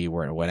electricity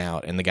where it went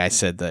out, and the guy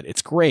said that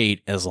it's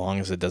great as long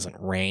as it doesn't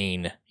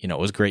rain. You know,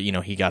 it was great. You know,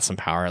 he got some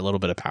power, a little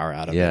bit of power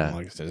out of it as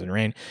long as it doesn't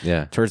rain.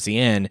 Yeah. Towards the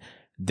end,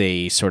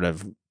 they sort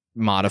of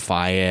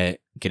modify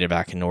it, get it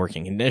back in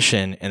working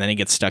condition, and then he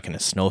gets stuck in a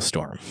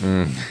snowstorm.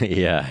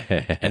 Yeah.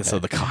 And so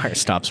the car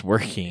stops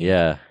working.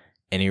 Yeah.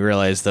 And you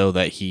realize though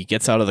that he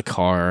gets out of the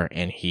car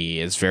and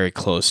he is very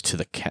close to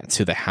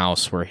the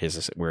house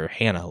where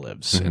Hannah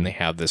lives, and they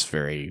have this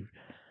very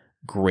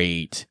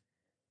great,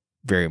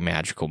 very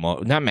magical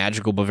not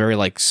magical, but very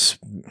like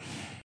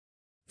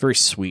very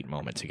sweet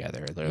moment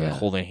together. They're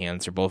holding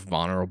hands. They're both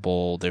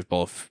vulnerable.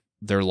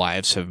 Their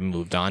lives have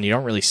moved on. You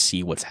don't really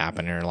see what's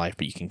happened in her life,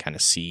 but you can kind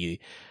of see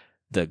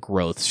the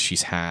growth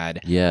she's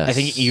had. Yes. I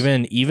think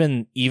even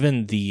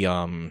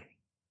the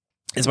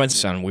this might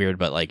sound weird,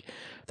 but like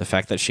the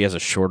fact that she has a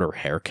shorter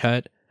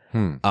haircut,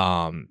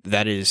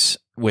 that is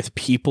with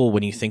people,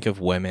 when you think of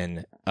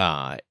women,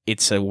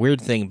 it's a weird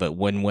thing, but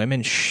when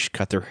women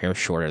cut their hair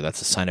shorter,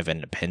 that's a sign of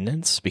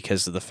independence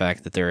because of the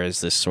fact that there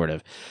is this sort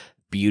of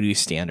beauty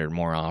standard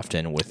more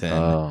often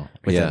within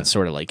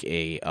sort of like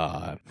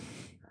a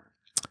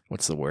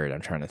what's the word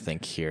I'm trying to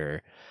think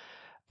here?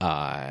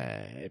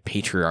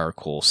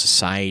 Patriarchal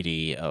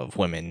society of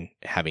women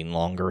having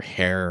longer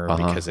hair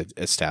because it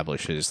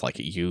establishes like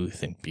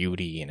youth and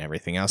beauty and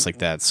everything else like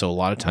that. So a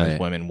lot of times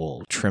women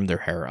will trim their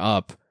hair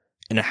up,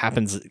 and it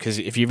happens because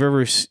if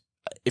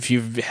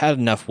you've had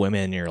enough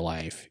women in your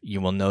life, you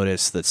will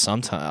notice that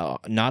sometimes,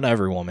 not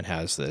every woman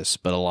has this,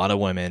 but a lot of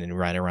women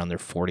right around their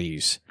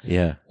 40s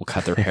will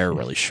cut their hair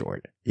really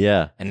short.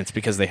 Yeah. And it's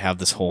because they have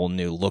this whole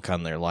new look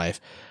on their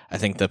life. I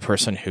think the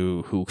person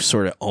who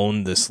sort of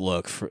owned this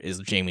look is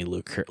Jamie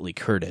Lee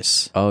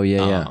Curtis. Oh,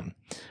 yeah.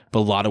 But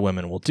a lot of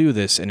women will do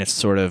this, and it's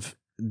sort of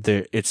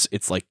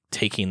it's like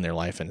taking their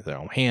life into their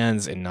own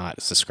hands and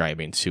not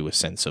subscribing to a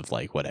sense of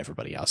like what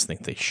everybody else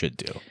think they should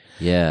do.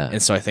 Yeah.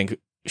 And so I think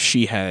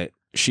she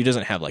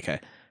doesn't have like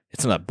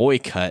it's not a boy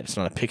cut, it's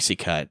not a pixie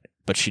cut,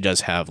 but she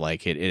does have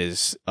like it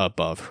is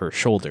above her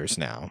shoulders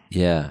now.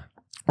 Yeah.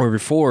 Or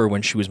before,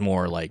 when she was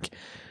more like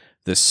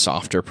this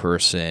softer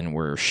person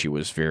where she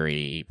was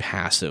very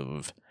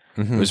passive,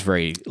 it was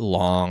very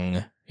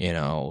long, you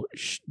know,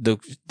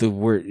 the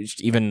word,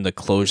 even the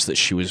clothes that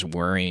she was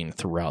wearing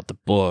throughout the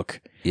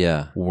book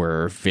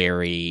were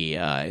very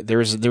there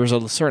was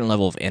a certain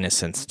level of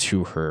innocence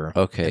to her.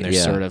 Okay. And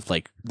there's sort of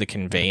like the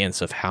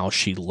conveyance of how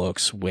she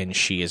looks when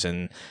she is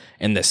in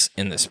this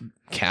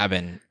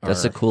cabin.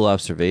 That's a cool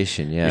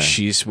observation. Yeah.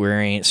 She's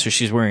wearing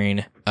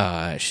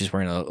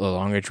a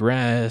longer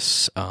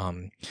dress.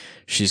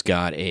 She's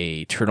got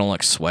a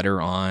turtleneck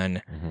sweater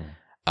on.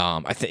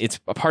 I think it's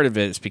a part of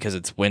it is because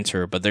it's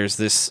winter, but there's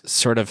this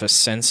sort of a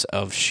sense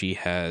of she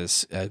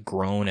has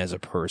grown as a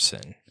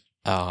person.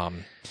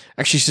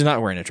 Actually, she's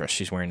not wearing a dress.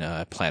 She's wearing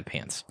plaid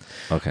pants.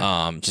 Okay.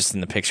 Just in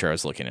the picture I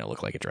was looking at, it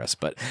looked like a dress,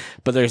 but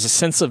there's a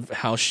sense of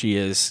how she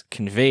is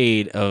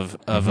conveyed of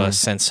a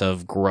sense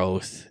of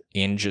growth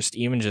in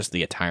even just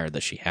the attire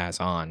that she has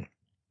on,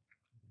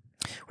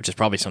 which is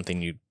probably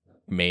something you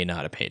may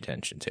not have paid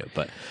attention to,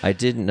 but I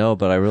didn't know,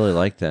 but I really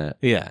like that.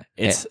 Yeah,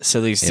 it's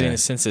so these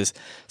senses.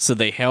 So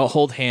they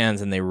hold hands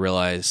and they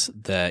realize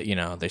that, you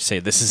know, they say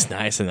this is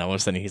nice, and all of a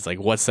sudden he's like,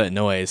 "What's that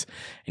noise?"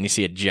 And you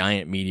see a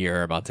giant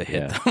meteor about to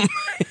hit them.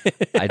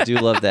 I do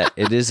love that.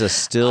 It is a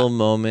still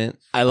moment.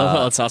 I love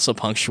how it's also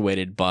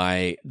punctuated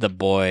by the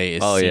boy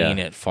is seeing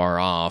it far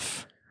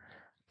off.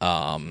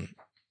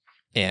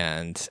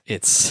 And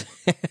it's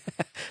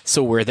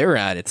so where they're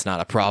at, it's not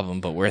a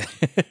problem, but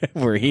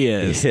where he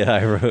is. Yeah,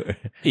 I wrote.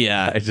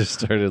 Yeah, I just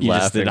started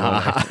laughing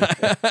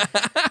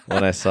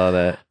when I saw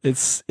that.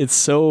 It's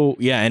so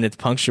and it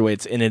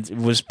punctuates, and it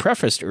was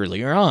prefaced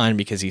earlier on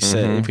because he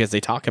said because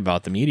they talk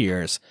about the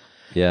meteors.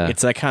 Yeah,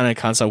 it's that kind of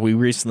concept. We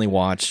recently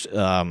watched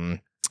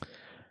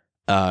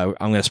I'm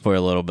going to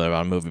spoil a little bit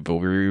about a movie, but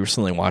we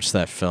recently watched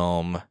that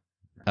film,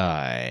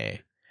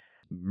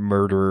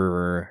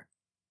 Murderer,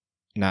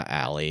 not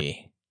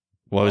Alley.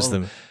 What was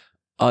the...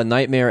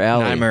 Nightmare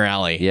Alley. Nightmare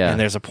Alley. Yeah. And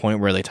there's a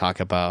point where they talk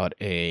about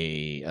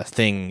a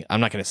thing.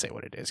 I'm not going to say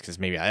what it is because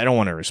maybe I don't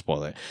want to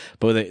spoil it.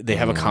 But they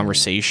have a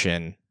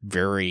conversation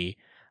very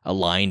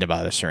aligned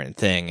about a certain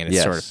thing. And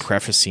it's sort of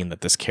prefacing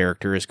that this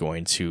character is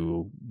going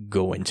to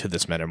go into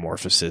this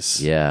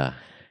metamorphosis. Yeah.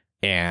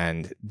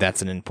 And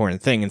that's an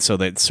important thing. And so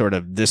that sort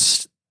of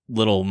this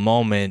little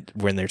moment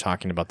when they're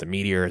talking about the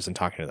meteors and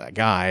talking to that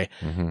guy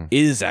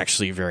is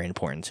actually very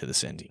important to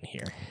this ending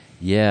here.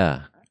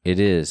 Yeah. It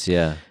is,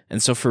 yeah.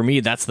 And so for me,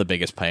 that's the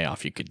biggest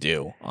payoff you could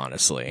do,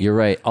 honestly. You're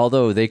right.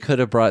 Although they could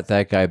have brought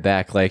that guy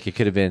back. Like, it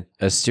could have been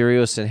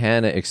Asterios and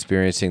Hannah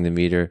experiencing the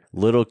meter,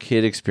 little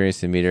kid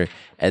experiencing the meter,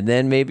 and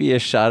then maybe a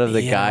shot of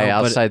the guy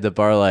outside the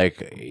bar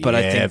like, but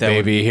I think that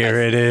baby, here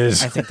it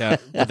is. I think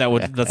that's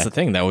the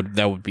thing.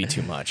 That would be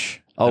too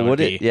much. Oh, would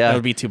it? Yeah. That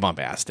would be too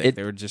bombastic.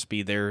 There would just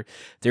be there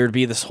would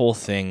be this whole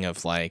thing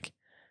of like,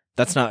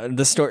 that's not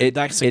the story.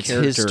 That's it's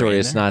his story.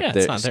 It's not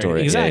their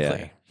story. Exactly.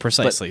 Yeah.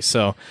 Precisely. But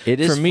so it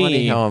is for me,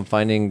 funny how I'm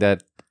finding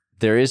that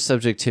there is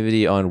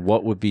subjectivity on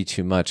what would be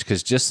too much.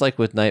 Because just like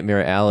with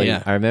Nightmare Alley,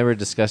 I remember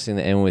discussing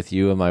the end with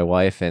you and my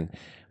wife, and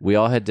we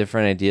all had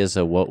different ideas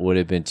of what would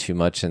have been too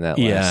much in that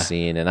last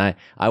scene. And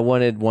I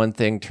wanted one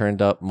thing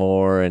turned up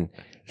more, and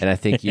I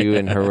think you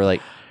and her were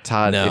like,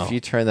 Todd, if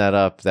you turn that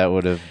up, that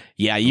would have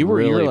you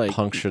were like,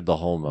 punctured the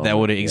whole moment. That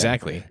would have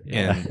exactly.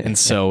 And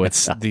so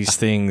it's these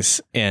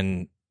things,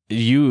 and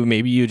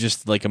you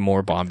just like a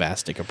more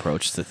bombastic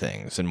approach to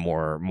things and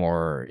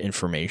more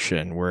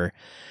information, where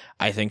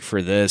I think for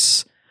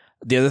this,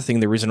 the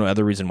other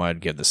reason why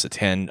I'd give this a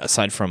 10,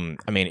 aside from,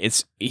 I mean, David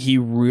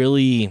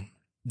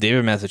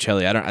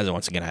Mazzucchelli,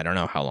 I don't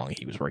know how long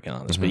he was working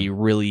on this, but he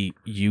really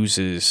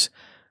uses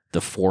the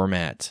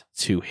format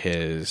to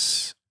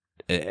his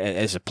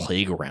as a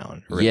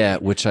playground. Really. Yeah,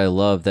 which I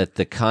love, that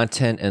the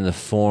content and the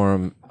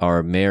form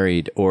are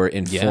married or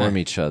inform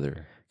each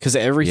other. Because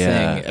everything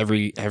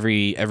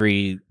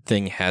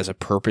has a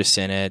purpose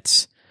in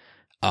it.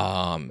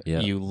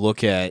 You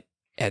look at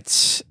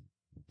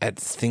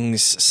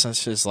things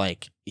such as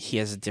like he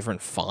has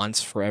different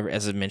fonts for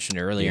as I mentioned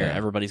earlier. Yeah.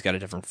 Everybody's got a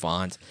different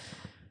font.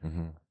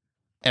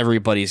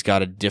 Everybody's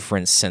got a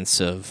different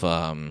sense of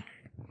not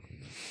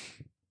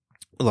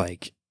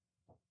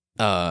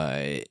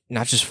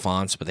just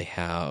fonts, but they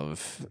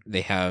have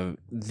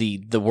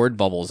the word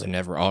bubbles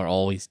are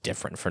always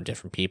different for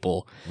different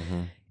people.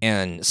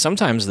 And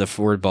sometimes the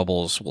word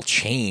bubbles will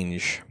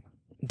change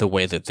the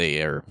way that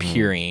they are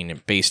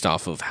appearing based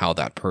off of how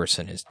that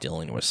person is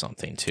dealing with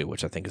something too,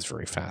 which I think is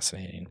very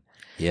fascinating.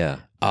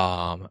 Yeah.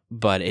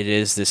 But it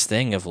is this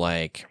thing of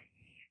like,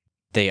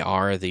 they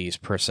are these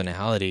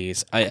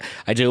personalities. I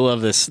do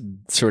love this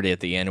sort of at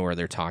the end where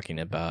they're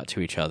talking to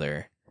each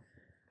other,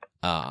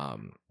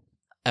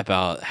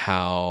 about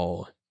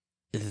how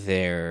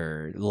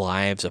their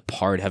lives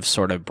apart have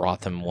sort of brought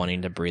them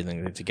wanting to breathe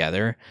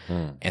together,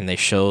 and they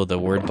show the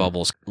word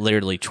bubbles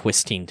literally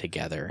twisting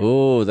together.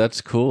 Oh, that's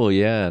cool.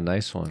 Yeah,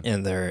 nice one.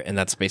 And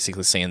that's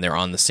basically saying they're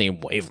on the same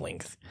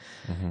wavelength.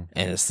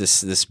 And it's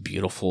this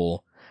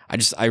beautiful.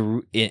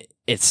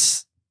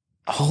 It's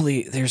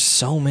holy. There's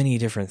so many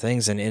different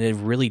things, and it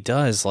really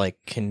does like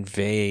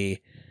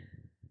convey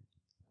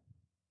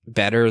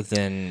better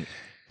than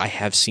I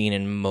have seen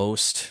in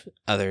most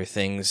other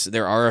things.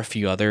 There are a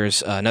few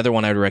others. Another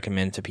one I would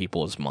recommend to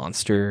people is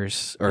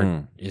Monsters,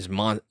 or is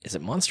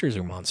it Monsters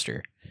or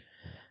Monster?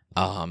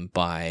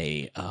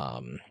 By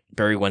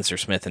Barry Windsor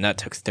Smith, and that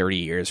took 30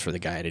 years for the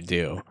guy to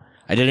do.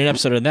 I did an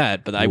episode of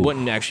that, but I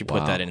wouldn't actually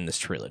put that in this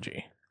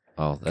trilogy.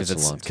 Oh, that's a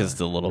long time. Because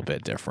it's a little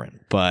bit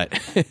different. But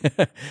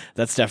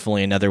that's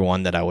definitely another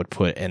one that I would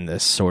put in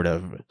this sort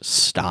of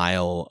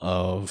style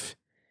of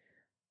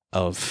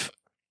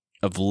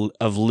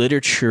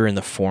literature in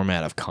the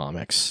format of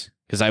comics,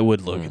 because I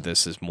would look at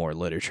this as more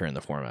literature in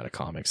the format of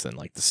comics than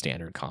like the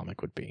standard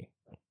comic would be.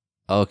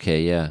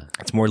 Okay, yeah,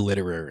 it's more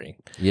literary.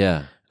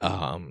 Yeah,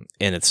 and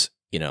it's,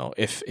 you know,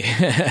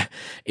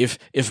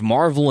 if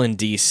Marvel and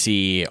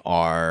DC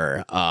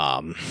are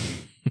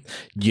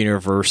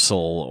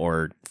Universal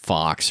or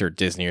Fox or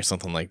Disney or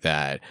something like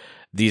that,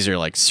 these are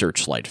like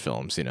Searchlight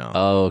films, you know.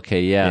 Oh,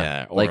 okay,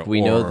 yeah. Like we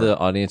know the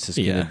audience is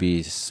going to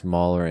be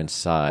smaller in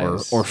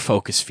size, or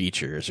Focus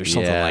Features or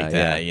something like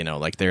that. You know,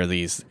 like they're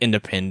these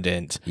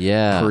independent,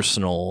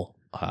 personal,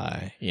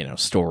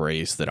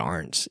 stories that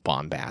aren't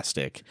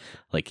bombastic,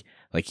 like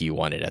you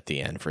wanted at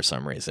the end for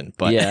some reason.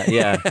 But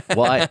yeah.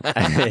 Well,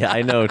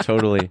 I know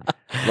totally.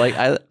 Like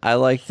I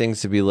like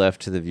things to be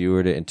left to the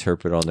viewer to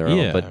interpret on their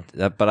own.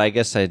 But I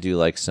guess I do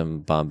like some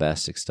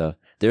bombastic stuff.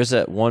 There's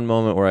that one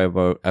moment where I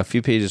wrote a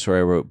few pages where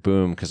I wrote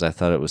boom because I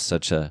thought it was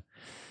such a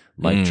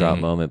mic drop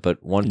moment.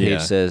 But one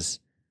page says,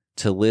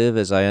 "To live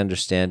as I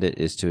understand it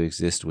is to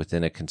exist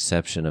within a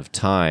conception of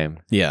time.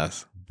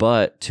 Yes.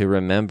 But to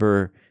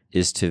remember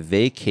is to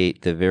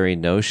vacate the very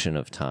notion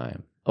of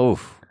time."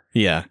 Oh,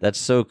 yeah. That's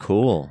so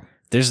cool.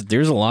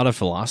 there's a lot of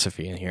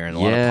philosophy in here and a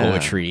lot of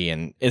poetry,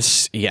 and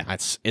it's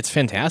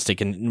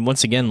fantastic. And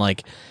once again,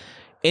 like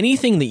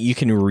anything that you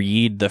can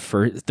read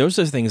those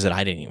are things that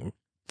I didn't even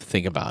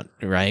think about,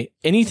 right?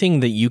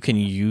 Anything that you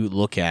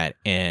look at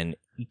and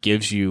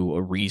gives you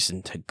a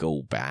reason to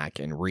go back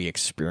and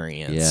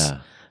re-experience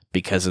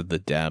because of the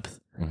depth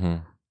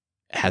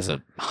has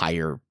a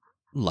higher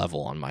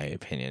level, in my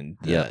opinion.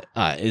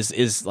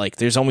 Is like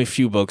there's only a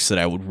few books that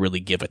I would really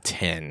give a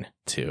 10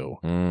 to,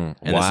 and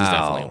this is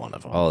definitely one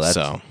of them. Oh,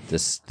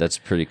 that's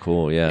pretty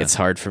cool. Yeah, it's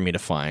hard for me to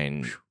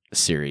find a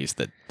series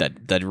that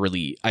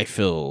really I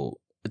feel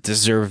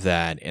deserve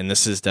that, and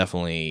this is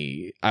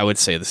definitely, I would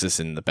say this is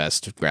in the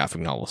best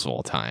graphic novels of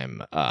all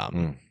time.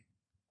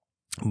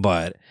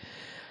 But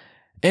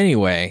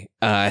anyway,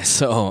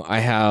 so I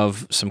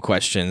have some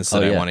questions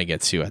that I want to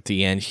get to at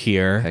the end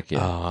here. Heck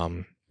yeah.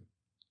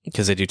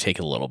 Because they do take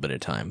a little bit of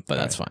time, but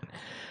that's fine.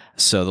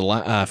 So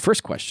the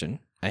first question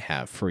I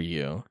have for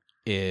you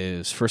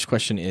is,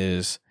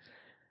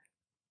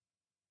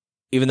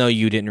 even though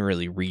you didn't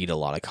really read a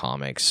lot of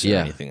comics or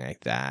anything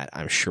like that,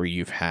 I'm sure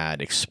you've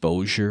had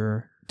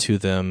exposure to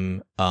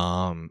them.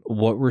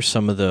 What were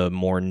some of the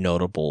more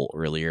notable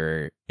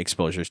earlier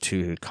exposures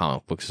to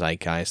comic book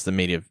zeitgeist that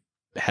may have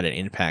had an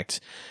impact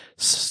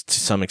to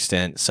some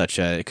extent, such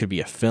as it could be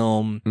a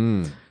film,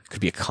 it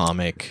could be a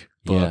comic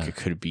book, it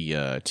could be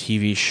a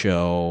TV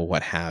show,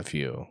 what have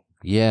you?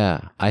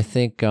 Yeah, I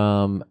think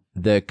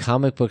the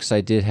comic books I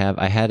did have,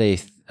 I had a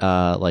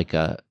like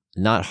a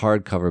not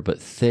hardcover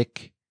but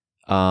thick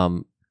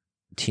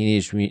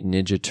Teenage Mutant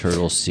Ninja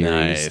Turtles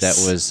series. That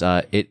was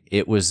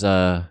it was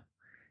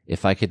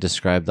if I could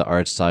describe the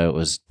art style, it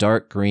was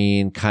dark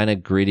green, kind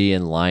of gritty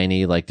and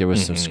liney, like there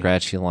was some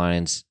scratchy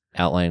lines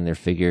outlining their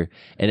figure,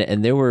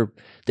 and they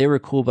were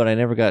cool, but I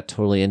never got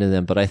totally into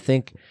them. But I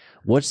think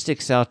what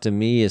sticks out to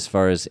me as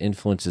far as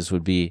influences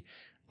would be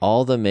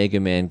all the Mega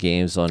Man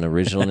games on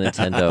original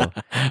Nintendo.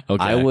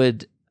 Okay. I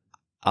would,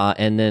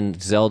 and then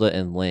Zelda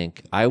and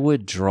Link. I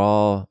would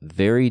draw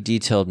very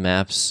detailed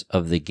maps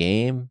of the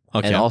game,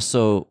 and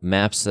also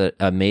maps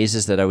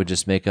mazes that I would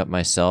just make up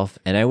myself.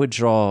 And I would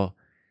draw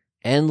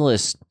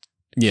endless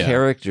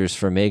characters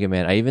for Mega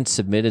Man. I even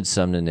submitted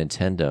some to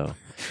Nintendo.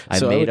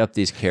 I made up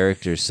these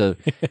characters. So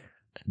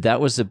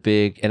that was a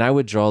big, and I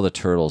would draw the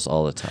Turtles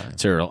all the time.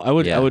 I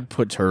would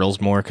put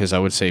Turtles more, because I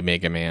would say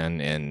Mega Man,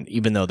 and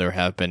even though there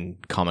have been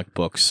comic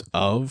books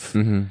of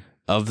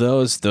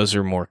those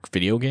are more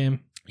video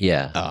game.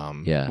 Yeah.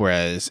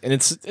 Whereas, and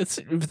it's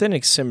within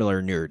a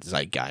similar nerd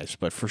zeitgeist,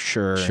 but for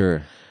sure,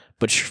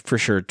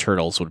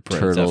 Turtles would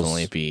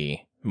definitely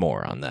be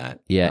more on that.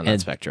 Yeah, on that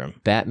spectrum.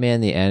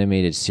 Batman the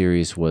Animated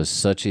Series was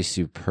such a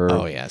superb.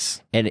 Oh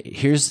yes. And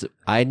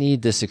I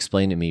need this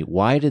explained to me.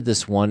 Why did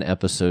this one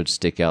episode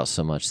stick out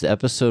so much? The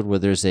episode where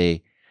there's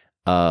a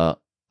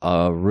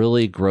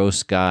really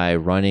gross guy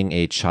running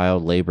a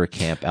child labor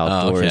camp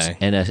outdoors,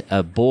 and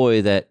a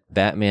boy that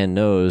Batman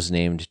knows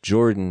named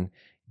Jordan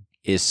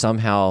is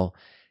somehow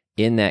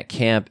in that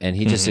camp, and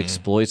he just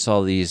exploits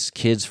all these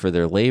kids for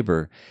their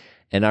labor.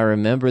 And I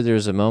remember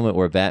there's a moment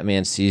where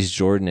Batman sees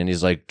Jordan and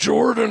he's like,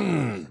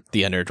 "Jordan!"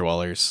 The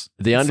Underdwellers.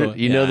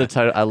 You know the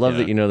title. I love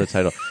that you know the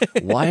title.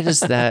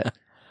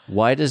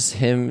 Why does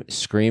him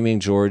screaming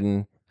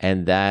Jordan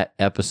and that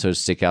episode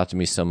stick out to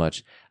me so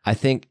much? I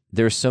think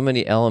there's so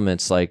many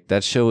elements. Like,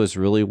 that show was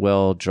really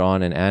well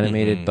drawn and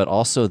animated, but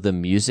also the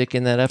music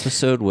in that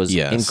episode was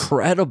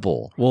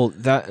incredible. Well,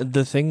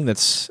 the thing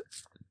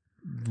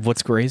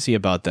what's crazy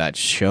about that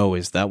show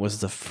is that was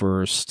the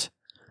first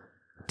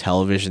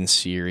television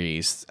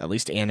series, at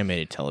least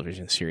animated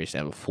television series, to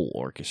have a full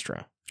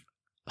orchestra.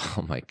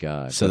 Oh my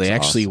god. So they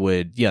actually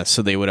would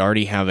so they would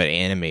already have it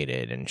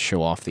animated and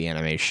show off the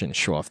animation,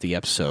 show off the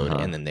episode,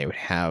 and then they would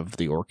have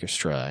the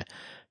orchestra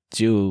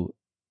do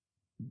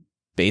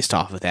based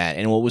off of that.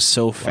 And what was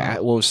so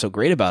what was so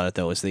great about it,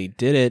 though, is they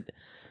did it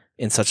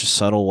in such a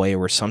subtle way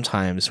where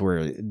sometimes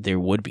there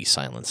would be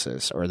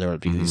silences, or there would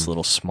be these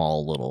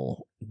small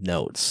little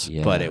notes,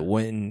 but it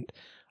wouldn't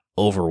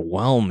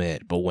overwhelm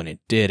it. But when it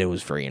did, it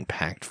was very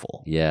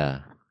impactful.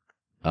 Yeah.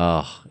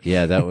 Oh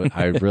yeah,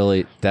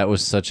 that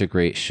was such a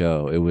great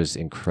show. It was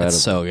incredible.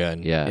 It's so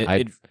good.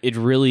 Yeah, it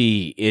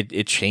really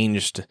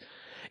changed.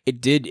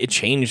 It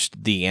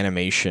changed the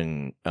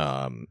animation,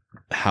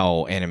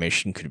 how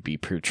animation could be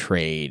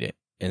portrayed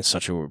in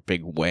such a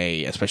big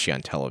way, especially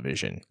on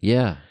television.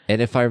 Yeah,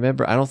 and if I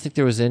remember, I don't think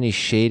there was any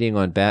shading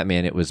on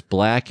Batman. It was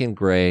black and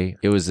gray.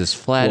 It was as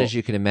flat as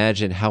you can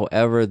imagine.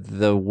 However,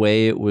 the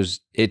way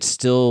it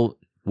still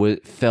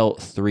felt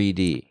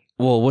 3D.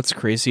 Well, what's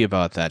crazy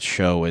about that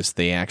show is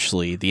the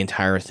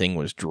entire thing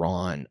was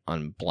drawn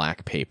on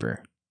black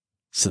paper.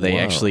 So they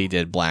actually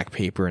did black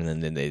paper, and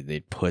then they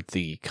put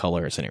the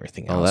colors and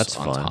everything else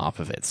on top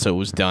of it. So it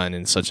was done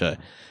in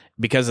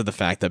because of the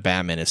fact that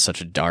Batman is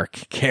such a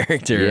dark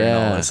character and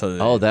all this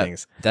other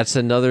things. That's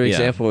another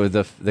example where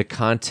the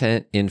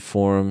content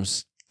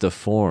informs the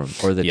form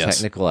or the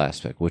technical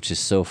aspect, which is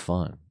so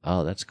fun.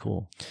 Oh, that's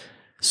cool.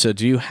 So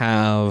do you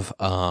have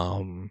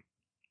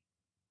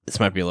this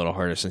might be a little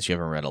harder since you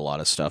haven't read a lot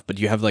of stuff, but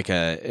do you have like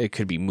it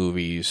could be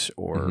movies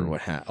or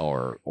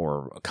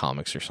or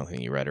comics or something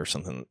you read or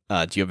something.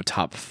 Do you have a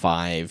top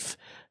 5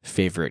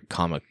 favorite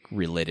comic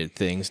related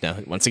things? Now,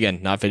 once again,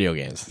 not video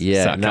games.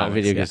 Yeah, not comics,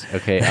 video games.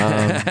 Okay.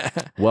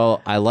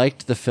 Well, I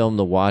liked the film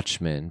The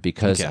Watchmen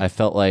because I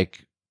felt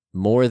like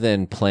more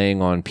than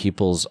playing on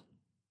people's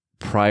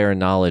prior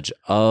knowledge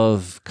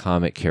of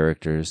comic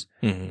characters,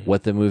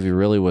 what the movie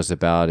really was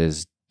about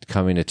is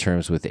coming to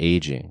terms with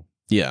aging.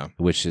 Yeah.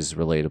 Which is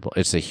relatable.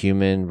 It's a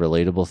human,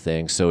 relatable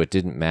thing, so it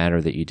didn't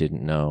matter that you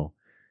didn't know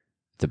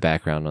the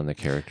background on the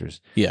characters.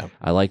 Yeah.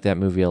 I like that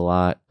movie a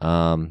lot.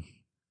 And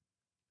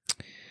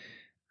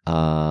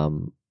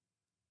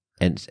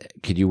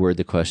could you word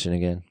the question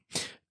again?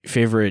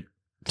 Favorite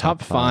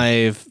top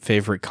 5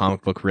 favorite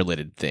comic book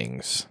related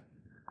things.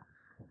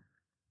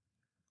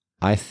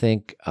 I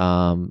think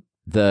the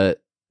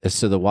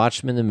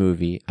Watchmen the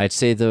movie, I'd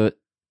say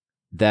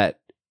that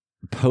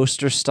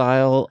poster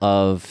style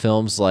of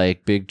films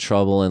like Big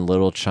Trouble in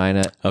Little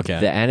China. Okay.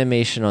 The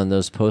animation on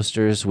those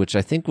posters, which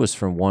I think was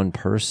from one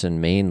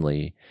person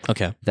mainly.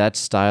 Okay. That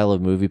style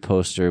of movie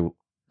poster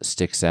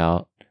sticks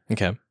out.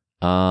 Okay.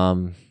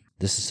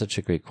 This is such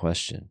a great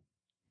question.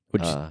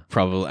 Which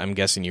probably, I'm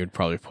guessing you would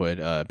probably put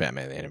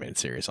Batman the Animated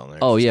Series on there.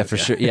 Oh yeah, for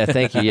sure. Yeah,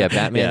 thank you. Yeah,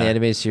 Batman the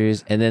Animated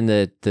Series, and then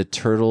the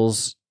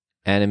Turtles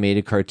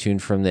animated cartoon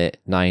from the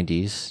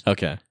 90s.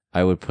 Okay.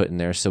 I would put in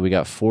there. So we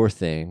got 4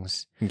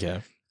 things.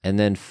 Okay. And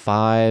then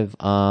 5.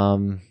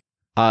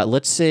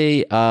 Let's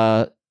say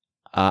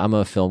I'm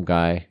a film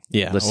guy.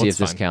 Yeah. Let's see if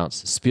this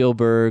counts.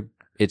 Spielberg.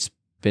 It's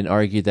been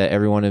argued that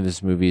every one of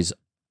his movies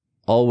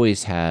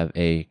always have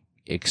a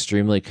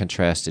extremely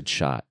contrasted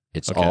shot.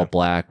 It's all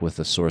black with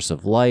a source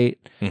of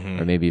light,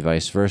 or maybe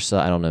vice versa.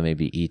 I don't know,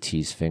 maybe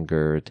E.T.'s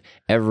finger.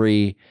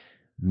 Every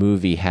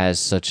movie has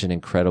such an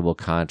incredible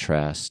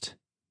contrast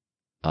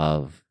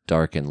of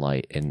dark and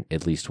light in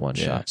at least one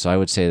shot. So I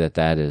would say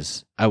that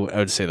is... I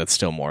would say that's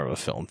still more of a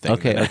film thing.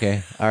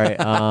 Okay. All right.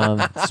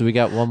 So we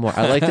got one more.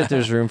 I like that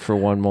there's room for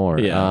one more.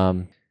 Yeah.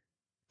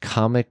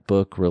 Comic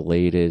book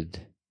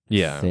related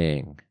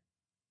thing.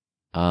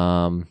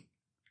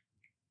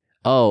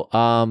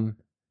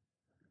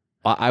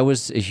 I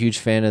was a huge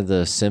fan of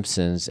The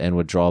Simpsons and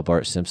would draw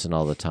Bart Simpson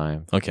all the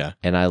time. Okay.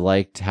 And I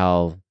liked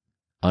how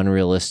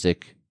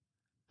unrealistic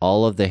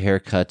all of the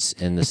haircuts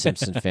in the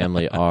Simpson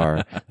family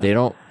are. They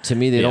don't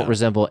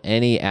resemble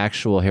any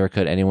actual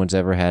haircut anyone's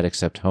ever had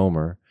except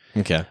Homer.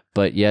 Okay.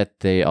 But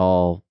yet they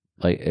all,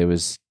 like, it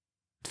was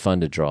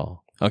fun to draw.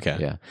 Okay.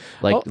 Yeah.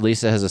 Like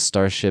Lisa has a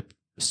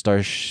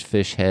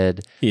starfish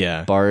head.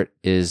 Yeah. Bart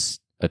is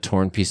a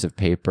torn piece of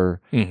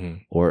paper,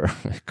 or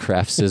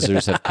craft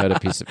scissors have cut a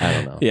piece of, I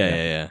don't know.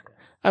 Yeah.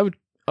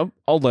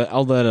 I'll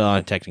let it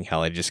on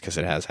technicality just because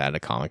it has had a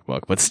comic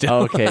book, but still.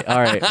 Okay,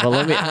 all right. Well,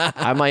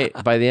 I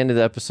might, by the end of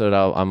the episode,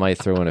 I might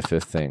throw in a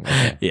 5th thing.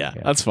 Okay. Yeah,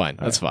 that's fine.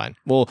 That's fine.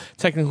 Well,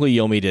 technically,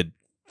 you only did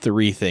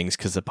 3 things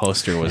because the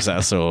poster was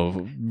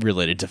also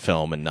related to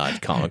film and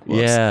not comic books.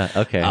 Yeah,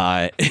 okay.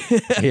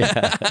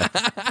 Yeah.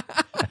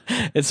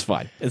 It's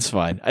fine. It's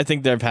fine. I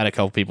think I've had a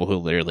couple people who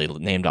literally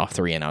named off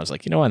 3, and I was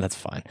like, you know what? That's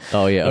fine.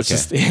 Oh, yeah,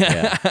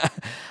 okay.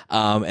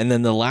 And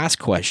then the last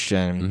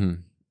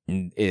question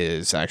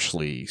is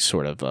actually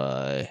sort of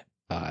a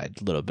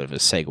little bit of a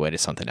segue to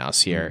something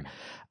else here.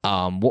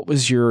 What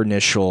was your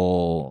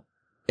initial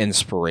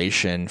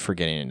inspiration for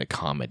getting into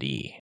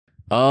comedy?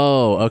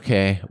 Oh,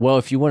 okay. Well,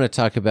 if you want to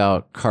talk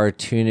about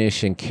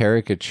cartoonish and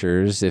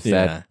caricatures, if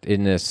that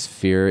in this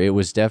sphere, it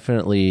was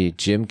definitely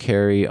Jim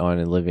Carrey on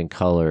In Living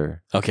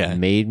Color. Okay.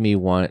 Made me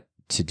want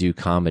to do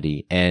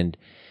comedy. And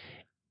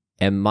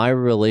my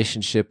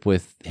relationship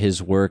with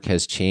his work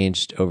has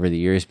changed over the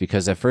years,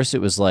 because at first it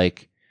was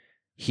like,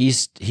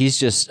 he's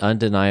just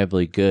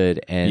undeniably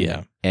good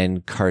and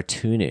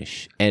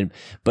cartoonish.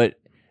 But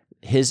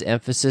his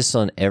emphasis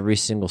on every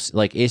single,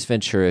 like Ace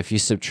Ventura, if you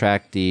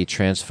subtract the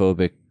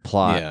transphobic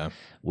plot,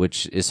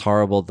 which is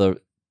horrible,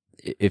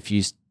 if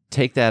you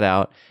take that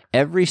out,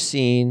 every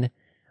scene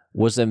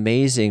was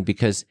amazing,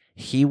 because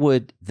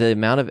the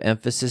amount of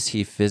emphasis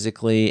he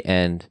physically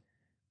and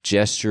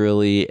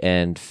gesturally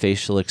and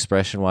facial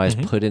expression wise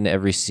put in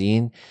every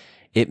scene,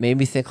 it made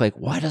me think, like,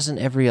 why doesn't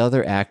every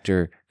other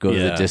actor go to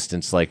the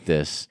distance like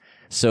this?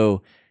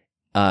 So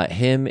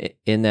him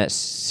in that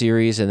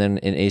series and then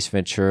in Ace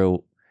Ventura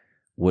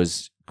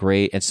was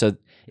great. And so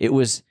it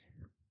was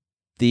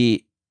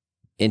the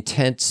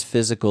intense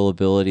physical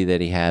ability that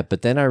he had.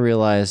 But then I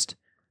realized,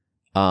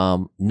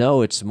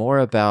 no, it's more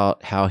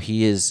about how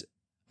he is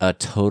a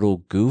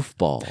total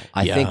goofball.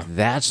 I think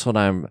that's what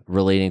I'm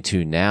relating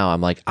to now. I'm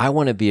like, I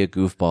want to be a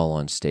goofball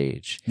on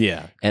stage.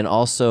 Yeah. And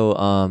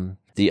also,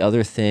 the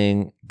other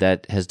thing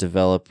that has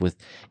developed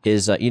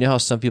is, you know how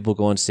some people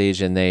go on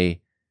stage and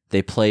they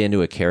play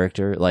into a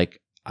character?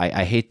 Like,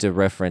 I hate to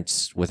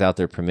reference without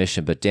their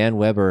permission, but Dan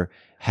Weber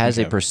has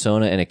a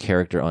persona and a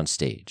character on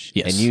stage.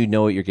 Yes. And you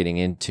know what you're getting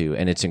into,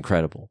 and it's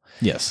incredible.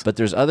 Yes. But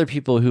there's other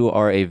people who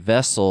are a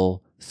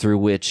vessel through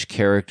which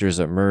characters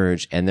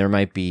emerge, and there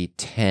might be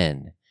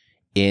 10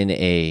 in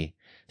a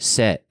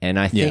set. And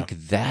I think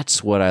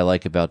that's what I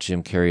like about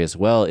Jim Carrey as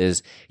well,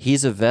 is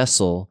he's a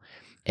vessel,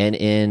 and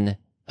in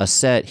a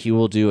set, he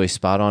will do a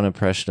spot-on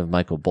impression of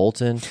Michael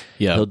Bolton.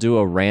 Yeah. He'll do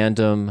a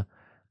random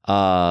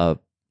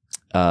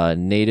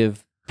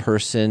native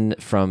person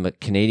from a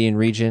Canadian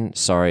region.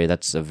 Sorry,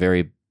 that's a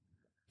very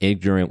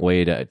ignorant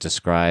way to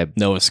describe.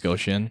 Nova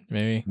Scotian,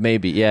 maybe.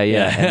 Maybe, yeah.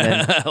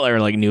 And then,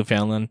 or like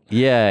Newfoundland.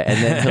 yeah,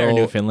 and then Or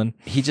Newfoundland.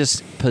 he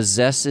just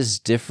possesses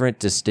different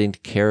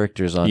distinct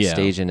characters on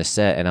stage in a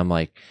set, and I'm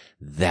like,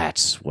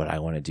 that's what I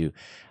want to do.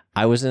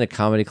 I was in a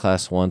comedy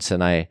class once,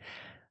 and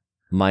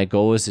my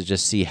goal was to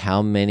just see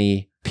how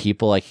many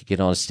people I could get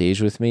on stage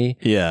with me.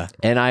 Yeah.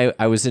 And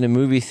I was in a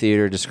movie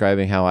theater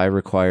describing how I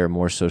require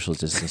more social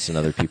distance than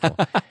other people.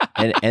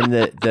 and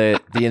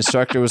the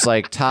instructor was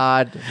like,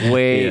 Todd,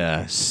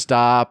 wait,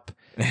 stop.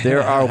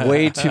 There are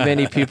way too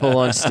many people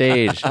on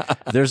stage.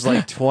 There's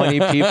like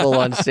 20 people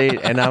on stage.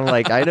 And I'm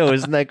like, I know,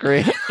 isn't that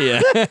great?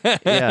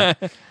 Yeah.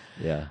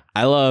 Yeah.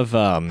 I love,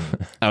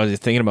 I was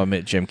thinking about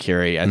Jim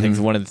Carrey. I think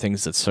one of the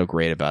things that's so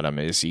great about him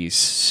is he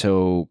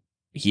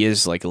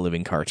is like a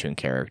living cartoon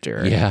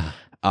character. Yeah.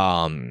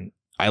 I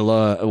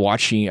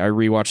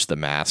rewatched The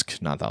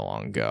Mask not that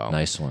long ago.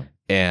 Nice one.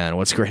 And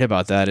what's great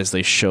about that is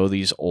they show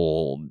these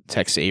old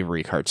Tex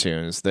Avery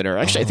cartoons that are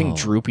actually, I think,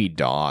 Droopy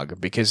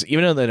Dog, because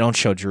even though they don't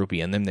show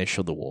Droopy in them, they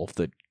show the wolf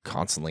that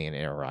constantly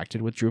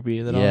interacted with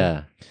Droopy the dog.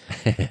 Yeah.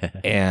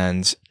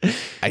 And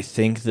I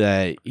think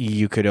that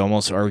you could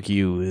almost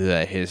argue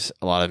that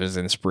a lot of his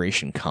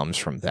inspiration comes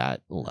from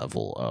that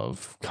level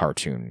of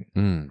cartoon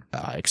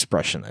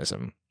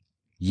expressionism.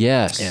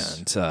 Yes.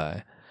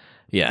 And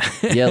yeah.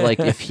 Yeah, like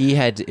if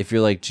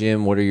you're like,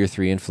 Jim, what are your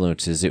 3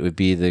 influences? It would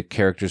be the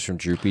characters from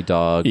Droopy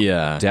Dog.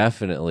 Yeah.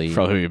 Definitely.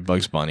 Probably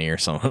Bugs Bunny or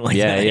something like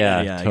that.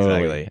 Yeah,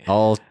 totally. Exactly.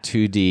 All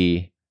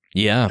 2D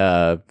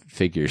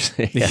figures.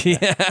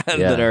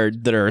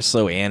 that are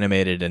so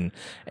animated and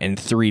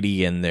 3D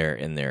in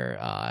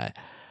their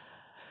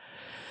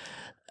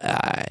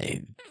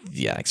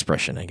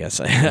expression, I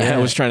guess. I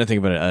was trying to think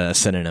about a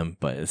synonym,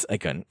 but I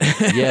couldn't.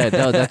 Yeah,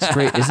 no, that's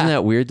great. Isn't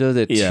that weird though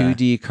that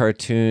 2D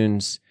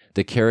cartoons,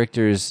 the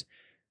characters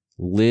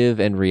live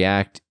and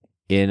react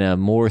in a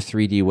more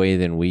 3D way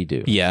than we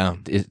do? Yeah.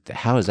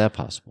 How is that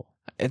possible?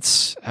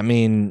 It's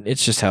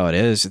just how it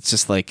is. It's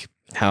just like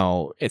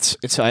how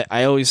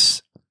I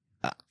always,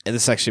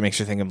 this actually makes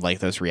me think of like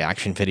those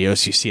reaction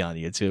videos you see on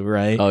YouTube,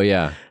 right? Oh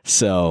yeah.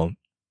 So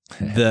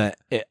a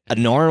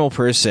normal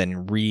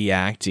person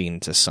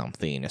reacting to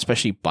something,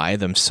 especially by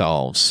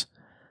themselves,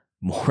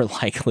 more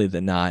likely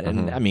than not,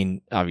 and I mean,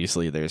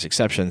 obviously there's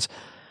exceptions,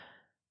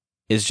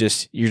 is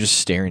just, you're just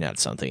staring at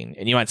something,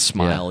 and you might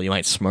smile, you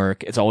might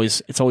smirk. It's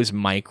always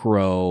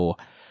micro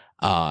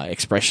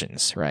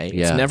expressions, right?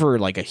 Yeah. It's never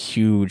like a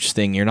huge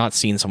thing. You're not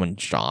seeing someone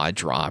jaw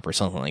drop or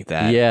something like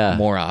that. Yeah.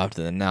 More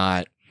often than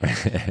not.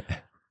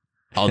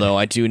 Although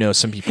I do know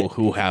some people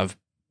who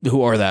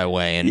are that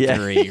way and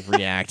very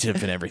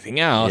reactive and everything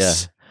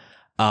else.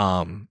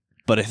 Yeah.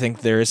 But I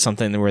think there is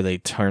something where they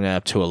turn it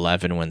up to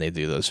 11 when they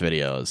do those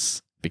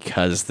videos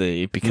because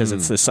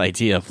it's this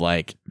idea of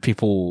like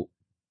people.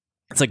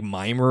 It's like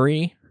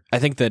mimery. I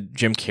think that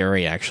Jim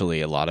Carrey, actually,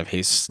 a lot of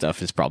his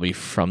stuff is probably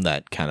from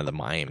that kind of the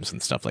mimes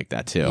and stuff like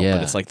that too. Yeah.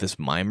 But it's like this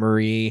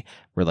mimery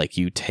where like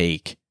you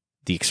take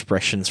the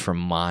expressions from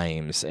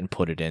mimes and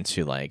put it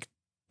into like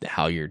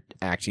how you're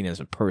acting as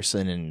a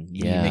person and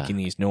you making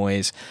these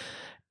noise.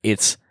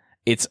 It's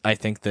I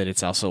think that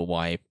it's also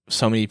why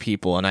so many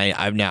people, and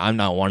I'm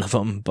not one of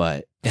them,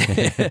 but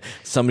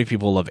so many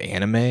people love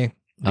anime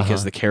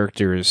because the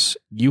characters,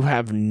 you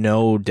have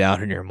no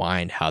doubt in your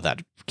mind how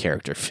that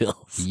character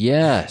feels.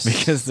 Yes.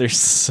 Because they're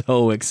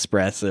so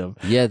expressive.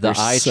 Yeah, the they're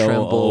eye so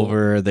tremble.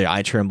 Over the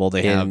eye tremble.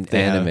 They have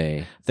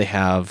anime. They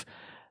have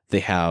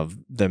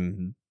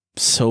them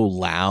so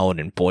loud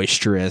and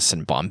boisterous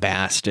and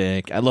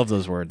bombastic. I love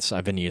those words.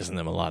 I've been using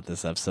them a lot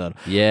this episode.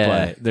 Yeah.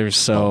 But they're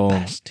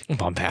so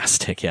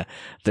bombastic. Yeah.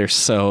 They're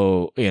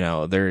so,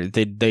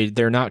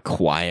 they're not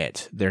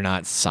quiet. They're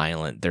not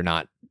silent. They're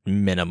not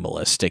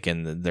minimalistic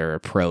in their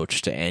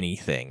approach to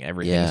anything.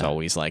 Everything's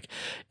always like,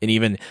 and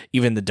even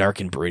the dark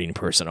and brooding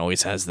person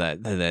always has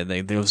that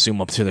they'll zoom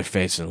up to their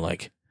face and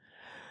like,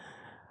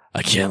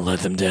 I can't let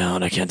them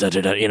down. I can't da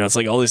da da. It's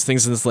like all these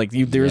things, and it's like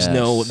there's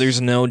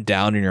no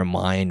doubt in your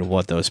mind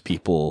what those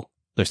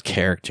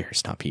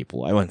characters, not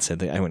people. I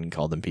wouldn't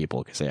call them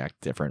people because they act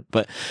different,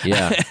 but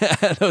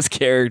those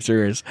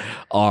characters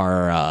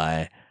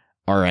are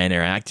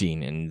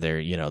interacting, and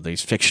they're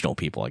these fictional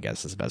people, I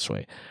guess is the best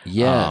way.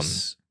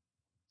 Yes.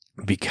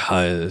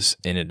 Because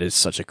it is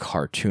such a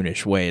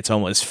cartoonish way. It's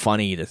almost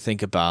funny to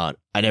think about.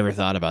 I never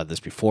thought about this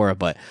before,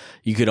 but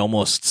you could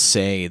almost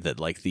say that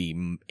like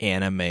the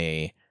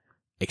anime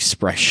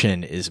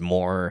expression has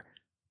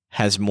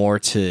more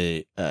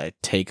to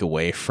take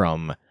away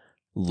from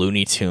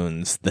Looney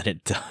Tunes than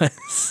it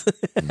does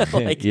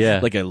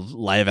like a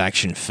live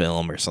action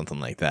film or something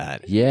like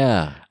that.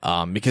 Yeah.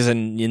 Because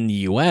in the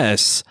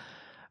US,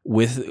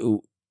 with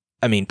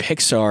I mean,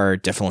 Pixar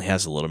definitely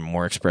has a little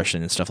more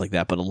expression and stuff like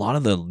that, but a lot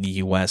of the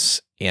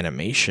US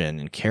animation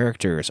and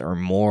characters are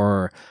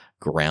more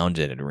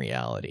grounded in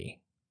reality.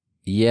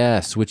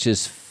 Yes, which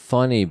is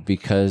funny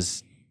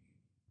because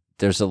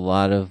there's a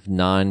lot of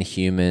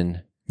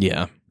non-human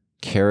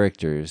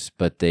characters,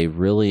 but they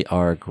really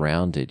are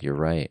grounded. You're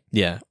right.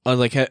 Yeah.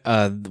 Like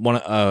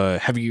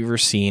have you ever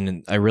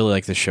seen, I really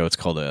like this show. It's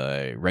called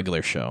a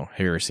Regular Show. Have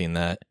you ever seen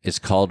that? It's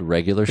called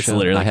Regular Show? It's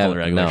literally called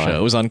Regular Show.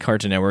 It was on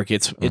Cartoon Network.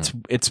 It's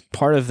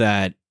part of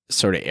that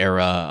sort of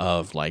era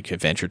of like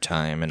Adventure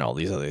Time and all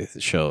these other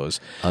shows.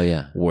 Oh,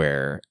 yeah.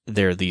 Where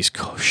there are these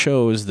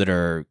shows that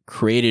are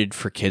created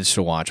for kids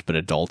to watch, but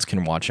adults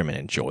can watch them and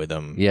enjoy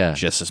them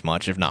just as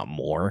much, if not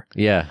more.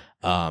 Yeah.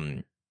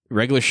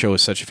 Regular Show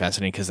is such a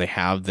fascinating because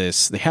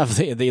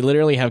they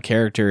literally have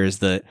characters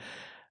that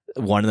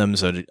one of them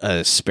is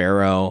a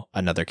sparrow,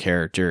 another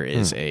character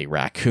is a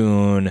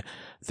raccoon.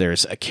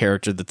 There's a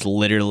character that's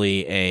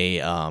literally a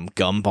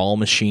gumball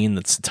machine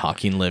that's a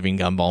talking living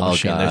gumball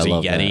machine. There's a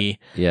Yeti.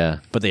 That. Yeah.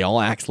 But they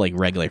all act like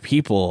regular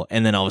people,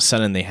 and then all of a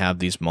sudden they have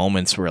these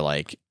moments where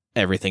like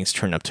everything's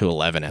turned up to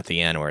 11 at the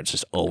end, where it's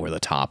just over the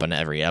top in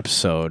every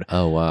episode.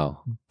 Oh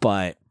wow.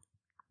 But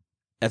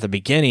at the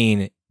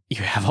beginning,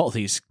 you have all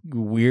these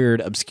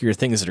weird, obscure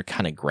things that are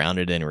kind of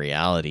grounded in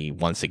reality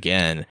once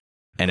again.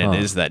 And it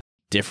is that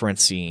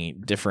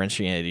differentiating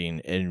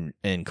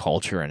in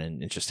culture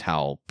and in just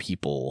how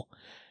people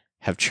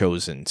have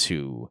chosen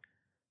to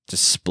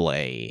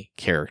display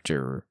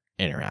character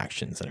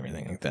interactions and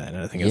everything like that.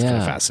 And I think it's kind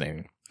of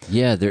fascinating.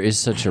 Yeah, there is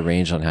such a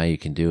range on how you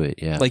can do it.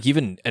 Yeah, like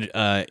even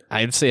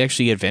I'd say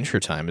actually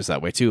Adventure Time is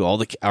that way too.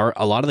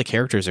 A lot of the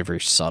characters are very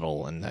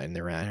subtle in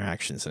their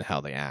interactions and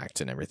how they act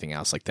and everything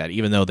else like that.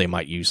 Even though they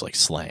might use like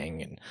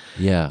slang and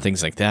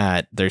things like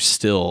that, there's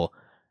still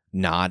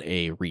not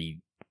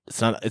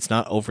it's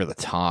not over the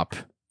top.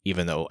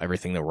 Even though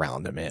everything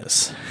around them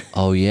is.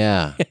 Oh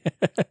yeah,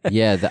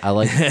 yeah. I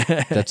like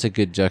that's a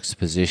good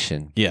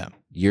juxtaposition. Yeah.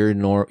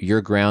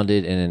 You're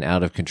grounded in an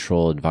out of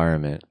control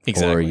environment,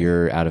 exactly. Or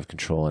you're out of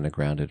control in a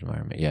grounded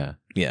environment. Yeah,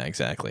 yeah,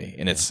 exactly.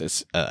 And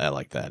it's I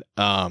like that.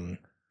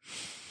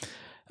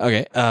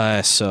 Okay,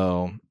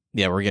 so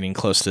yeah, we're getting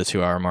close to the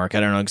 2-hour mark. I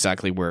don't know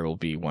exactly where it will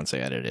be once I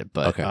edit it,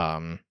 but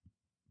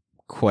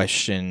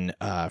question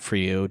for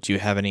you: do you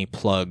have any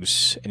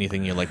plugs?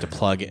 Anything you'd like to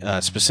plug?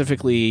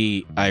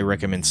 Specifically, I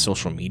recommend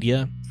social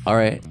media. All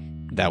right,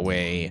 that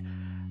way.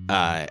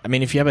 I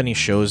mean, if you have any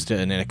shows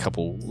in a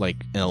couple,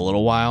 like in a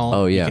little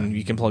while,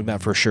 you can plug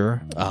that for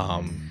sure.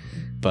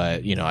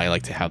 But I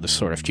like to have this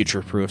sort of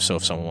future proof. So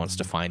if someone wants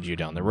to find you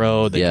down the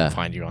road, they can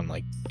find you on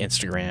like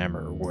Instagram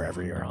or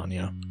wherever you're on.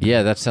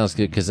 Yeah, that sounds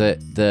good because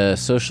the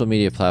social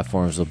media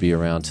platforms will be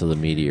around till the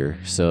meteor,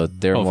 so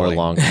they're hopefully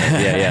more long term.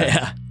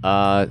 Yeah.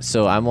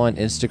 So I'm on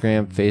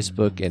Instagram,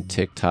 Facebook, and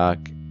TikTok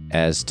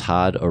as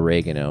Todd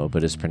Oregano,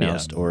 but it's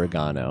pronounced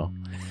Oregano.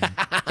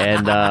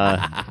 And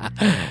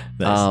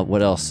nice.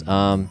 What else?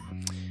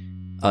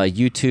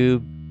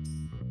 YouTube.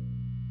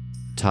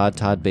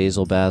 Todd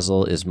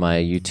Basil is my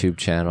YouTube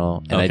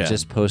channel, and I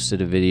just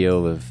posted a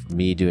video of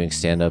me doing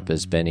stand up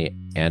as Benny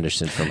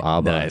Anderson from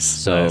ABBA.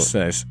 Nice.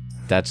 Nice.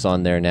 That's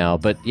on there now.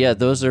 But yeah,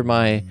 those are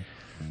my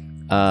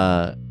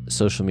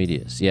social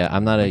medias. Yeah,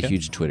 I'm not a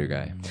huge Twitter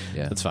guy.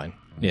 Yeah, that's fine.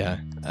 Yeah.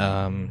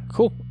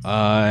 Cool.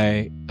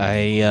 I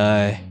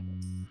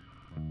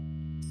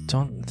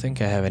don't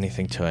think I have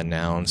anything to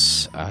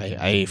announce.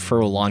 I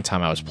for a long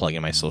time I was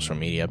plugging my social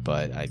media,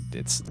 but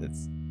this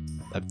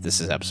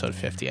is episode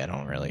 50. I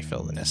don't really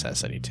feel the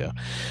necessity to.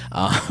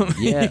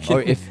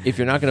 Or if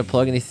you're not going to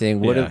plug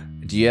anything,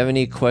 do you have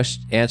any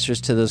answers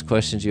to those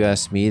questions you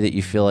asked me that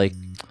you feel like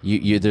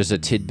you there's a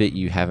tidbit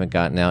you haven't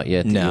gotten out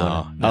yet?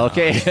 No.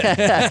 Okay.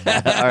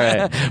 All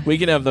right. We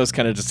can have those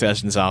kind of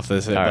discussions off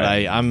this, but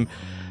I'm.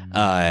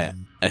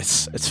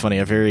 It's funny.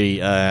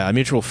 A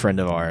mutual friend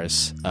of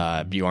ours,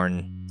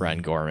 Bjorn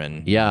Ryan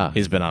Gorman. Yeah,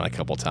 he's been on a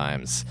couple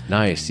times.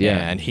 Nice. Yeah,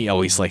 and he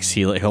always likes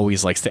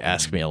to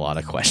ask me a lot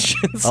of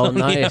questions. Oh,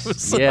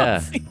 nice. Yeah,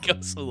 he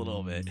goes a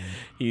little bit.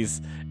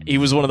 He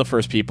was one of the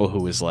first people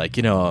who was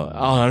like,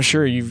 I'm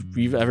sure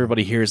you've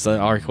everybody hears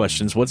our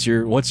questions. What's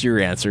your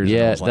answers?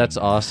 Yeah, that's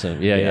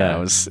awesome.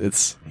 Yeah.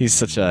 He's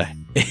such a.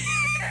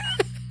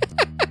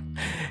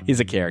 He's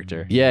a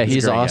character. Yeah,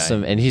 he's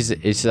awesome, guy. And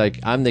it's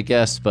like I'm the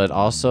guest, but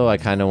also I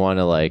kind of want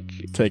to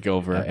like take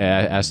over.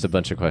 Asked a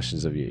bunch of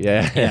questions of you.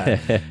 Yeah.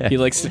 He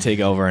likes to take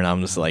over, and I'm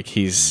just like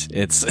it's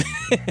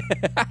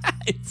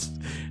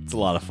a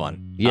lot of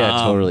fun.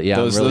 Yeah, totally. Yeah,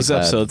 those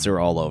episodes are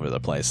all over the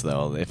place,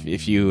 though.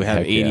 If you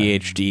have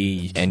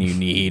ADHD and you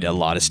need a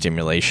lot of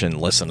stimulation,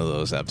 listen to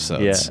those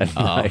episodes. Yeah,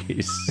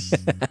 nice.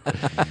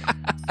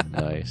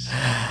 Nice.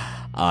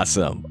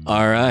 Awesome.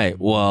 All right.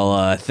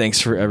 Well,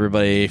 thanks for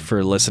everybody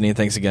for listening.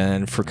 Thanks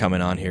again for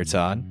coming on here,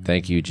 Todd.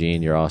 Thank you,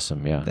 Gene. You're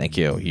awesome. Yeah. Thank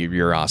you.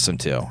 You're awesome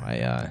too.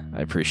 I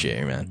appreciate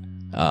you,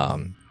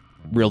 man.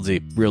 Real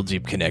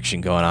deep connection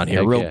going on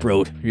here. Real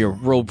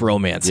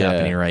bromance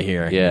happening right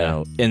here.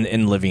 Yeah.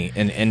 In living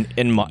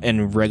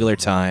in regular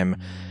time,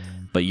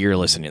 but you're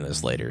listening to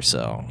this later,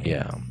 so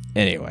yeah.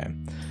 Anyway.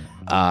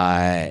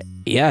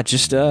 Yeah,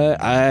 just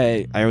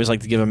I always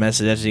like to give a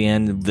message at the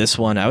end of this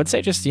one. I would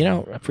say just,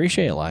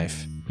 appreciate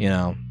life.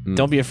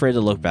 Don't be afraid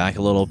to look back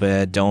a little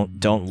bit.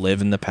 Don't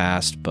live in the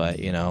past, but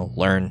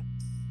learn.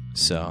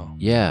 So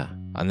yeah.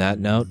 On that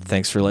note,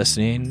 thanks for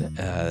listening,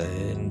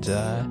 and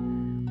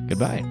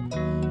goodbye.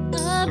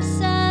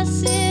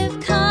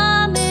 Obsessive